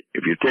night,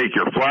 if you take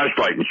your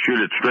flashlight and shoot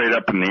it straight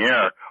up in the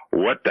air,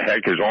 what the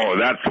heck is all of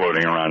that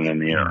floating around in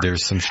the air?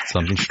 There's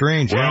something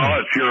strange. Well,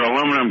 it's your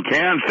aluminum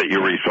cans that you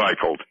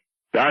recycled.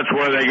 That's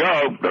where they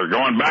go. They're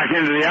going back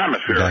into the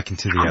atmosphere. Back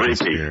into the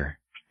atmosphere.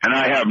 And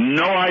I have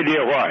no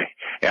idea why.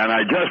 And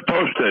I just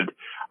posted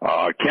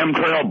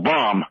chemtrail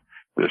bomb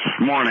this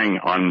morning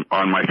on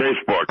my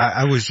Facebook.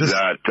 I was just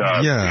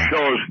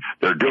shows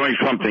they're doing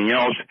something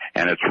else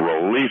and it's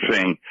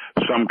releasing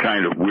some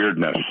kind of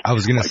weirdness. I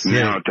was going to say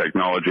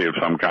nanotechnology of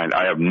some kind.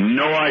 I have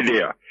no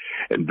idea.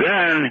 And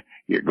then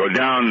you go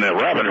down the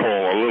rabbit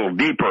hole a little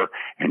deeper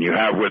and you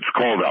have what's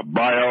called a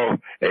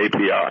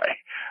bio-API,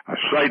 a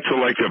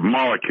site-selective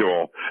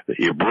molecule that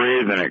you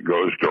breathe and it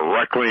goes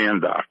directly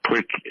into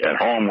click at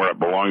home where it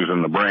belongs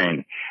in the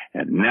brain.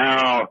 And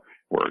now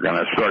we're going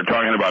to start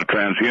talking about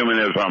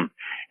transhumanism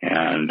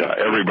and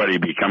everybody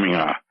becoming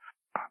a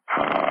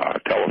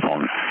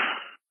telephone.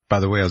 By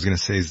the way, I was going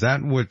to say, is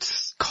that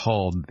what's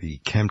called the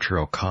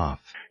chemtrail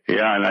cough?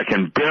 Yeah, and I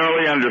can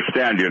barely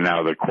understand you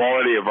now. The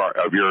quality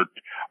of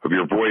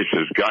your voice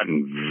has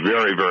gotten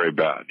very, very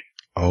bad.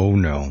 Oh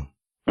no.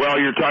 Well,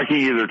 you're talking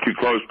either too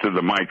close to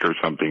the mic or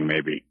something,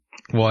 maybe.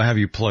 Well, I have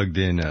you plugged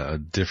in a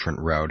different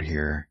route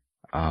here.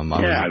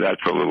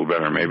 That's a little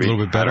better, maybe. A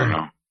little bit better? I don't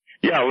know.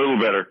 Yeah, a little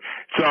better.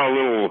 It's a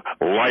little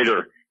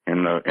lighter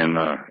in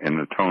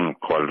the tone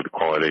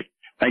quality.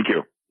 Thank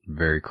you.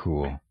 Very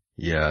cool.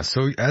 Yeah.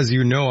 So as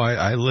you know,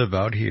 I live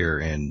out here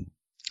in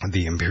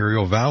the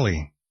Imperial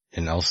Valley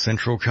in El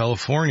Centro,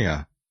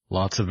 California.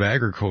 Lots of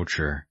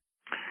agriculture.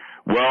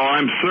 Well,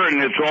 I'm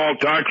certain it's all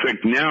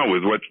toxic now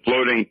with what's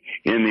floating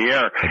in the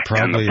air. It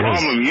probably and the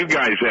problem you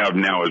guys have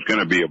now is going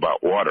to be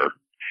about water.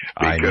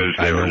 Because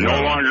they're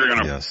no longer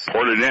going to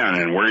port it in,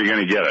 and where are you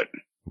going to get it?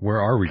 Where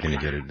are we going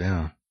to get it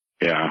now?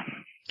 Yeah.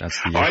 That's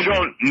the issue. I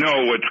don't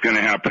know what's going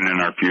to happen in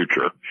our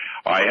future.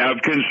 I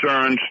have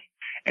concerns,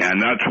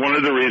 and that's one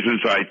of the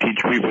reasons I teach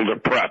people to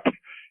prep.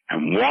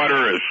 And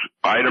water is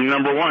item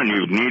number one.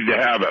 You need to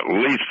have at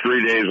least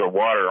 3 days of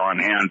water on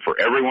hand for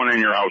everyone in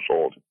your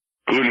household,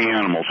 including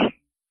animals.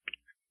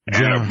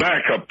 And a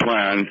backup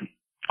plan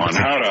on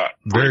how to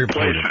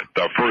replace it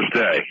the first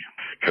day,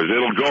 because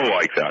it'll go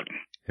like that.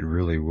 It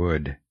really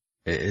would.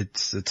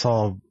 It's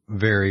all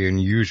very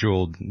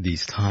unusual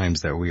these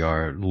times that we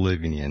are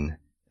living in.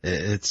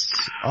 It's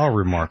all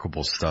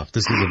remarkable stuff.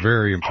 This is a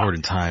very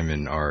important time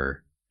in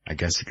our I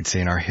guess you could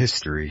say, in our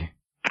history.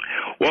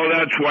 Well,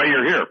 that's why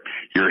you're here.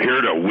 You're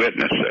here to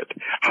witness it.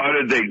 How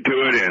did they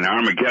do it in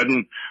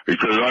Armageddon?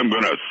 Because I'm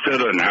going to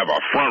sit and have a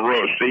front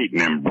row seat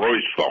and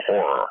embrace the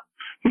horror.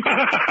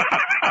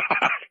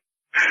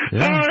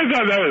 Yeah. I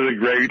thought that was a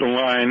great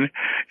line.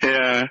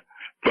 Yeah.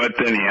 But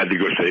then he had to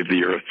go save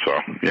the earth.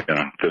 So,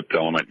 Fifth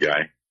Element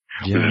guy.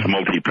 Yeah. With his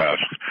multi-pass.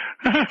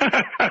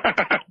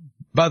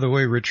 By the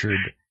way,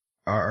 Richard,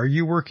 are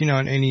you working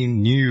on any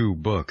new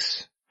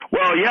books?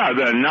 Well, yeah,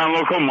 the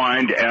Non-Local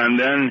Mind, and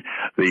then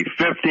the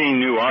 15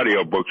 new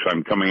audiobooks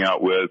I'm coming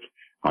out with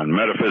on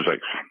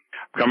metaphysics.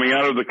 Coming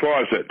out of the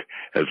closet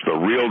as the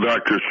real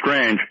Dr.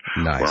 Strange,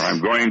 Nice. where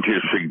I'm going to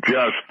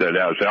suggest that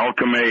as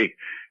alchemy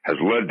has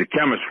led to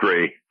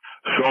chemistry,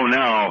 so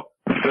now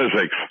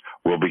physics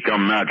will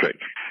become magic.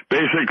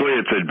 Basically,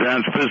 it's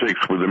advanced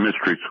physics with a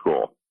mystery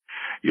school.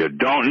 You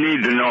don't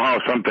need to know how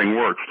something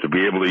works to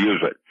be able to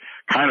use it.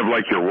 Kind of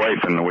like your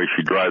wife and the way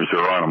she drives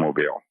her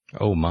automobile.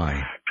 Oh,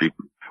 my.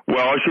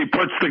 She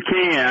puts the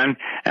key in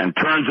and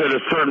turns it a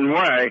certain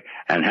way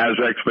and has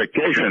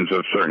expectations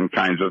of certain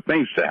kinds of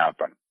things to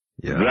happen.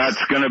 Yes.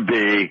 That's going to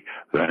be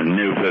the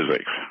new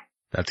physics.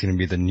 That's going to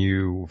be the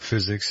new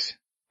physics?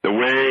 The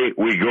way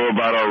we go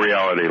about our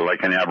reality,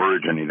 like an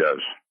Aborigine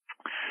does.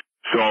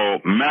 So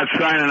Matt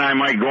Stein and I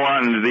might go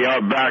out into the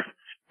outback,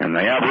 and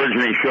the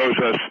Aborigine shows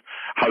us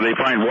how they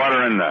find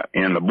water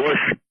in the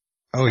bush.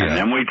 Oh, yeah. And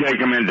then we take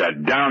them into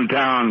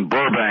downtown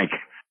Burbank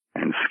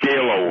and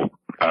scale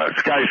a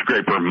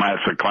skyscraper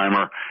massive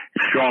climber,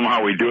 show them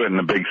how we do it in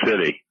the big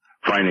city,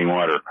 finding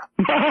water.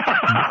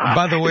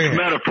 By the way, it's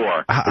a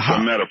metaphor. It's a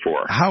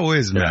metaphor. How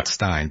is Matt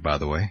Stein, by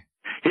the way?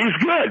 He's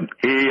good.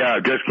 He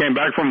just came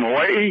back from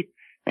Hawaii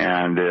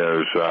and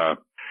is,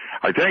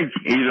 I think,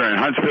 either in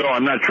Huntsville.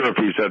 I'm not sure if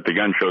he's at the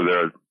gun show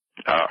there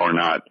or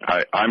not.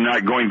 I'm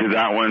not going to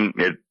that one.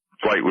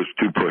 Flight was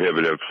too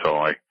prohibitive, so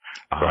I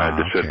had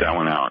to sit that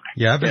one out.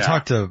 Yeah,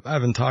 I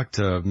haven't talked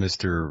to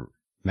Mr.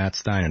 Matt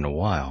Stein in a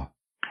while.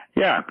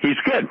 Yeah, he's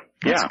good.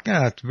 Yeah.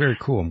 That's very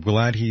cool. I'm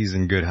glad he's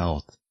in good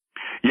health.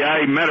 Yeah,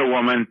 he met a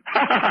woman.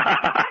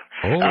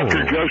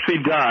 After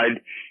Josie died,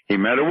 he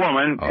met a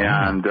woman,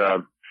 and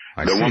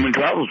the woman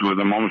travels with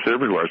him almost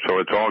everywhere, so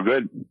it's all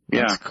good.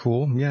 Yeah. That's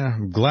cool. Yeah,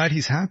 I'm glad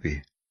he's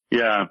happy.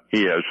 Yeah,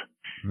 he is.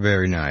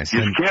 Very nice.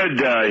 His kid,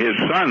 his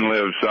son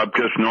lives up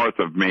just north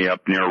of me,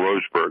 up near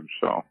Roseburg,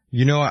 so.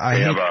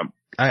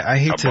 I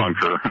hate a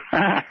bunker.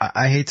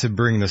 I hate to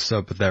bring this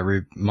up, but that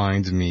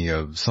reminds me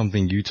of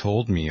something you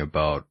told me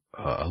about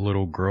a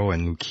little girl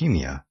and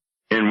leukemia.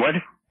 In what?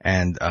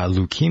 And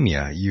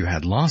leukemia. You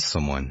had lost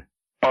someone.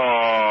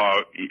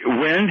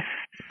 When?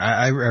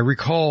 I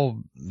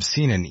recall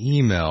seeing an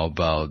email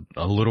about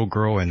a little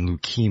girl and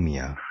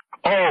leukemia.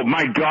 Oh,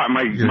 my God,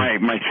 my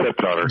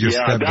stepdaughter. Your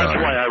stepdaughter. That's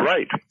why I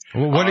write.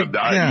 Well,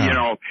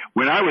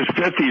 when I was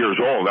 50 years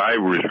old, I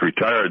was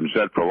retired and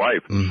set for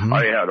life. Mm-hmm.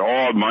 I had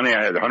all money.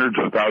 I had hundreds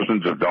of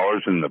thousands of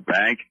dollars in the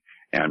bank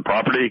and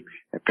property.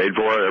 I paid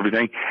for it,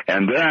 everything.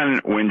 And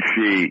then when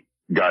she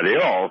got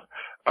ill,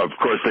 of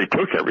course, they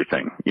took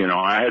everything.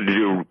 I had to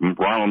do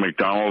Ronald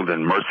McDonald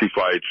and Mercy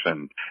flights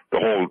and the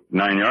whole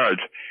 9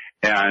 yards.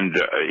 And,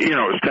 it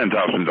was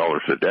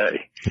 $10,000 a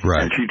day.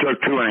 Right. And she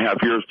took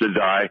 2.5 years to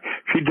die.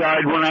 She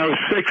died when I was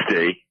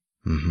 60.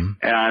 Mm-hmm.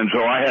 And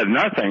so I had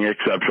nothing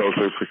except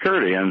Social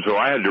Security. And so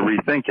I had to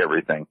rethink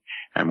everything.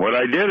 And what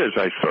I did is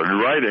I started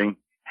writing.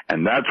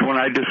 And that's when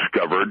I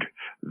discovered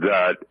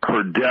that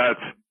her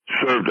death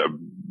served a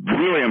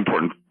really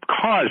important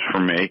cause for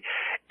me.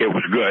 It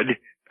was good.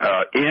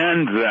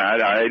 In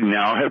that I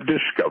now have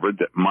discovered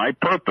that my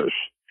purpose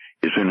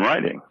is in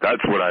writing.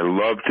 That's what I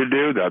love to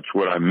do. That's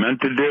what I'm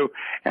meant to do.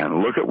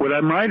 And look at what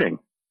I'm writing.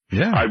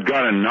 Yeah. I've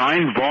got a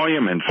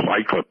 9-volume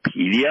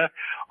encyclopedia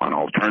on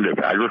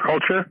alternative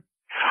agriculture.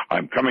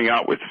 I'm coming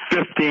out with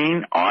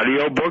 15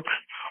 audiobooks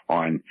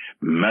on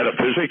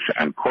metaphysics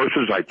and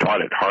courses I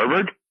taught at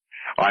Harvard.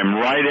 I'm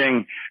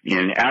writing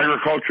in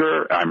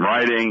agriculture. I'm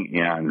writing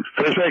in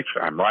physics.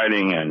 I'm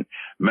writing in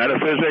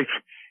metaphysics.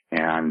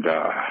 And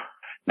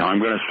now I'm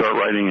going to start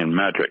writing in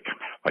magic,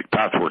 like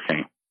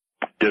pathworking.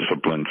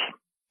 Disciplines.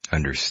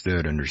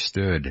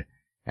 Understood.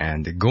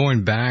 And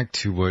going back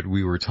to what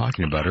we were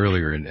talking about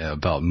earlier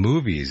about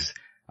movies,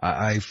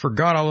 I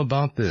forgot all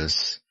about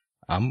this.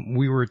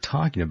 We were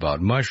talking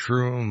about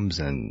mushrooms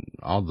and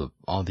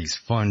all these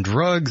fun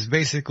drugs,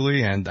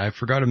 basically, and I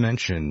forgot to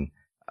mention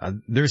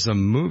there's a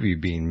movie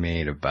being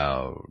made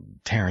about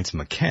Terrence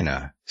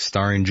McKenna,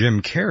 starring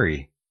Jim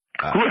Carrey.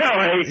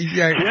 Really?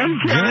 Yeah, Jim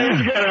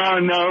Carrey's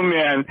gonna know,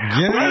 man.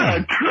 Yeah. What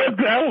a trip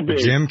that'll be.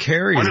 Jim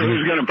Carrey. I wonder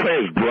who's gonna play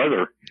his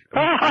brother.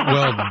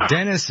 Well,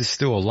 Dennis is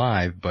still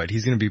alive, but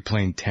he's gonna be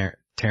playing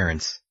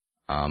Terrence.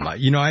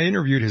 I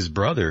interviewed his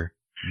brother,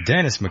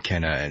 Dennis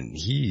McKenna, and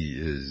he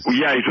is...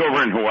 Yeah, he's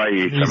over in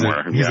Hawaii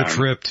somewhere. He's a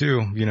trip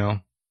too,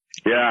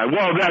 Yeah,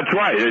 well, that's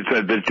right. It's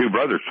the two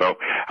brothers, so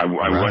I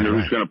wonder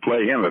who's gonna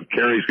play him, if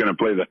Carrey's gonna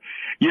play the...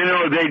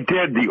 they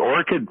did The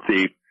Orchid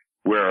Thief,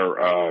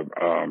 where,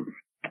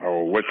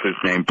 what's his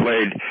name,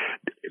 played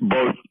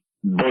both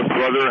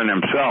brother and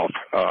himself,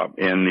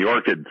 in The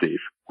Orchid Thief,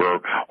 where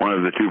one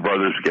of the two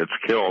brothers gets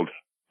killed.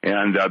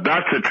 And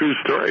that's a true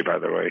story, by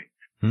the way,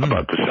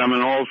 about the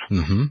Seminoles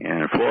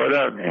in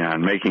Florida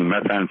and making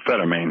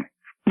methamphetamine.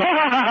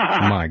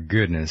 My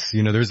goodness.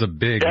 You know, there's a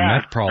big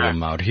meth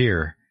problem out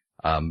here.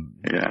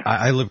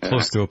 I live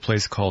close to a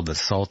place called the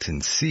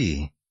Salton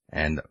Sea,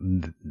 and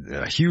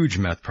a huge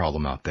meth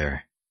problem out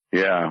there.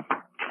 Yeah.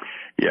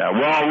 Yeah,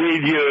 well,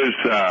 we'd use,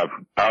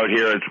 out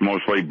here it's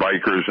mostly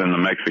bikers and the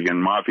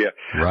Mexican mafia.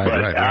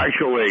 Right.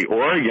 Actually,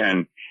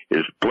 Oregon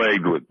is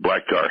plagued with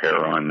black tar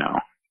heroin now.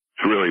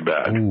 It's really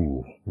bad.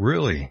 Ooh,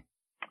 really?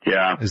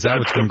 Yeah. Is that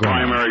what's been going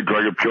on? Primary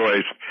drug of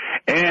choice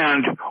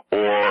and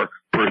or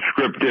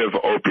prescriptive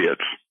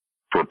opiates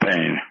for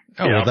pain.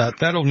 Oh, well,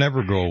 that'll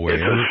never go away.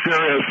 It's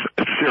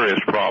a serious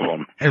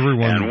problem.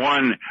 And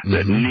one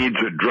that needs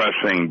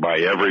addressing by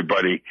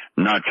everybody,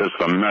 not just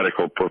the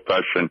medical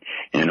profession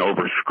in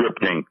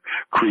overscripting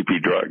creepy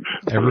drugs.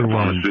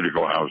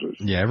 Pharmaceutical houses.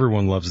 Yeah,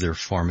 everyone loves their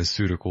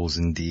pharmaceuticals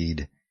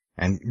indeed.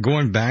 And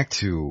going back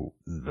to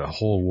the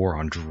whole war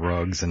on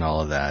drugs and all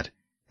of that,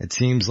 it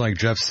seems like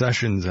Jeff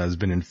Sessions has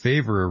been in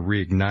favor of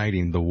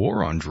reigniting the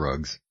war on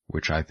drugs,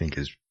 which I think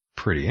is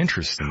pretty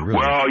interesting, really.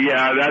 Well,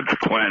 yeah, that's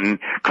Clinton.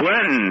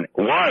 Clinton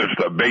was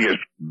the biggest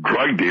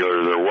drug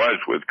dealer there was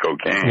with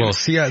cocaine. Well,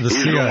 He's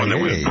the one that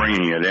was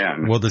bringing it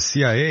in. Well, the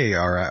CIA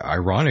are,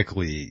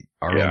 ironically,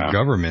 our own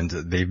government.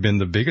 They've been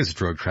the biggest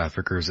drug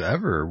traffickers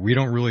ever. We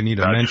don't really need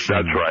to mention.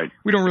 That's right.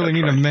 We don't really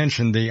need to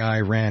mention the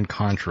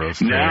Iran-Contra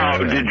affair. Now,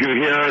 did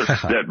you hear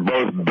that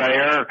both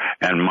Bayer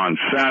and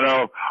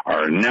Monsanto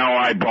are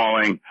now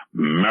eyeballing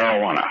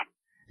marijuana?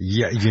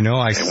 Yeah, you know,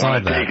 I saw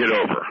that. They want to take it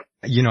over.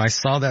 You know, I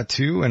saw that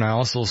too, and I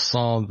also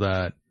saw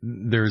that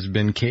there's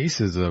been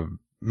cases of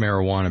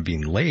marijuana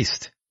being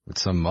laced with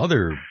some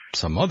other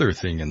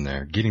thing in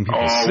there, getting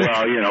people sick. Oh,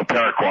 well, you know,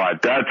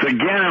 Paraquat. That's again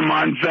a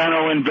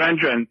Monsanto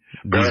invention.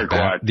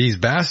 These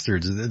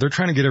bastards, they're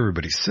trying to get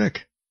everybody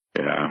sick.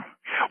 Yeah.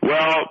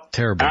 Well,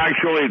 terrible.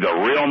 Actually, the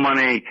real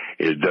money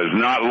does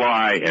not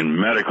lie in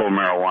medical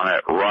marijuana.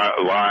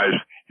 It lies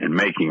in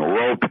making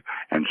rope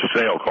and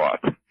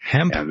sailcloth.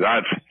 Hemp. And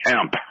that's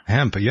hemp.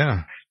 Hemp,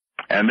 yeah.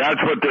 And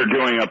that's what they're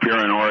doing up here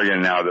in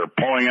Oregon now. They're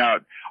pulling out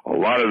a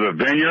lot of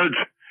the vineyards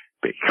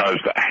because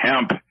the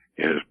hemp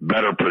is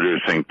better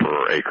producing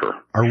per acre.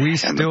 Are we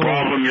still... And the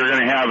problem you're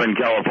going to have in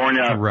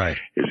California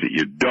is that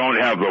you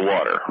don't have the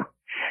water.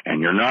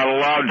 And you're not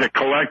allowed to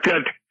collect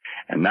it.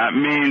 And that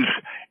means,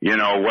 you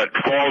know, what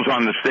falls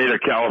on the state of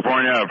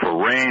California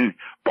for rain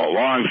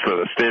belongs to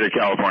the state of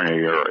California.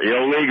 You're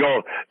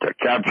illegal to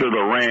capture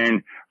the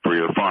rain for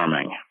your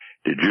farming.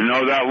 Did you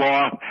know that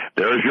law?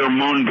 There's your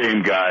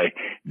moonbeam guy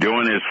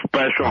doing his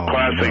special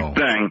classic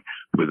thing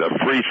with the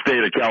free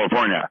state of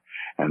California.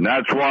 And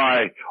that's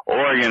why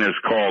Oregon is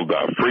called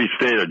the free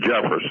state of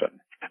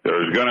Jefferson.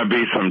 There's going to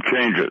be some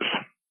changes.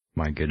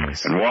 My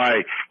goodness. And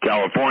why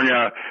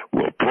California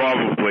will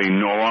probably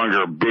no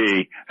longer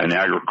be an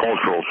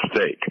agricultural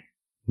state.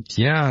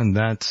 Yeah, and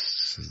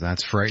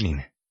that's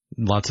frightening.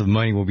 Lots of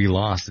money will be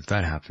lost if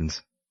that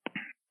happens.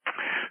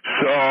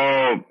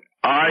 So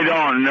I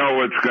don't know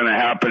what's going to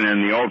happen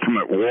in the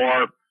ultimate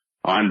war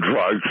on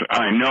drugs.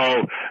 I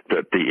know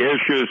that the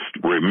issues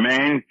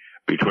remain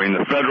between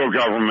the federal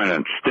government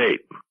and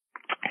state.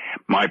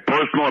 My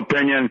personal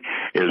opinion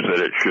is that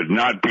it should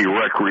not be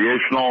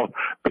recreational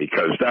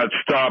because that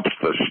stops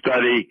the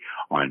study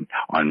on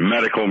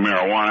medical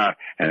marijuana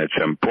and its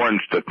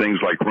importance to things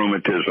like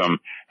rheumatism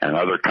and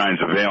other kinds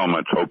of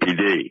ailments,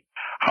 OPD.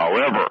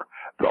 However,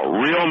 the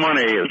real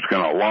money is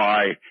going to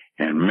lie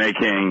in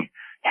making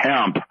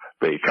hemp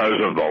because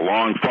of the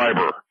long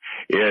fiber.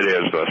 It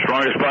is the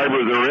strongest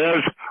fiber there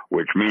is,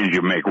 which means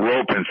you make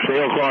rope and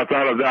sailcloth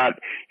out of that.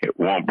 It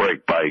won't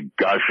break by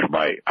gush.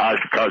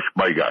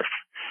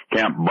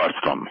 Can't bust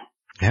them.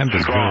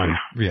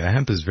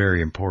 Hemp is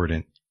very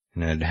important,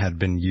 and it had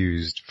been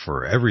used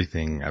for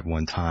everything at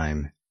one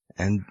time,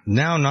 and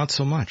now not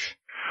so much.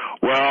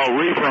 Well,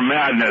 Reefer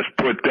Madness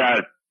put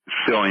that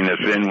silliness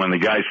in when the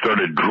guy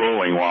started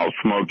drooling while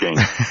smoking.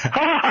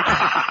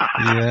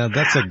 Yeah,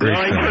 that's a great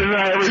thing. The only person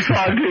I ever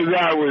saw do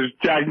that was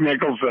Jack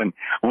Nicholson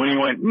when he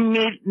went,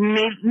 neat,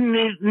 neat,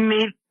 neat,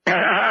 neat.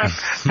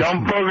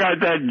 Don't poke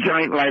out that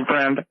joint, my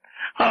friend.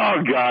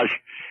 Oh, gosh.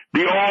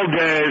 The old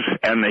days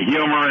and the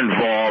humor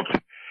involved.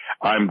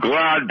 I'm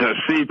glad to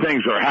see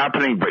things are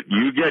happening, but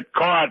you get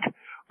caught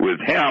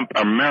with hemp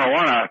or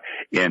marijuana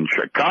in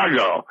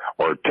Chicago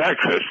or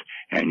Texas,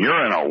 and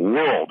you're in a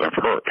world of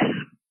hurt.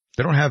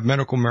 They don't have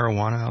medical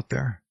marijuana out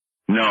there?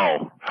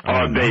 No.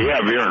 They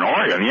have here in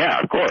Oregon, yeah,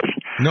 of course.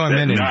 No, I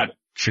meant in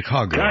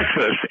Chicago.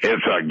 Texas,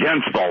 it's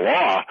against the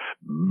law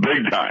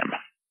big time.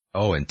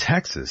 Oh, in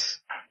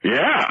Texas?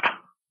 Yeah.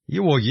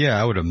 Yeah, well, yeah,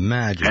 I would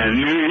imagine. And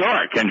New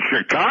York and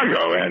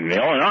Chicago and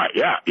Illinois,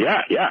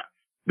 yeah.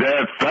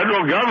 The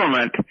federal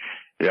government,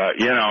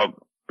 you know,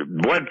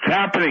 what's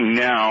happening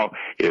now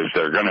is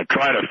they're going to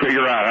try to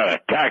figure out how to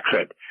tax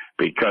it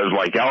because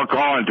like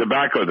alcohol and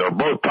tobacco, they're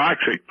both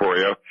toxic for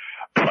you.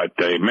 But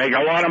they make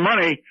a lot of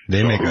money.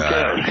 They make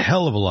a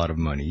hell of a lot of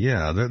money,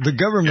 yeah. The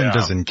government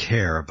doesn't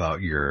care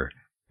about your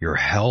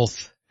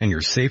health and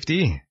your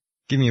safety?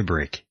 Give me a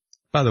break.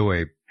 By the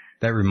way,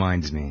 that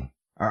reminds me.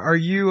 Are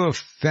you a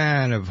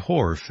fan of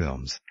horror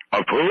films?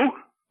 Of who?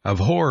 Of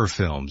horror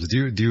films.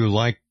 Do you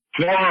like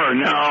horror?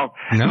 No.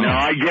 No.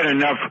 I get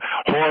enough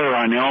horror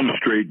on Elm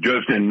Street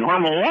just in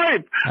normal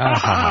life.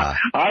 Uh-huh.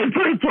 I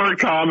prefer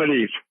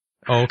comedies.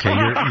 Okay,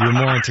 you're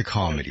more into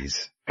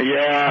comedies.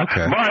 Yeah,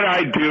 okay. But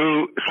I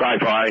do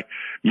sci-fi.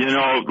 You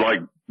know,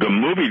 like the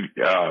movie,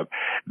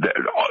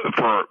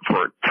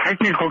 for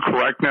technical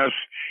correctness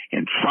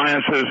in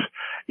sciences,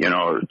 you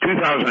know,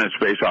 2000 A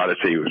Space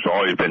Odyssey has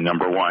always been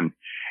number one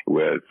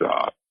with,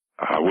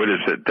 what is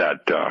it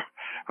that,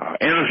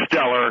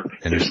 Interstellar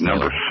is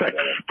number 6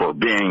 for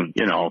being,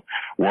 you know,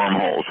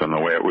 wormholes and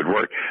the way it would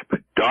work.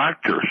 But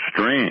Doctor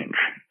Strange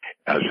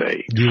as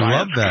a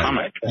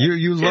comic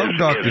you love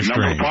Doctor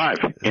Strange. Number 5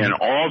 in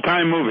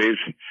all-time movies.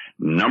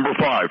 Number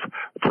 5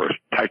 for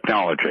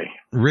technology.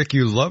 Rick,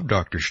 you love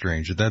Doctor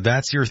Strange.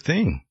 That's your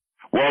thing.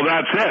 Well,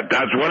 that's it.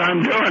 That's what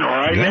I'm doing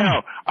right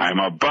now. I'm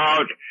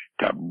about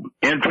to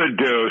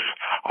introduce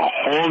a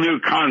whole new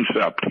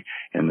concept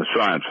in the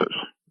sciences.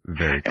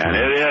 Very cool. And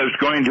it is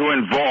going to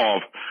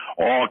involve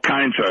all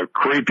kinds of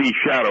creepy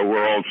shadow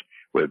worlds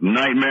with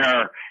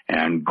Nightmare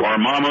and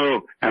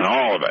Dormammu and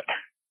all of it.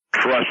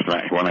 Trust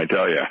me when I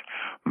tell you.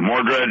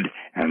 Mordred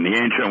and the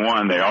Ancient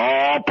One, they're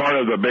all part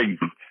of the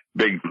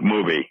big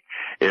movie.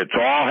 It's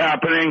all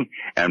happening,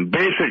 and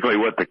basically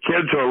what the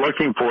kids are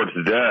looking for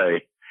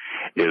today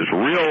is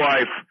real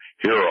life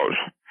heroes.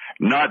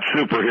 Not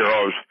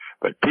superheroes,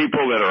 but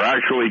people that are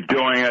actually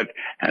doing it,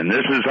 and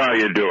this is how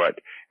you do it.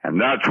 And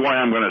that's why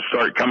I'm going to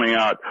start coming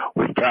out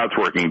with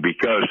pathworking,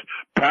 because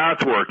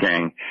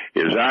pathworking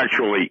is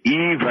actually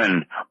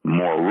even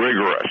more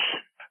rigorous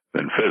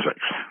than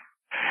physics.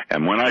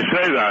 And when I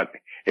say that,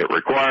 it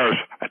requires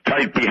a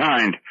tight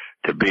behind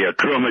to be a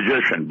true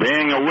magician.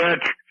 Being a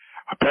witch,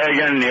 a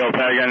pagan,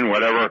 neo-pagan,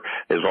 whatever,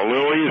 is a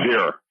little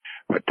easier.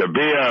 But to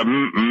be a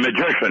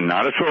magician,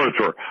 not a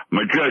sorcerer,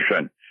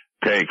 magician,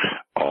 takes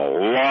a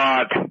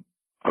lot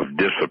of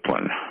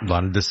discipline. A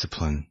lot of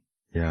discipline,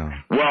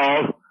 yeah.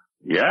 Well,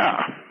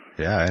 yeah.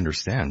 Yeah, I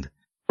understand.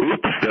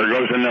 Oops, there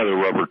goes another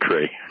rubber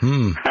tree.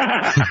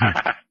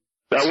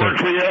 That work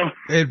for you?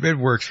 It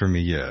works for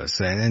me,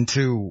 yes. And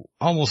to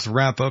almost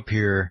wrap up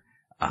here,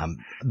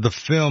 the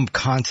film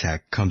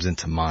Contact comes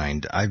into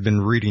mind. I've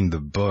been reading the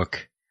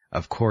book.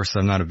 Of course,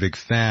 I'm not a big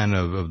fan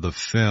of the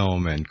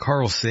film, and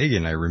Carl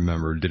Sagan, I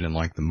remember, didn't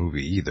like the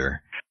movie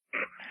either.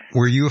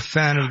 Were you a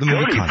fan of the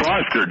movie Jodie Contact?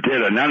 Foster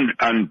did an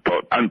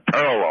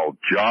unparalleled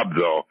job,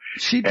 though.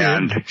 She did.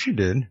 And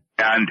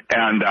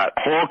that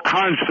whole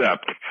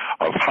concept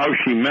of how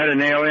she met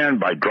an alien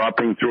by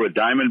dropping through a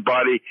diamond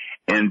body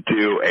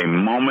into a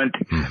moment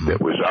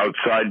that was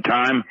outside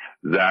time,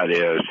 that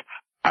is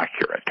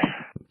accurate.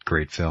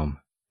 Great film.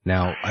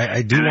 Now,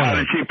 I do want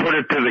to... She put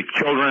it to the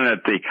children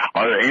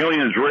are the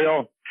aliens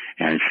real?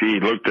 And she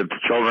looked at the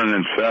children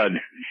and said,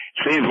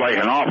 seems like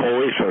an awful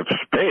waste of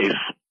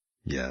space.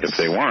 Yes. If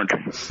they weren't.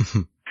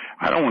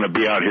 I don't want to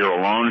be out here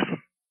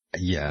alone.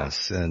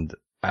 Yes, and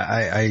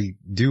I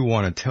do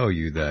want to tell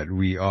you that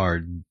we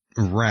are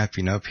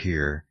wrapping up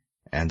here,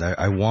 and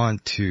I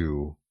want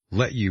to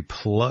let you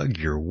plug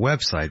your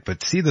website.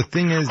 But see, the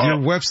thing is, your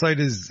website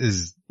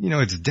is, you know,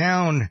 it's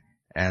down,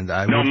 and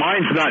No,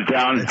 mine's not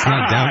down. It's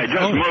not down? I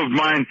just moved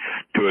mine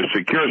to a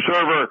secure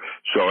server,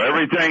 so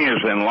everything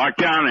is in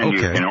lockdown, and you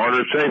can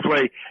order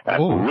safely at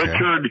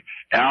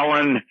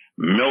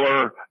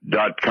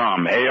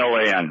RichardAllenMiller.com,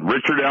 ALAN,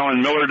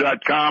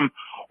 RichardAllenMiller.com,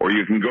 or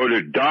you can go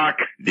to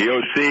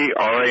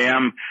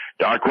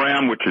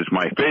DocRam, which is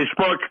my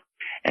Facebook,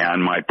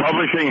 and my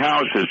publishing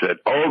house is at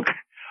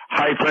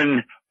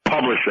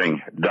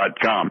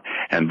oak-publishing.com,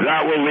 and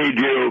that will lead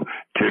you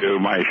to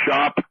my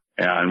shop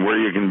and where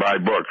you can buy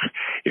books.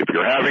 If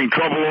you're having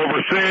trouble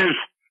overseas,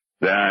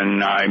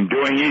 then I'm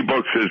doing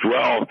ebooks as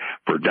well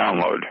for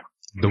download.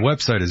 The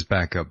website is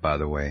back up, by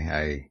the way.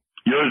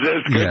 Yours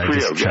is? Good I for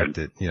just you. checked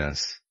it,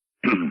 yes.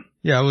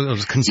 Yeah, I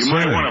was concerned. You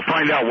might want to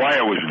find out why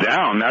it was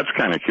down. That's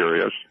kind of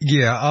curious.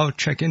 Yeah, I'll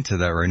check into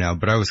that right now,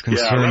 but I was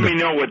concerned. Yeah, let me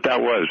know what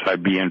that was.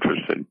 I'd be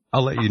interested.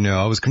 I'll let you know.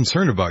 I was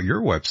concerned about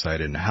your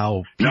website and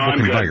how people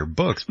can buy your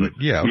books, but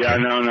yeah, okay. Yeah,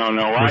 no.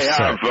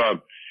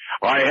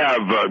 I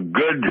have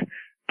good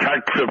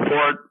tech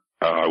support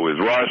with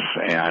Russ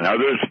and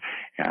others,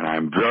 and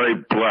I'm very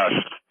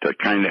blessed to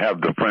kind of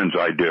have the friends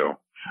I do.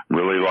 I'm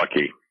really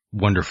lucky.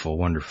 Wonderful,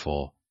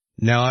 wonderful.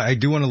 Now, I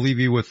do want to leave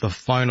you with the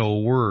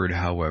final word,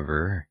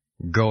 however.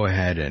 Go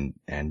ahead and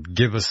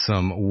give us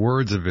some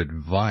words of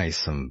advice,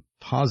 some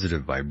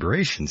positive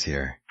vibrations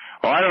here.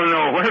 Well, I don't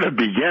know where to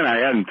begin. I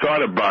hadn't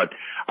thought about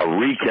a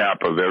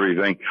recap of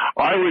everything.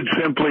 I would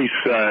simply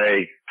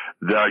say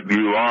that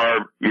you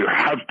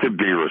have to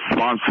be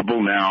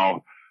responsible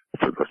now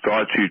for the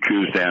thoughts you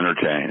choose to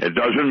entertain. It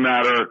doesn't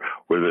matter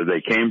whether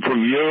they came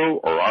from you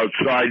or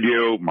outside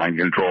you, mind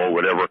control,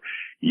 whatever.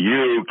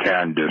 You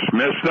can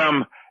dismiss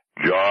them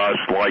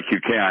just like you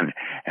can.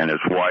 And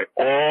it's why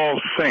all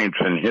saints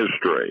in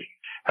history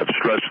have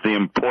stressed the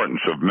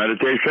importance of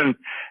meditation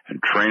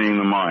and training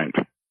the mind.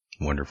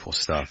 Wonderful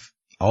stuff.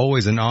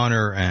 always an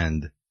honor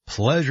and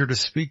pleasure to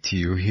speak to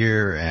you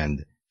here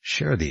and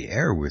share the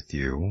air with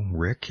you,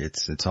 Rick.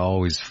 It's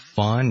always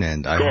fun,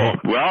 and I cool. hope,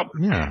 Well,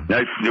 yeah.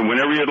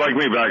 Whenever you'd like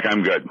me back,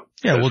 I'm good.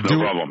 Yeah, That's no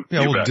problem.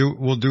 Yeah, You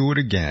we'll bet. do it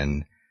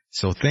again.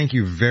 So thank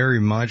you very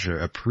much. I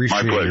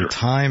appreciate your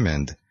time,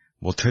 and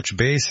we'll touch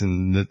base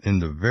in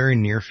the very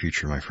near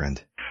future, my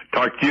friend.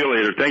 Talk to you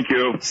later. Thank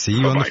you. See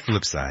you Bye-bye. on the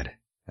flip side.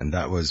 And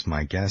that was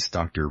my guest,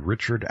 Dr.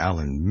 Richard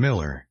Allen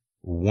Miller.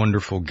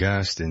 Wonderful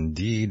guest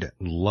indeed.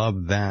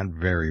 Love that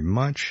very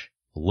much.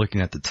 Looking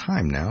at the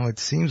time now, it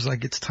seems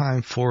like it's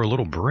time for a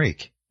little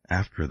break.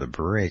 After the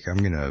break, I'm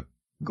going to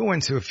go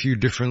into a few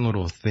different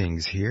little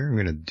things here. I'm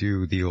going to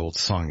do the old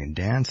song and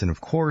dance. And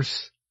of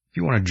course, if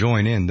you want to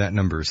join in, that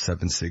number is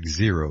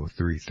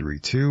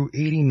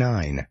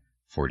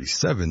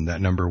 760-332-8947. That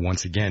number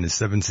once again is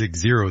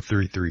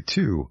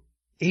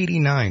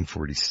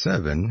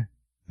 760-332-8947.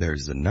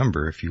 There's the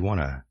number. If you want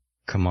to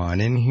come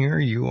on in here,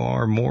 you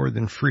are more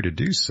than free to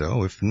do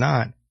so. If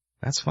not,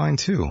 that's fine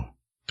too.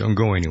 Don't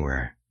go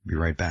anywhere. Be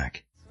right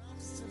back.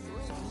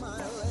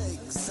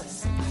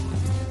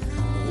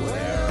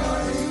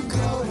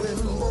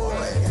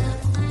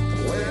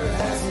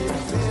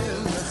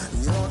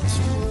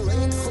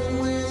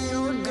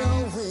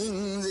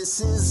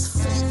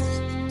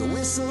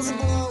 Whistle's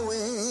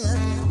blowing.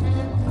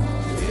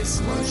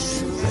 It's much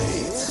too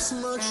late. It's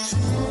much too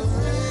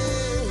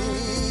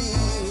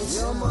late.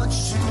 You're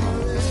much too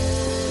late.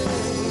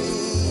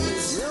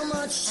 You're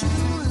much too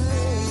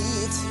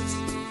late.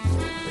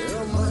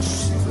 You're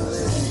much too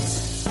late.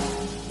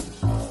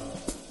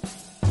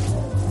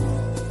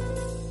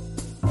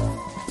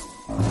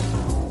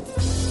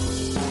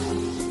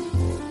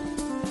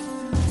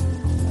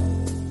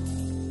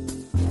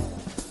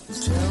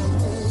 Tell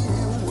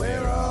me,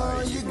 where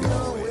are you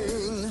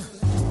going?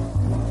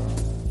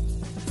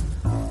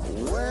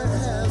 Where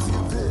have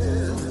you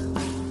been?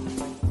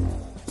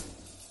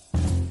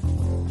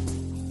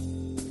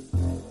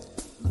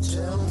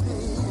 Tell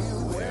me,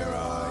 where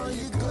are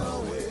you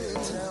going?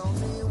 Tell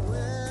me,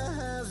 where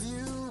have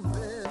you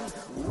been?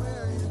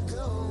 Where are you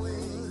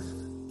going?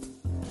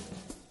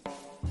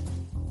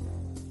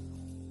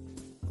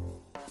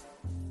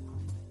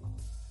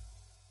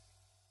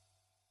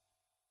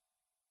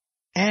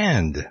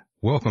 And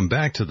welcome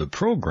back to the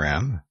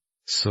program.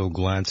 So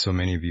glad so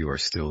many of you are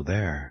still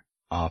there.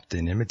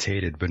 Often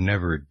imitated but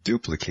never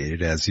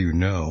duplicated, as you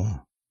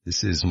know.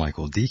 This is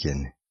Michael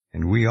Deacon,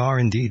 and we are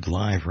indeed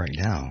live right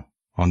now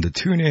on the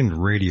TuneIn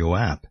Radio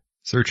app.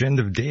 Search End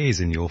of Days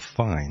and you'll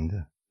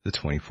find the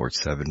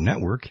 24/7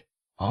 network.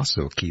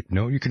 Also, keep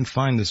note you can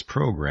find this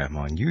program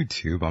on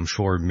YouTube. I'm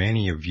sure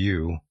many of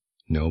you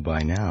know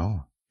by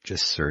now.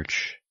 Just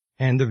search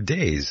End of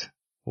Days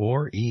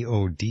or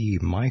EOD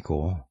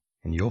Michael,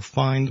 and you'll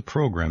find the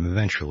program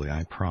eventually,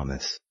 I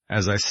promise.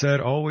 As I said,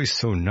 always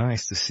so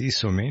nice to see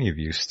so many of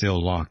you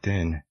still locked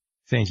in.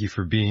 Thank you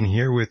for being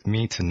here with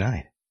me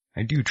tonight.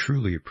 I do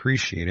truly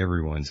appreciate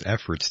everyone's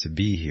efforts to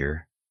be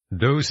here.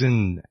 Those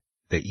in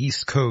the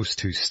East Coast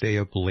who stay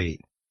up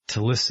late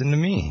to listen to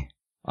me,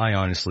 I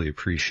honestly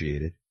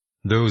appreciate it.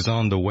 Those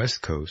on the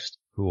West Coast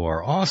who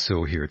are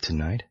also here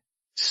tonight,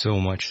 so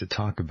much to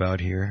talk about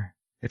here.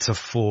 It's a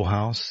full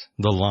house.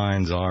 The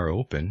lines are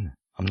open.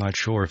 I'm not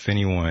sure if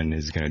anyone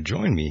is going to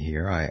join me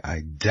here. I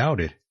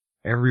doubt it.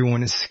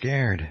 Everyone is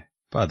scared.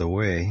 By the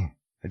way,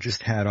 I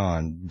just had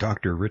on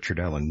Dr. Richard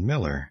Allen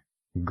Miller.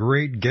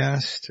 Great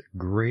guest,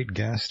 great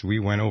guest. We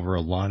went over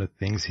a lot of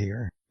things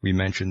here. We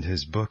mentioned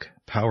his book,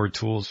 Power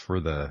Tools for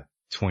the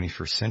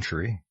 21st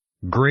Century.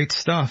 Great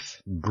stuff.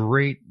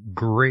 Great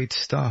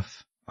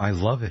stuff. I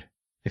love it.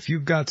 If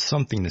you've got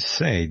something to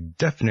say,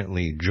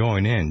 definitely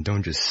join in.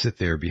 Don't just sit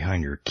there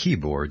behind your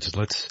keyboards.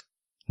 Let's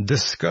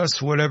discuss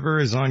whatever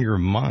is on your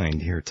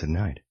mind here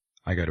tonight.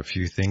 I got a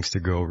few things to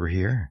go over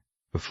here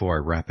before I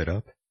wrap it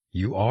up.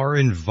 You are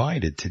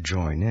invited to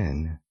join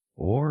in,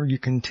 or you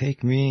can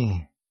take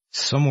me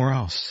somewhere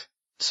else,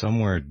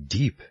 somewhere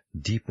deep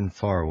and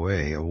far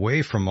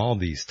away from all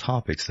these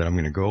topics that I'm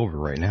going to go over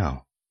right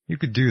now. You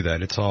could do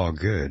that. It's all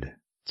good.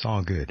 It's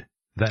all good.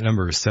 That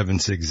number is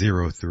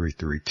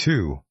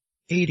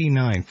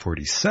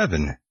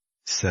 760-332-8947.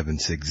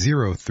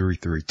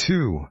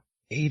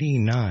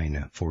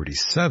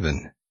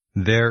 760-332-8947.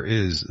 There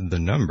is the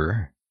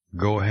number.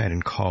 Go ahead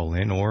and call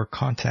in or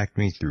contact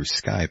me through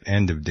Skype,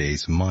 End of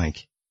Days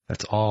Mike.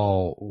 That's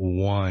all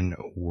one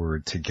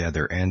word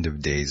together, End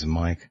of Days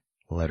Mike.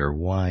 Letter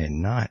Y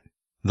and not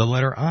the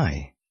letter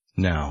I.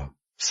 Now,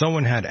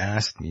 someone had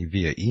asked me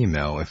via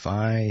email if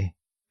I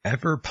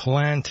ever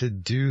plan to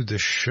do the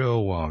show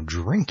while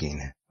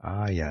drinking.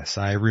 Ah, yes,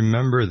 I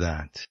remember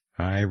that.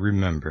 I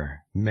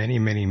remember. Many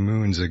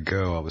moons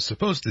ago, I was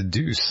supposed to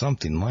do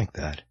something like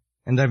that.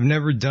 And I've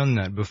never done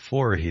that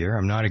before here.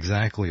 I'm not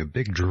exactly a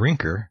big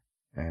drinker.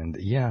 And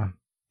yeah,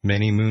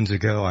 many moons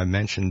ago, I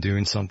mentioned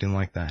doing something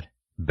like that.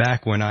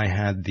 Back when I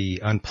had the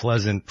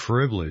unpleasant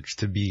privilege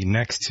to be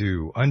next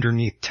to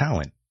Underneath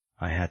Talent,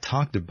 I had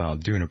talked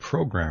about doing a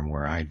program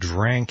where I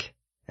drank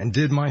and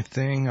did my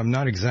thing. I'm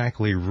not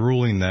exactly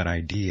ruling that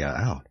idea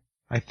out.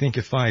 I think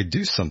if I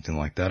do something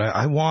like that,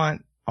 I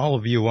want all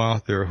of you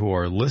out there who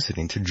are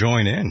listening to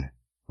join in.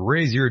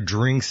 Raise your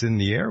drinks in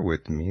the air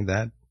with me.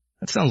 That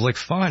sounds like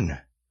fun.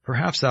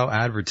 Perhaps I'll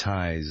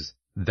advertise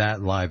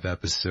that live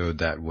episode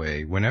that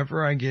way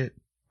whenever I get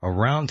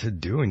around to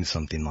doing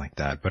something like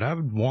that. But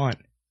I'd want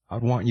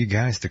you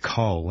guys to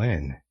call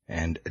in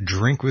and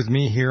drink with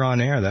me here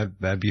on air.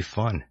 That'd be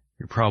fun.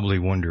 You're probably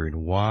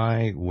wondering,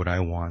 why would I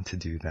want to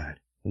do that?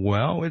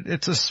 Well,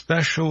 it's a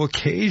special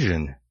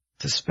occasion.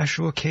 It's a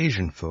special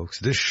occasion, folks.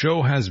 This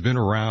show has been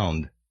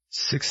around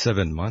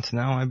 6-7 months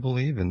now, I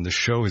believe, and the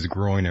show is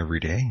growing every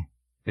day.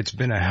 It's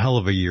been a hell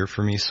of a year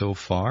for me so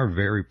far.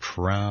 Very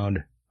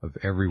proud of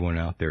everyone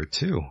out there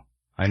too.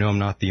 I know I'm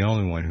not the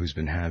only one who's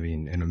been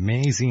having an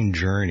amazing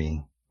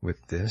journey with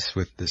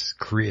this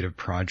creative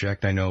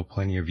project. I know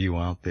plenty of you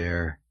out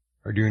there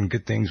are doing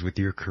good things with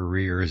your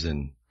careers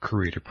and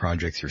creative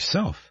projects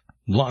yourself.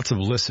 Lots of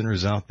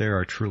listeners out there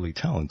are truly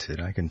talented.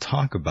 I can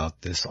talk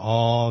about this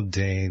all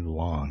day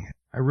long.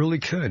 I really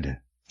could.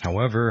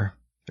 However,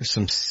 there's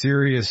some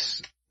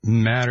serious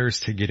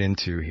matters to get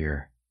into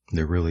here.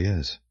 There really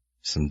is.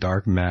 Some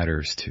dark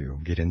matters to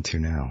get into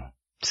now.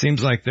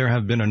 Seems like there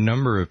have been a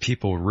number of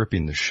people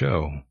ripping the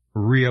show,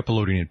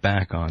 re-uploading it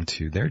back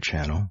onto their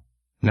channel.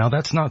 Now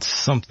that's not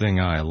something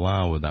I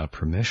allow without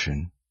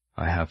permission.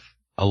 I have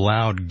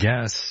allowed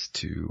guests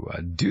to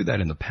do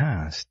that in the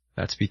past.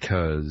 That's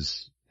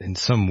because in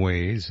some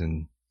ways,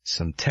 in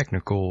some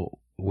technical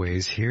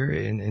ways here,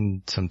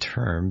 in some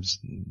terms,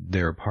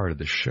 they're a part of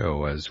the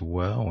show as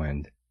well,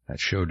 and that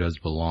show does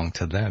belong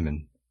to them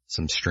in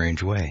some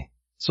strange way.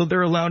 So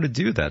they're allowed to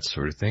do that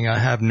sort of thing. I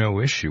have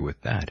no issue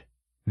with that.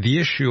 The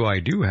issue I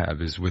do have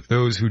is with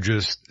those who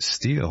just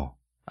steal.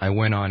 I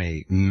went on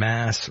a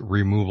mass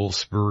removal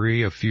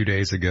spree a few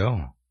days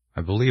ago.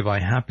 I believe I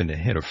happened to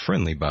hit a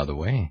friendly, by the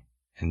way,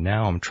 and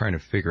now I'm trying to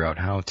figure out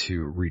how to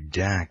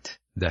redact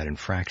that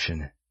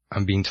infraction.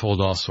 I'm being told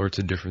all sorts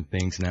of different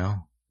things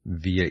now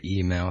via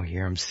email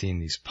here. I'm seeing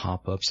these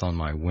pop-ups on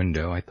my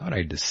window. I thought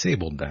I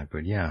disabled that,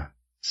 but yeah.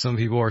 Some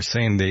people are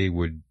saying they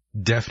would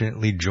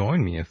definitely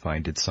join me if I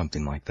did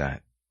something like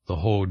that. The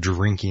whole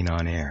drinking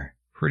on air.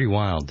 Pretty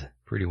wild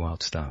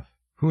stuff.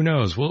 Who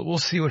knows? We'll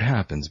see what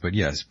happens. But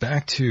yes,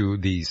 back to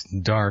these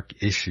dark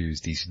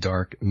issues, these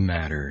dark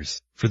matters.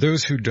 For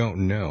those who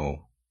don't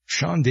know,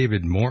 Sean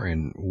David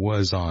Morton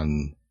was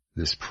on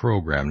this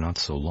program not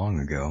so long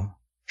ago.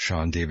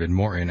 Sean David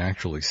Morton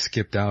actually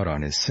skipped out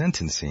on his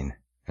sentencing,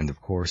 and of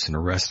course an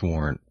arrest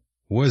warrant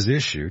was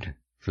issued.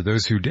 For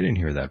those who didn't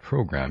hear that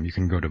program, you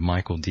can go to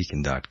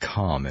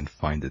michaeldeacon.com and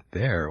find it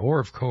there, or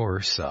of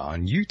course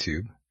on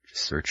YouTube,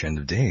 just search End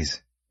of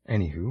Days.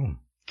 Anywho,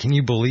 can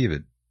you believe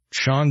it?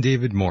 Sean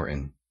David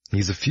Morton,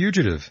 he's a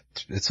fugitive.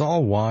 It's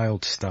all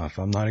wild stuff.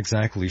 I'm not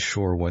exactly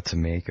sure what to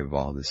make of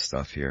all this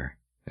stuff here.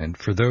 And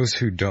for those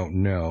who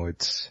don't know,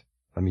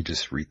 let me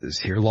just read this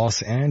here.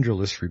 Los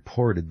Angeles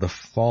reported the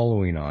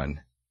following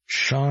on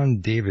Sean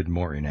David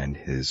Morton and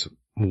his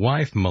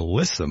wife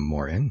Melissa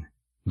Morton.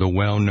 The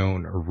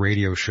well-known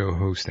radio show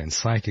host and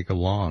psychic,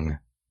 along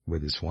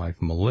with his wife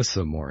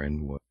Melissa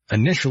Morton, was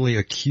initially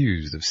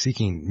accused of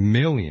seeking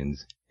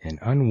millions in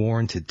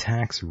unwarranted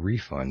tax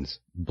refunds,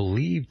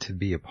 believed to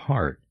be a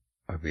part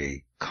of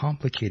a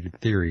complicated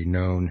theory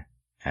known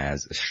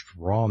as a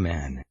straw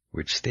man,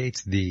 which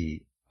states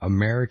the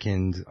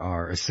Americans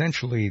are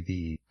essentially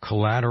the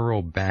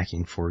collateral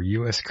backing for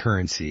U.S.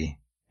 currency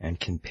and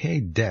can pay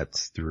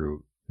debts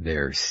through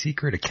their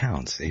secret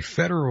accounts. A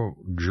federal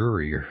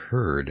jury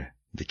heard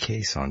the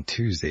case on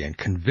Tuesday and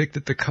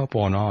convicted the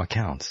couple on all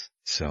accounts.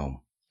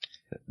 So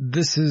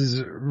this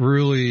is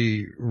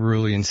really,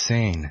 really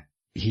insane.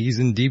 He's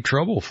in deep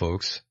trouble,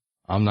 folks.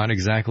 I'm not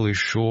exactly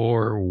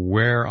sure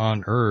where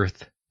on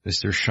earth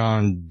Mr.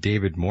 Sean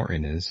David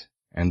Morton is.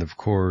 And of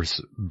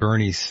course,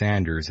 Bernie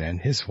Sanders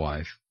and his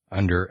wife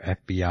under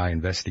FBI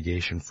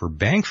investigation for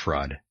bank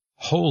fraud.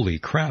 Holy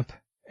crap.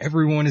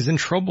 Everyone is in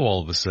trouble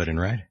all of a sudden,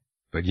 right?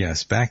 But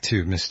yes, back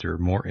to Mr.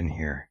 Morton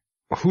here.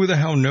 Who the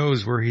hell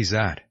knows where he's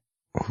at?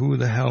 Who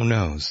the hell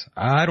knows?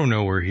 I don't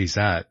know where he's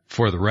at,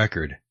 for the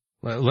record.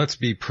 Let's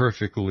be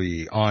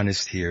perfectly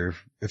honest here.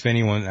 If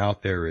anyone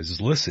out there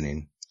is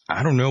listening,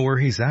 I don't know where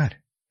he's at.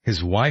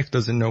 His wife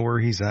doesn't know where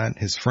he's at.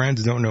 His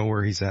friends don't know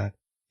where he's at.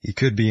 He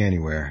could be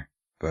anywhere.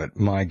 But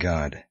my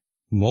God,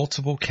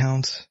 multiple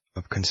counts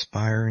of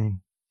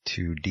conspiring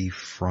to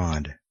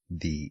defraud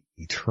the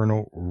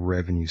Internal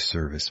Revenue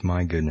Service.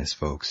 My goodness,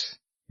 folks.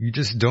 You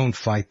just don't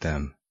fight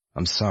them.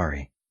 I'm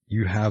sorry.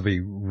 You have a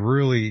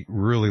really,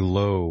 really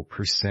low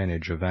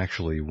percentage of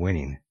actually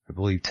winning. I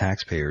believe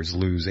taxpayers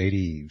lose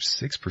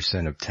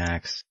 86% of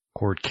tax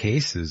court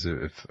cases,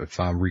 if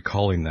I'm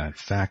recalling that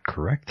fact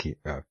correct,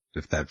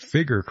 if that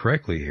figure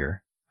correctly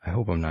here. I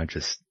hope I'm not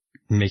just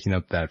making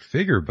up that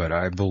figure, but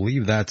I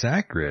believe that's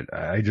accurate.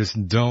 I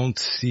just don't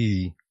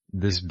see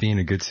this being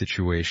a good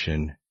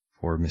situation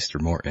for Mr.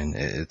 Morton.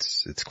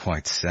 It's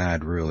quite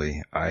sad,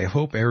 really. I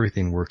hope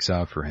everything works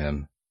out for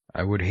him.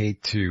 I would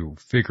hate to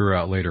figure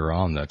out later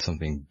on that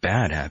something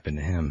bad happened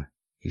to him.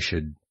 He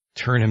should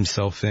turn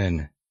himself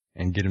in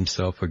and get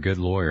himself a good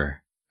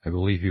lawyer. I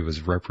believe he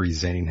was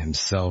representing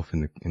himself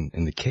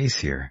in the case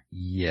here.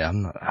 Yeah,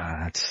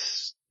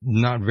 that's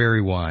not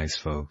very wise,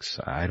 folks.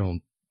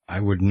 I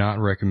would not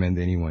recommend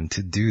anyone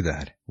to do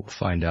that. We'll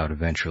find out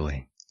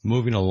eventually.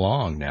 Moving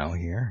along now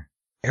here.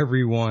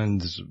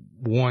 Everyone's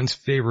once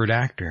favorite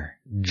actor,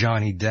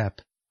 Johnny Depp,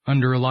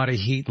 under a lot of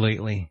heat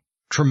lately.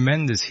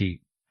 Tremendous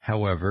heat.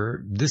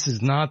 However, this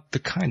is not the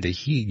kind of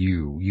heat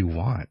you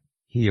want.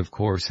 He, of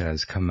course,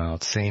 has come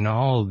out saying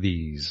all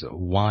these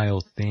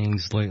wild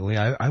things lately.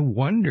 I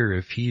wonder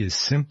if he is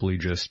simply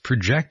just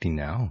projecting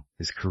now.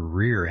 His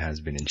career has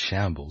been in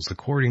shambles.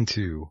 According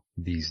to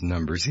these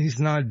numbers, he's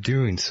not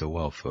doing so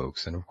well,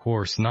 folks. And of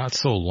course, not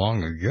so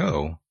long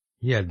ago,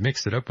 he had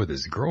mixed it up with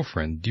his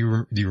girlfriend.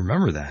 Do you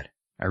remember that?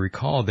 I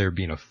recall there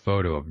being a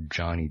photo of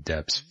Johnny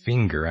Depp's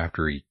finger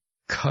after he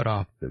cut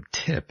the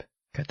tip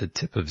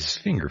of his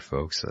finger,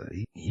 folks.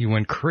 He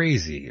went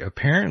crazy.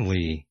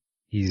 Apparently,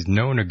 he's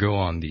known to go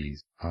on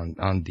these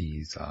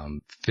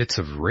fits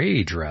of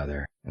rage,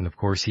 rather. And of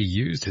course, he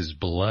used his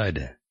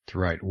blood to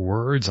write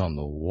words on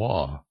the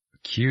wall,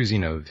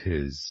 accusing of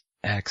his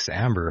ex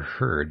Amber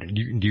Heard.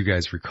 Do you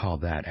guys recall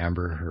that?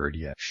 Amber Heard,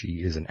 yeah,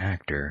 she is an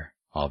actor,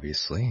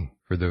 obviously,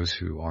 for those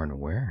who aren't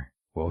aware.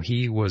 Well,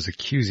 he was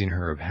accusing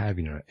her of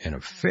having an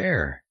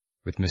affair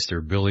with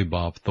Mr. Billy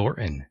Bob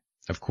Thornton.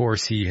 Of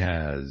course, he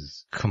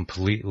has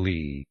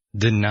completely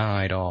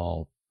denied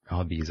all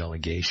these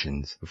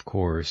allegations. Of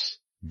course,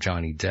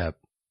 Johnny Depp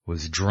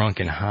was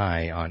drunk and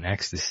high on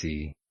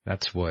ecstasy.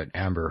 That's what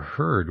Amber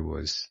Heard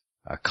was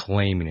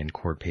claiming in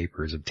court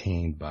papers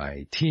obtained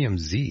by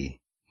TMZ.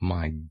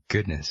 My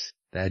goodness,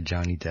 that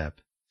Johnny Depp.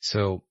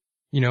 So,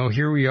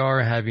 here we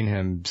are having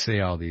him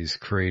say all these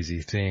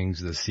crazy things.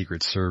 The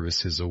Secret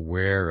Service is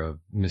aware of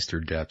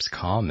Mr. Depp's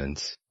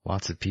comments.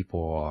 Lots of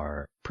people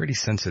are pretty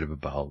sensitive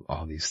about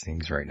all these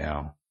things right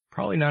now.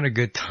 Probably not a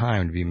good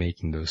time to be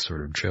making those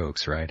sort of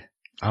jokes, right?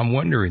 I'm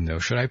wondering though,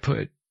 should I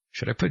put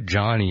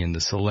Johnny in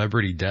the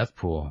celebrity death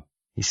pool?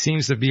 He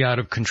seems to be out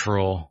of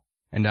control,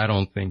 and I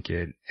don't think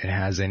it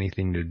has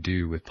anything to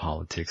do with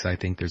politics. I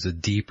think there's a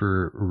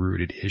deeper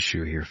rooted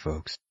issue here,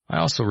 folks. I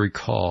also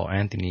recall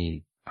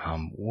Anthony,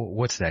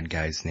 what's that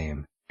guy's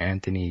name?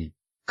 Anthony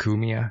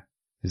Cumia?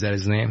 Is that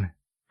his name?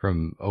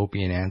 From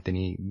Opie and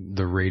Anthony,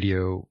 the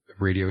radio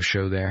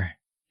show there.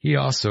 He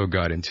also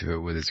got into it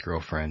with his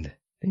girlfriend. I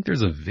think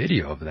there's a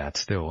video of that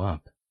still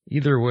up.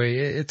 Either way,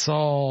 it's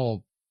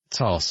all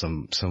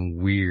some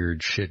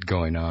weird shit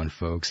going on,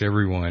 folks.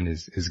 Everyone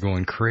is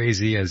going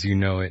crazy, as you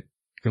know it.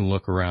 You can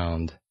look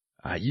around.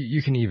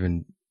 You can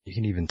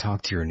even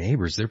talk to your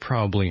neighbors. They're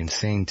probably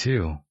insane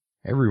too.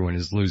 Everyone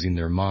is losing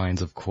their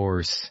minds, of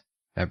course.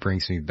 That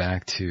brings me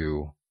back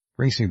to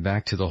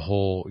the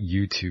whole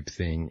YouTube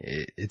thing.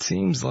 It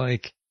seems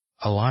like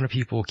a lot of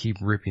people keep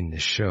ripping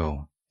this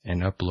show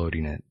and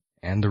uploading it.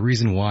 And the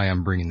reason why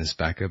I'm bringing this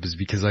back up is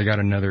because I got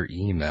another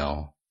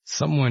email.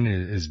 Someone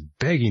is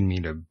begging me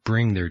to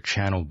bring their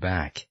channel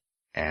back.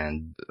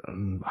 And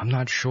I'm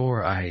not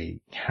sure I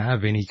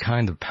have any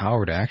kind of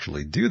power to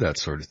actually do that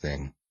sort of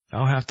thing.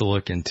 I'll have to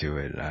look into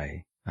it.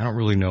 I don't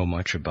really know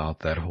much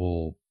about that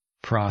whole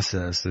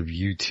process of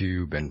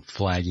YouTube and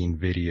flagging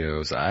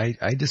videos. I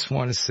just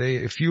want to say,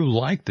 if you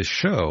like the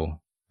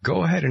show,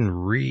 go ahead and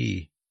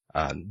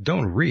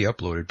don't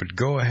re-upload it, but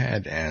go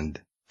ahead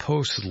and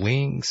post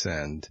links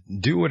and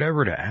do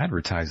whatever to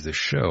advertise the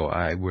show.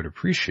 I would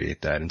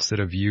appreciate that, instead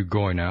of you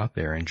going out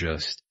there and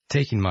just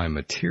taking my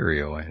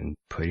material and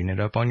putting it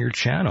up on your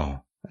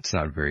channel. That's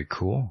not very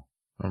cool.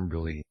 I don't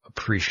really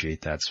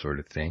appreciate that sort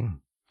of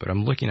thing. But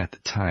I'm looking at the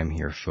time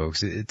here,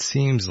 folks. It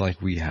seems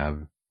like we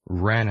have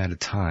ran out of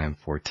time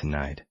for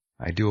tonight.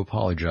 I do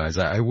apologize.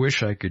 I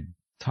wish I could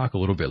talk a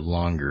little bit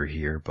longer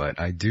here, but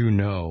I do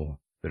know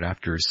that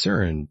after a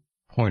certain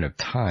point of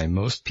time,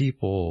 most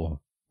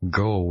people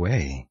go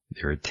away.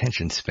 Their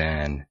attention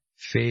span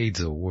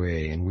fades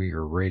away, and we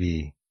are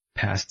already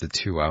past the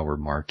 2-hour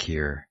mark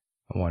here.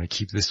 I want to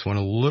keep this one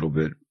a little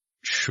bit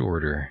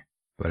shorter,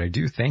 but I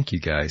do thank you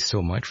guys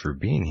so much for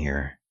being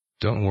here.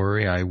 Don't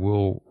worry, I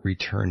will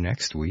return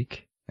next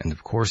week, and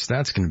of course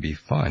that's going to be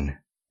fun.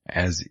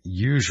 As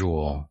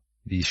usual,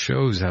 these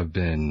shows have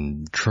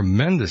been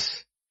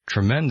tremendous.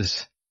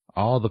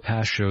 All the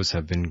past shows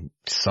have been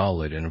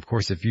solid, and of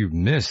course if you've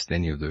missed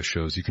any of those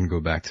shows, you can go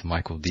back to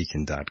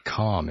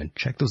michaeldeacon.com and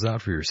check those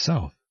out for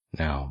yourself.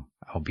 Now,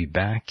 I'll be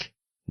back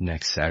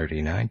next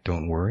Saturday night,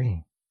 don't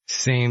worry.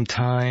 Same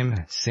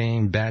time,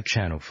 same bad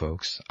channel,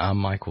 folks. I'm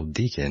Michael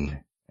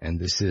Deacon, and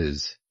this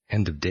is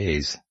End of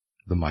Days,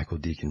 the Michael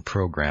Deacon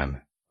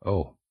program.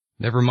 Oh,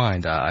 never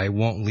mind, I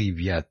won't leave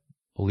yet.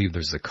 I believe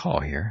there's a call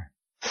here.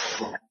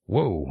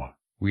 Whoa,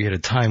 we had a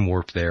time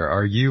warp there.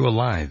 Are you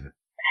alive?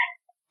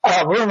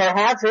 Rumor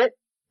has it.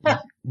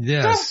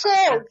 Yes.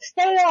 Don't go.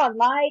 Stay on,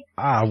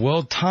 Mike.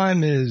 Well,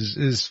 time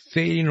is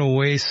fading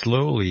away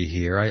slowly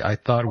here. I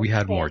thought we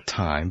had more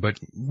time, but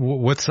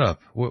what's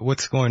up?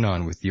 What's going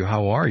on with you?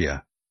 How are you?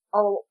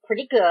 Oh,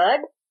 pretty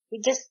good. We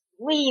just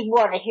We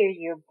want to hear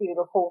your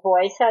beautiful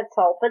voice, that's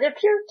all. But if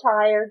you're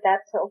tired,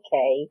 that's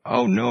okay.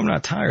 Oh, no, I'm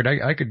not tired.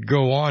 I could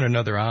go on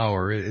another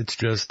hour. It's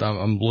just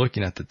I'm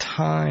looking at the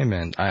time,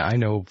 and I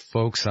know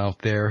folks out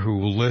there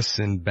who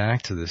listen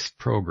back to this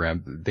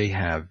program, they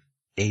have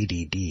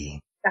ADD.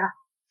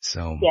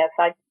 So yes,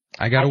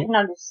 I can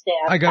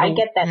understand. I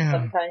get that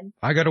sometimes.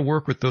 I gotta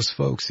work with those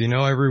folks. You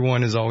know,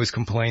 everyone is always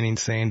complaining,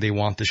 saying they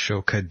want the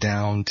show cut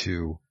down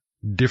to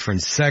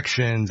different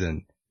sections,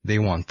 and they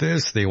want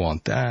this, they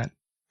want that.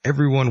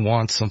 Everyone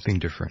wants something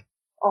different.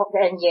 Oh,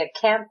 and you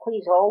can't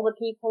please all the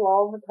people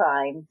all the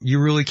time.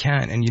 You really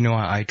can't. And you know,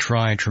 I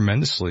try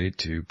tremendously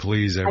to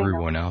please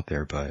everyone out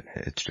there, but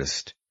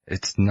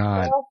it's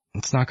not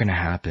gonna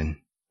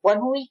happen.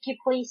 1 week you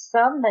please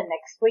some, the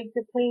next week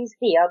you please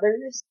the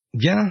others.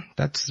 Yeah,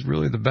 that's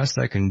really the best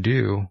I can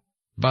do.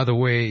 By the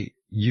way,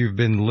 you've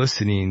been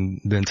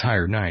listening the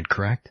entire night,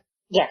 correct?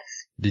 Yes.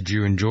 Did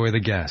you enjoy the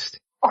guest?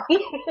 Oh,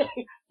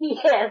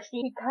 yes,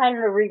 he kind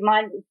of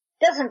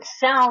doesn't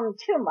sound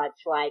too much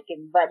like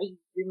him, but he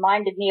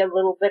reminded me a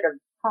little bit of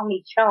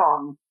Tommy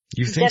Chong.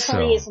 You think so?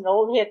 Definitely is an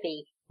old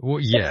hippie. Well,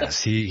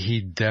 yes,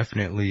 he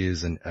definitely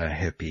is a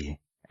hippie,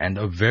 and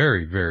a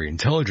very, very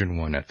intelligent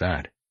one at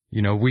that.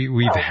 You know,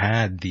 we've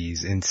had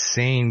these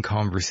insane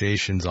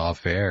conversations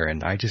off air,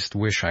 and I just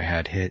wish I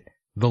had hit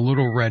the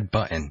little red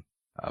button.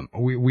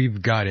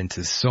 We've got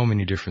into so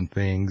many different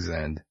things,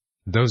 and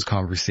those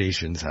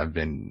conversations have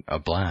been a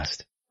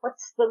blast.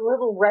 What's the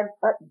little red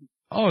button?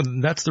 Oh,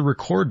 that's the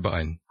record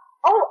button.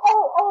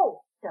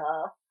 Oh,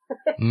 duh.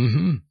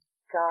 Mm-hmm.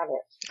 Got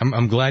it.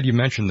 I'm glad you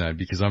mentioned that,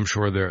 because I'm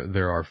sure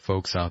there are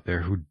folks out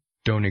there who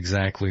don't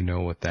exactly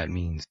know what that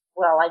means.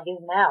 Well, I do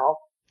now.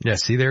 Yeah,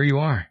 see, there you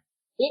are.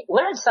 You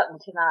learned something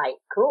tonight.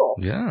 Cool.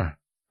 Yeah.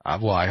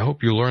 Well, I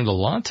hope you learned a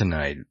lot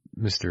tonight.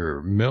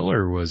 Mr.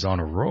 Miller was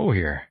on a roll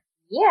here.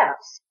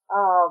 Yes.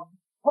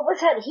 What was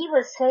that he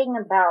was saying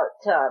about,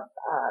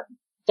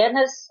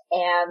 Dennis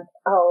and,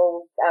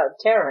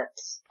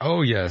 Terrence?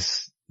 Oh,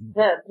 yes.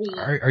 The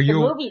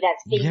movie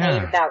that's being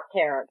made about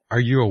Terrence. Are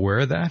you aware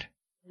of that?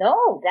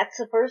 No, that's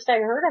the first I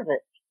heard of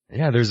it.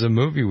 Yeah, there's a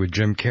movie with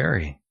Jim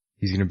Carrey.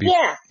 He's gonna be,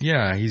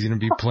 he's gonna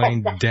be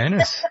playing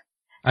Dennis.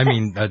 I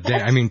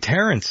mean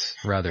Terrence,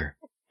 rather.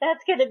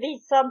 That's gonna be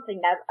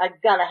something that I'm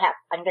gonna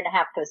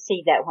have to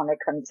see that when it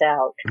comes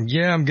out.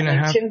 Yeah, I'm gonna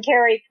have Jim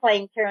Carrey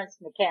playing Terrence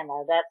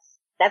McKenna.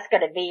 That's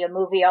gonna be a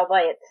movie all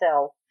by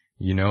itself.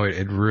 You know,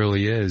 it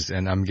really is,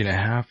 and I'm gonna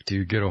have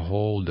to get a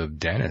hold of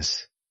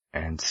Dennis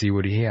and see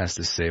what he has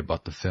to say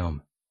about the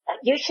film.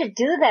 You should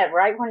do that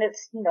right when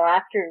it's,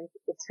 after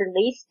its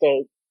release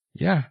date.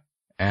 Yeah.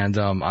 And,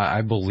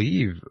 I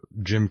believe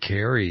Jim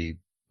Carrey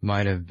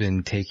might have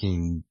been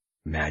taking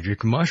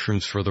magic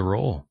mushrooms for the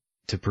role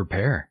to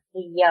prepare.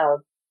 What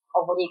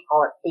do you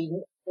call it?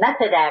 The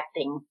method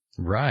acting.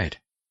 Right.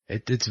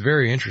 It's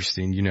very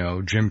interesting. You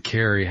know, Jim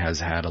Carrey has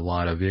had a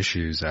lot of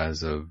issues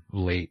as of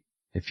late,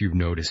 if you've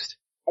noticed.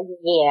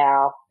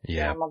 Yeah.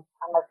 Yeah.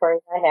 I'm afraid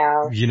I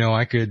have. You know,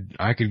 I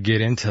could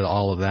get into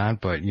all of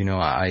that, but you know,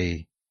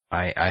 I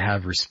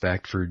have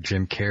respect for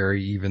Jim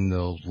Carrey, even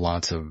though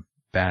lots of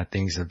bad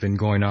things have been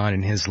going on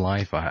in his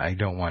life. I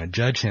don't want to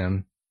judge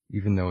him,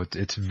 even though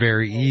it's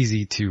very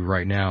easy to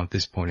right now at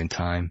this point in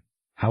time.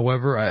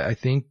 However, I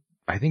think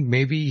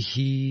maybe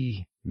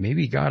he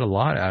got a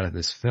lot out of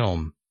this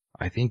film.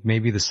 I think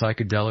maybe the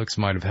psychedelics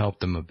might have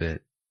helped him a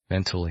bit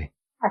mentally.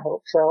 I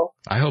hope so.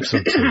 I hope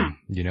so too.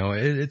 You know,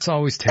 it's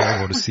always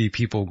terrible to see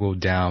people go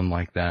down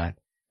like that.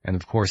 And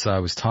of course, I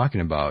was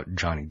talking about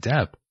Johnny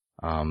Depp.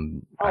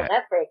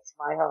 That breaks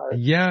my heart.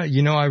 Yeah,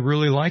 you know, I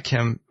really like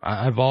him.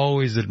 I've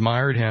always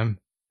admired him.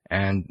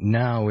 And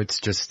now it's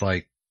just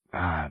like,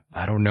 I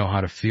don't know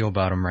how to feel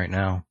about him right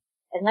now.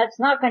 And that's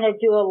not going to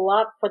do a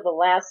lot for the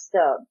last,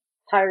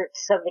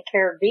 Pirates of the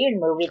Caribbean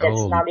movie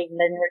that's not even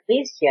been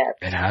released yet.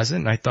 It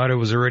hasn't? I thought it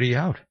was already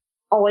out.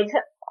 Oh,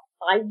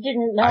 I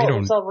didn't know it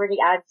was already,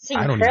 I've seen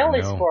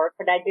trailers for it,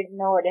 but I didn't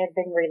know it had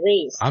been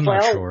released. I'm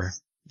not sure.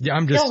 Yeah,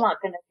 I'm just still not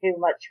going to do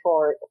much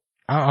for it.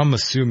 I'm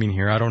assuming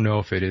here. I don't know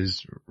if it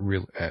is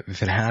real,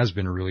 if it has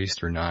been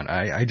released or not.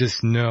 I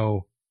just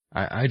know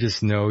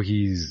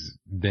he's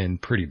been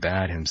pretty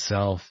bad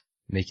himself,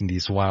 making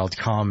these wild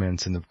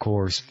comments and of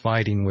course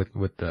fighting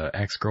with the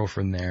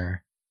ex-girlfriend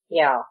there.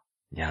 Yeah.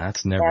 Yeah,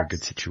 that's never a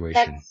good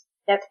situation.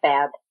 That's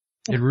bad.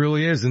 It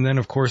really is. And then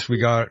of course we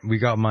got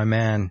my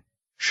man,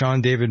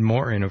 Sean David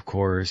Morton, of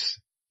course,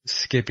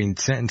 skipping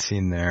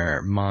sentencing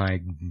there. My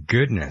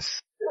goodness.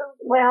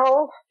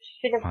 Well,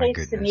 should have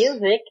faced the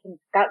music and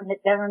gotten it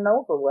done and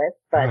over with,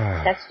 but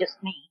that's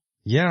just me.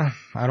 Yeah,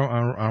 I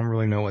don't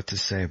really know what to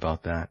say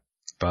about that.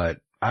 But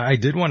I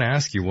did want to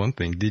ask you one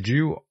thing. Did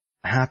you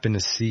happen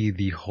to see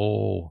the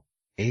whole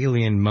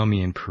alien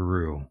mummy in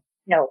Peru?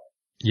 No.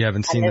 You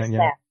haven't seen that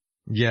yet?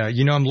 Yeah,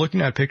 you know, I'm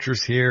looking at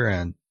pictures here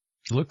and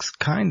it looks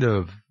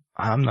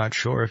I'm not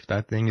sure if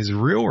that thing is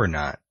real or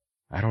not.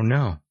 I don't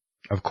know.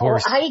 Of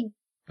course. I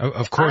don't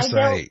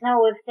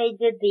know if they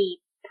did the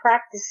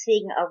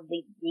practicing of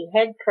the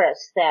head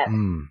press that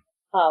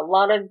a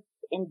lot of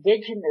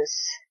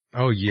indigenous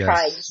Oh, yes.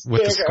 tribes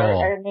With the did,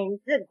 skull. I mean,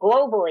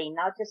 globally,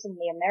 not just in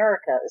the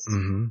Americas,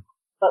 Mm-hmm.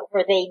 but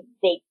where they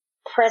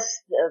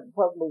press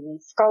the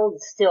skull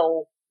is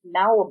still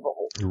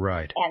malleable.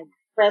 Right. And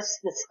press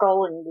the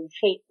skull and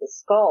reshape the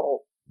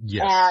skull.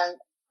 Yes. And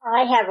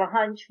I have a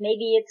hunch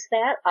maybe it's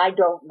that. I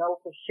don't know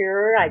for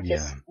sure. I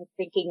just am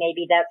thinking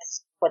maybe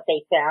that's what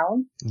they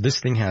found. This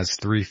thing has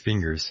 3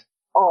 fingers.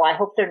 Oh, I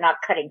hope they're not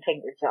cutting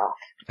fingers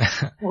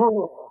off.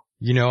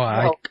 You know,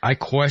 I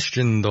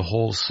question the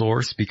whole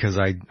source because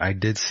I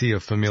did see a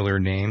familiar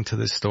name to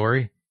this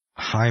story.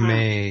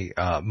 Jaime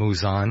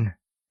Maussan.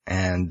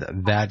 And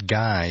that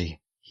guy,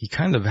 he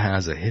kind of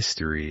has a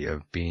history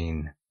of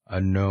being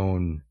a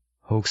known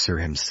hoaxer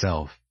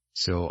himself.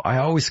 So I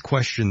always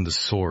question the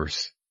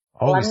source.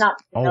 Well, I'm not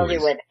familiar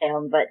with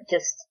him, but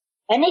just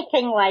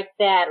anything like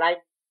that, I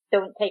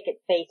don't take at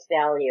face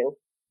value.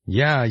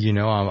 Yeah, you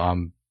know,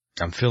 I'm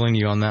feeling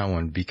you on that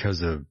one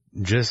because of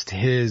just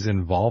his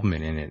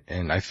involvement in it.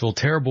 And I feel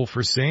terrible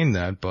for saying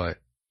that, but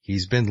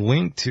he's been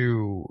linked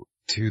to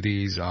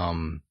these,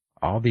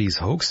 all these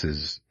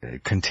hoaxes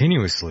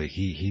continuously.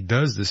 He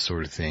does this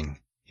sort of thing.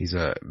 He's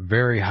a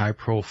very high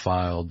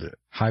profiled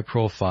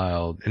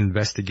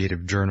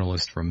investigative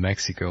journalist from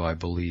Mexico, I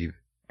believe.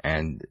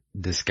 And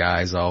this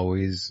guy's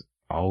always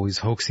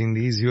hoaxing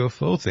these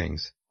UFO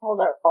things. Well,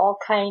 there are all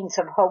kinds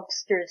of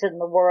hoaxsters in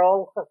the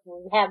world.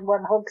 We had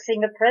one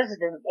hoaxing a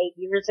president 8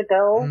 years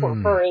ago,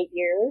 or for 8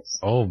 years.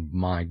 Oh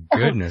my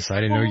goodness,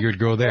 I didn't know you'd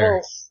go A there.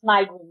 little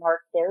snide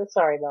remark there,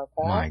 sorry about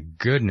that. My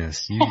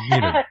goodness, you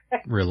need to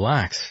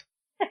relax.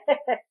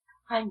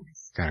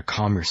 Gotta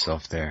calm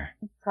yourself there.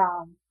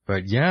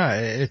 But yeah,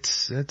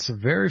 it's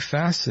very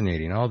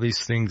fascinating, all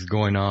these things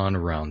going on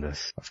around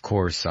us. Of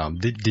course,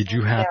 did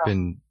you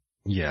happen?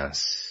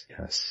 Yes.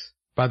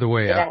 By the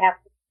way,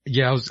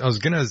 I was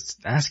gonna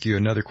ask you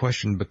another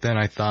question, but then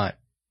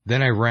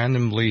I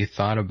randomly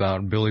thought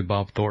about Billy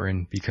Bob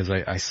Thornton because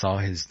I saw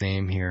his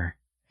name here,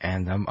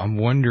 and I'm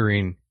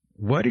wondering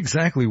what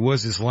exactly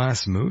was his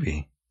last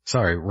movie?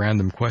 Sorry,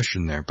 random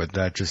question there, but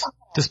that just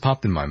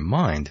popped in my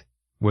mind.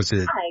 Was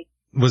it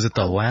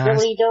the last? I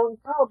really don't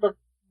know. The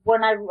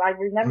one I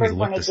remember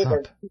when he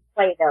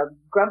played a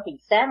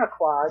grumpy Santa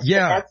Claus.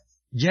 Yeah.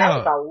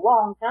 That was a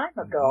long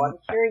time ago. I'm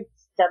sure he's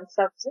done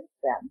stuff since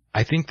then.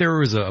 I think there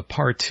was a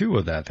part 2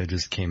 of that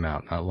just came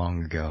out not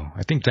long ago.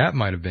 I think that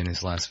might have been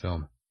his last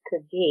film.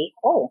 Could be.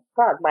 Oh,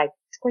 God, my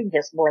screen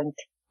just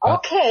blinked.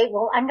 Okay,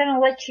 well, I'm going to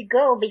let you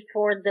go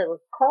before the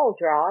call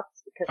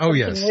drops because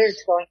something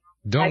weird's going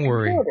on. Don't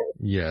worry.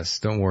 Yes,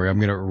 don't worry. I'm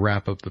going to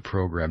wrap up the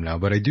program now,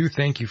 but I do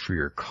thank you for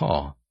your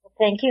call.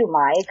 Thank you,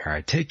 Mike. All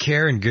right, take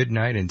care and good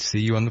night and see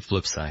you on the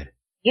flip side.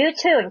 You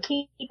too, and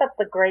keep up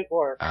the great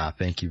work.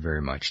 Thank you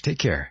very much. Take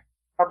care.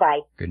 Bye-bye.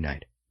 Good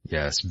night.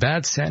 Yes,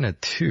 Bad Santa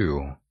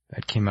 2,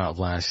 that came out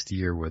last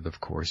year with, of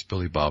course,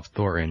 Billy Bob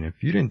Thornton.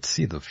 If you didn't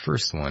see the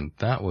first one,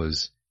 that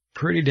was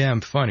pretty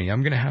damn funny.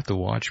 I'm gonna have to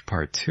watch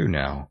part 2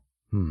 now.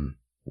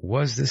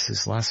 Was this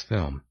his last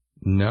film?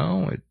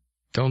 No, I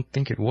don't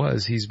think it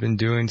was. He's been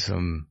doing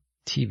some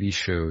TV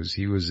shows.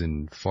 He was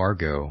in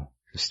Fargo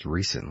just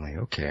recently.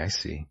 Okay, I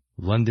see.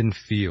 London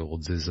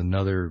Fields is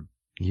another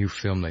new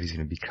film that he's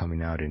going to be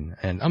coming out in.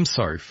 And I'm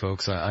sorry,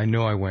 folks. I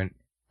know I went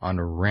on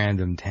a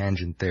random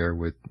tangent there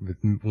with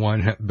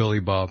one Billy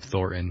Bob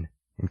Thornton.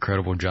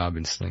 Incredible job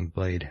in Sling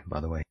Blade, by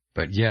the way.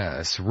 But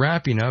yes,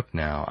 wrapping up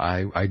now.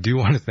 I do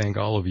want to thank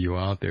all of you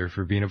out there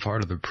for being a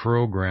part of the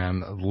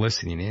program,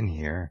 listening in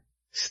here,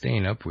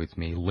 staying up with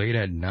me late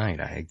at night.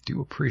 I do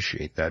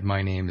appreciate that.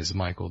 My name is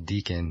Michael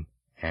Deacon,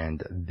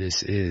 and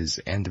this is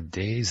End of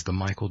Days, the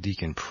Michael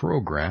Deacon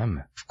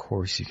program. Of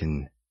course, you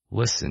can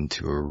listen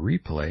to a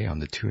replay on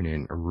the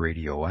TuneIn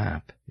Radio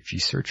app if you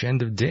search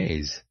End of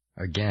Days.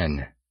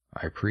 Again,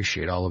 I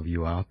appreciate all of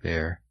you out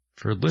there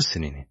for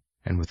listening.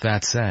 And with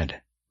that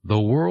said, the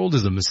world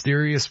is a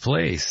mysterious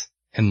place,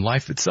 and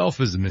life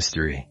itself is a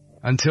mystery.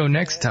 Until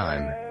next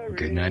time,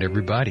 good night,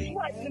 everybody.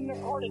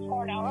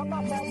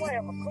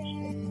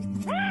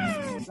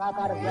 Drop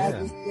out of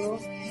graduate school.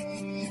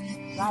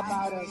 Drop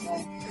out of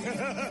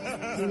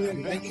You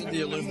mentioned the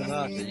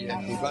Illuminati,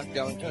 and we won't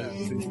go into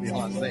who's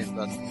behind them,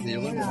 but the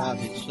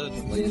Illuminati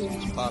certainly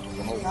is part of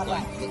the whole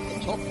thing.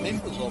 The top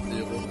members of the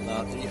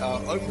Illuminati are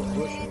open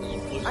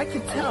worshippers. I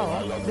could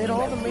tell that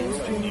all the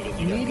mainstream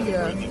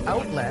media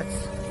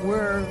outlets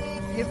were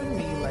giving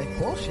me like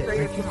bullshit. Like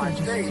you can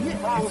just see it.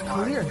 It's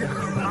clear.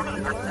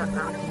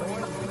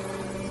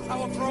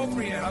 How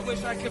appropriate. I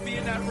wish I could be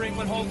in that ring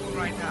with Hogan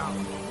right now.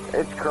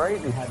 It's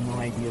crazy. I had no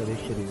idea this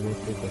shit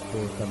existed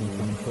before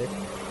 726.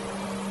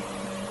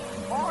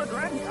 Oh,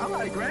 Granny. I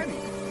like Granny.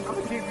 I'm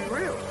gonna keep it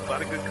real. A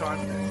lot of good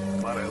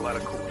content. A lot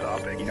of cool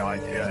topic. You know, I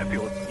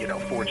feel,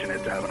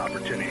 fortunate to have an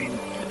opportunity to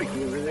speak to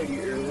you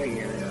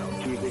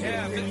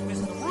Yeah,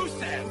 Mr.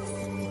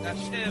 Rusev.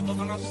 That's him.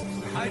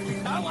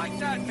 I like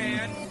that,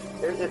 man.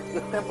 It's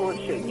the simplest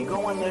shit. You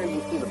go in there,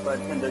 you see the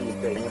bartender, you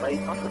say, anybody,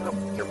 you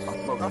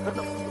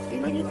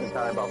can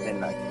tell about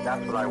midnight.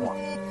 That's what I want.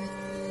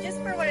 Just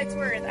for what it's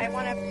worth, I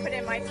want to put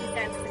in my 2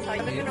 cents to tell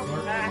you, I live in a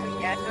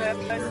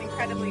most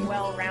incredibly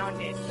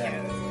well-rounded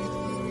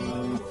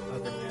shows.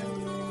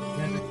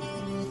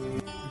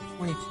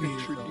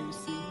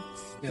 Introducing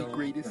the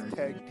greatest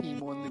tag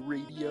team on the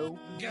radio.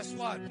 Guess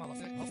what,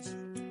 motherfucker?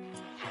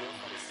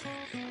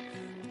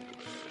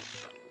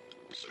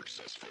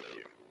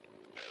 Successfully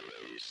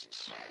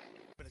erased.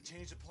 Gonna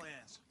change the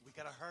plans. We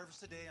gotta harvest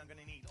today. I'm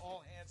gonna need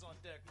all hands on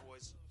deck,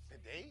 boys.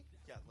 Today?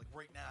 Yeah, like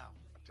right now.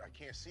 I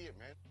can't see it,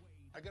 man.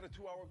 I got a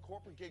 2-hour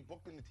corporate gig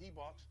booked in the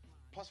T-box.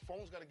 Plus,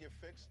 phones gotta get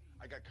fixed.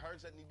 I got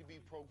cards that need to be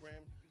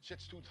programmed.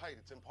 Shit's too tight.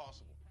 It's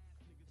impossible.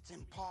 It's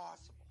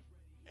impossible.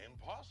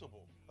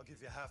 Impossible? I'll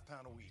give you a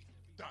half-pound of weed.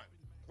 Done.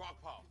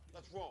 Rock pile.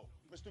 Let's roll.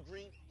 Mr.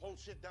 Green, hold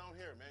shit down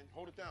here, man.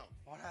 Hold it down.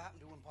 What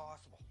happened to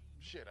impossible?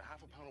 Shit, a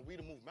half a pound of weed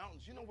to move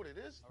mountains. You know what it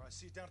is? All right,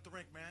 see you down at the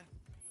rink, man.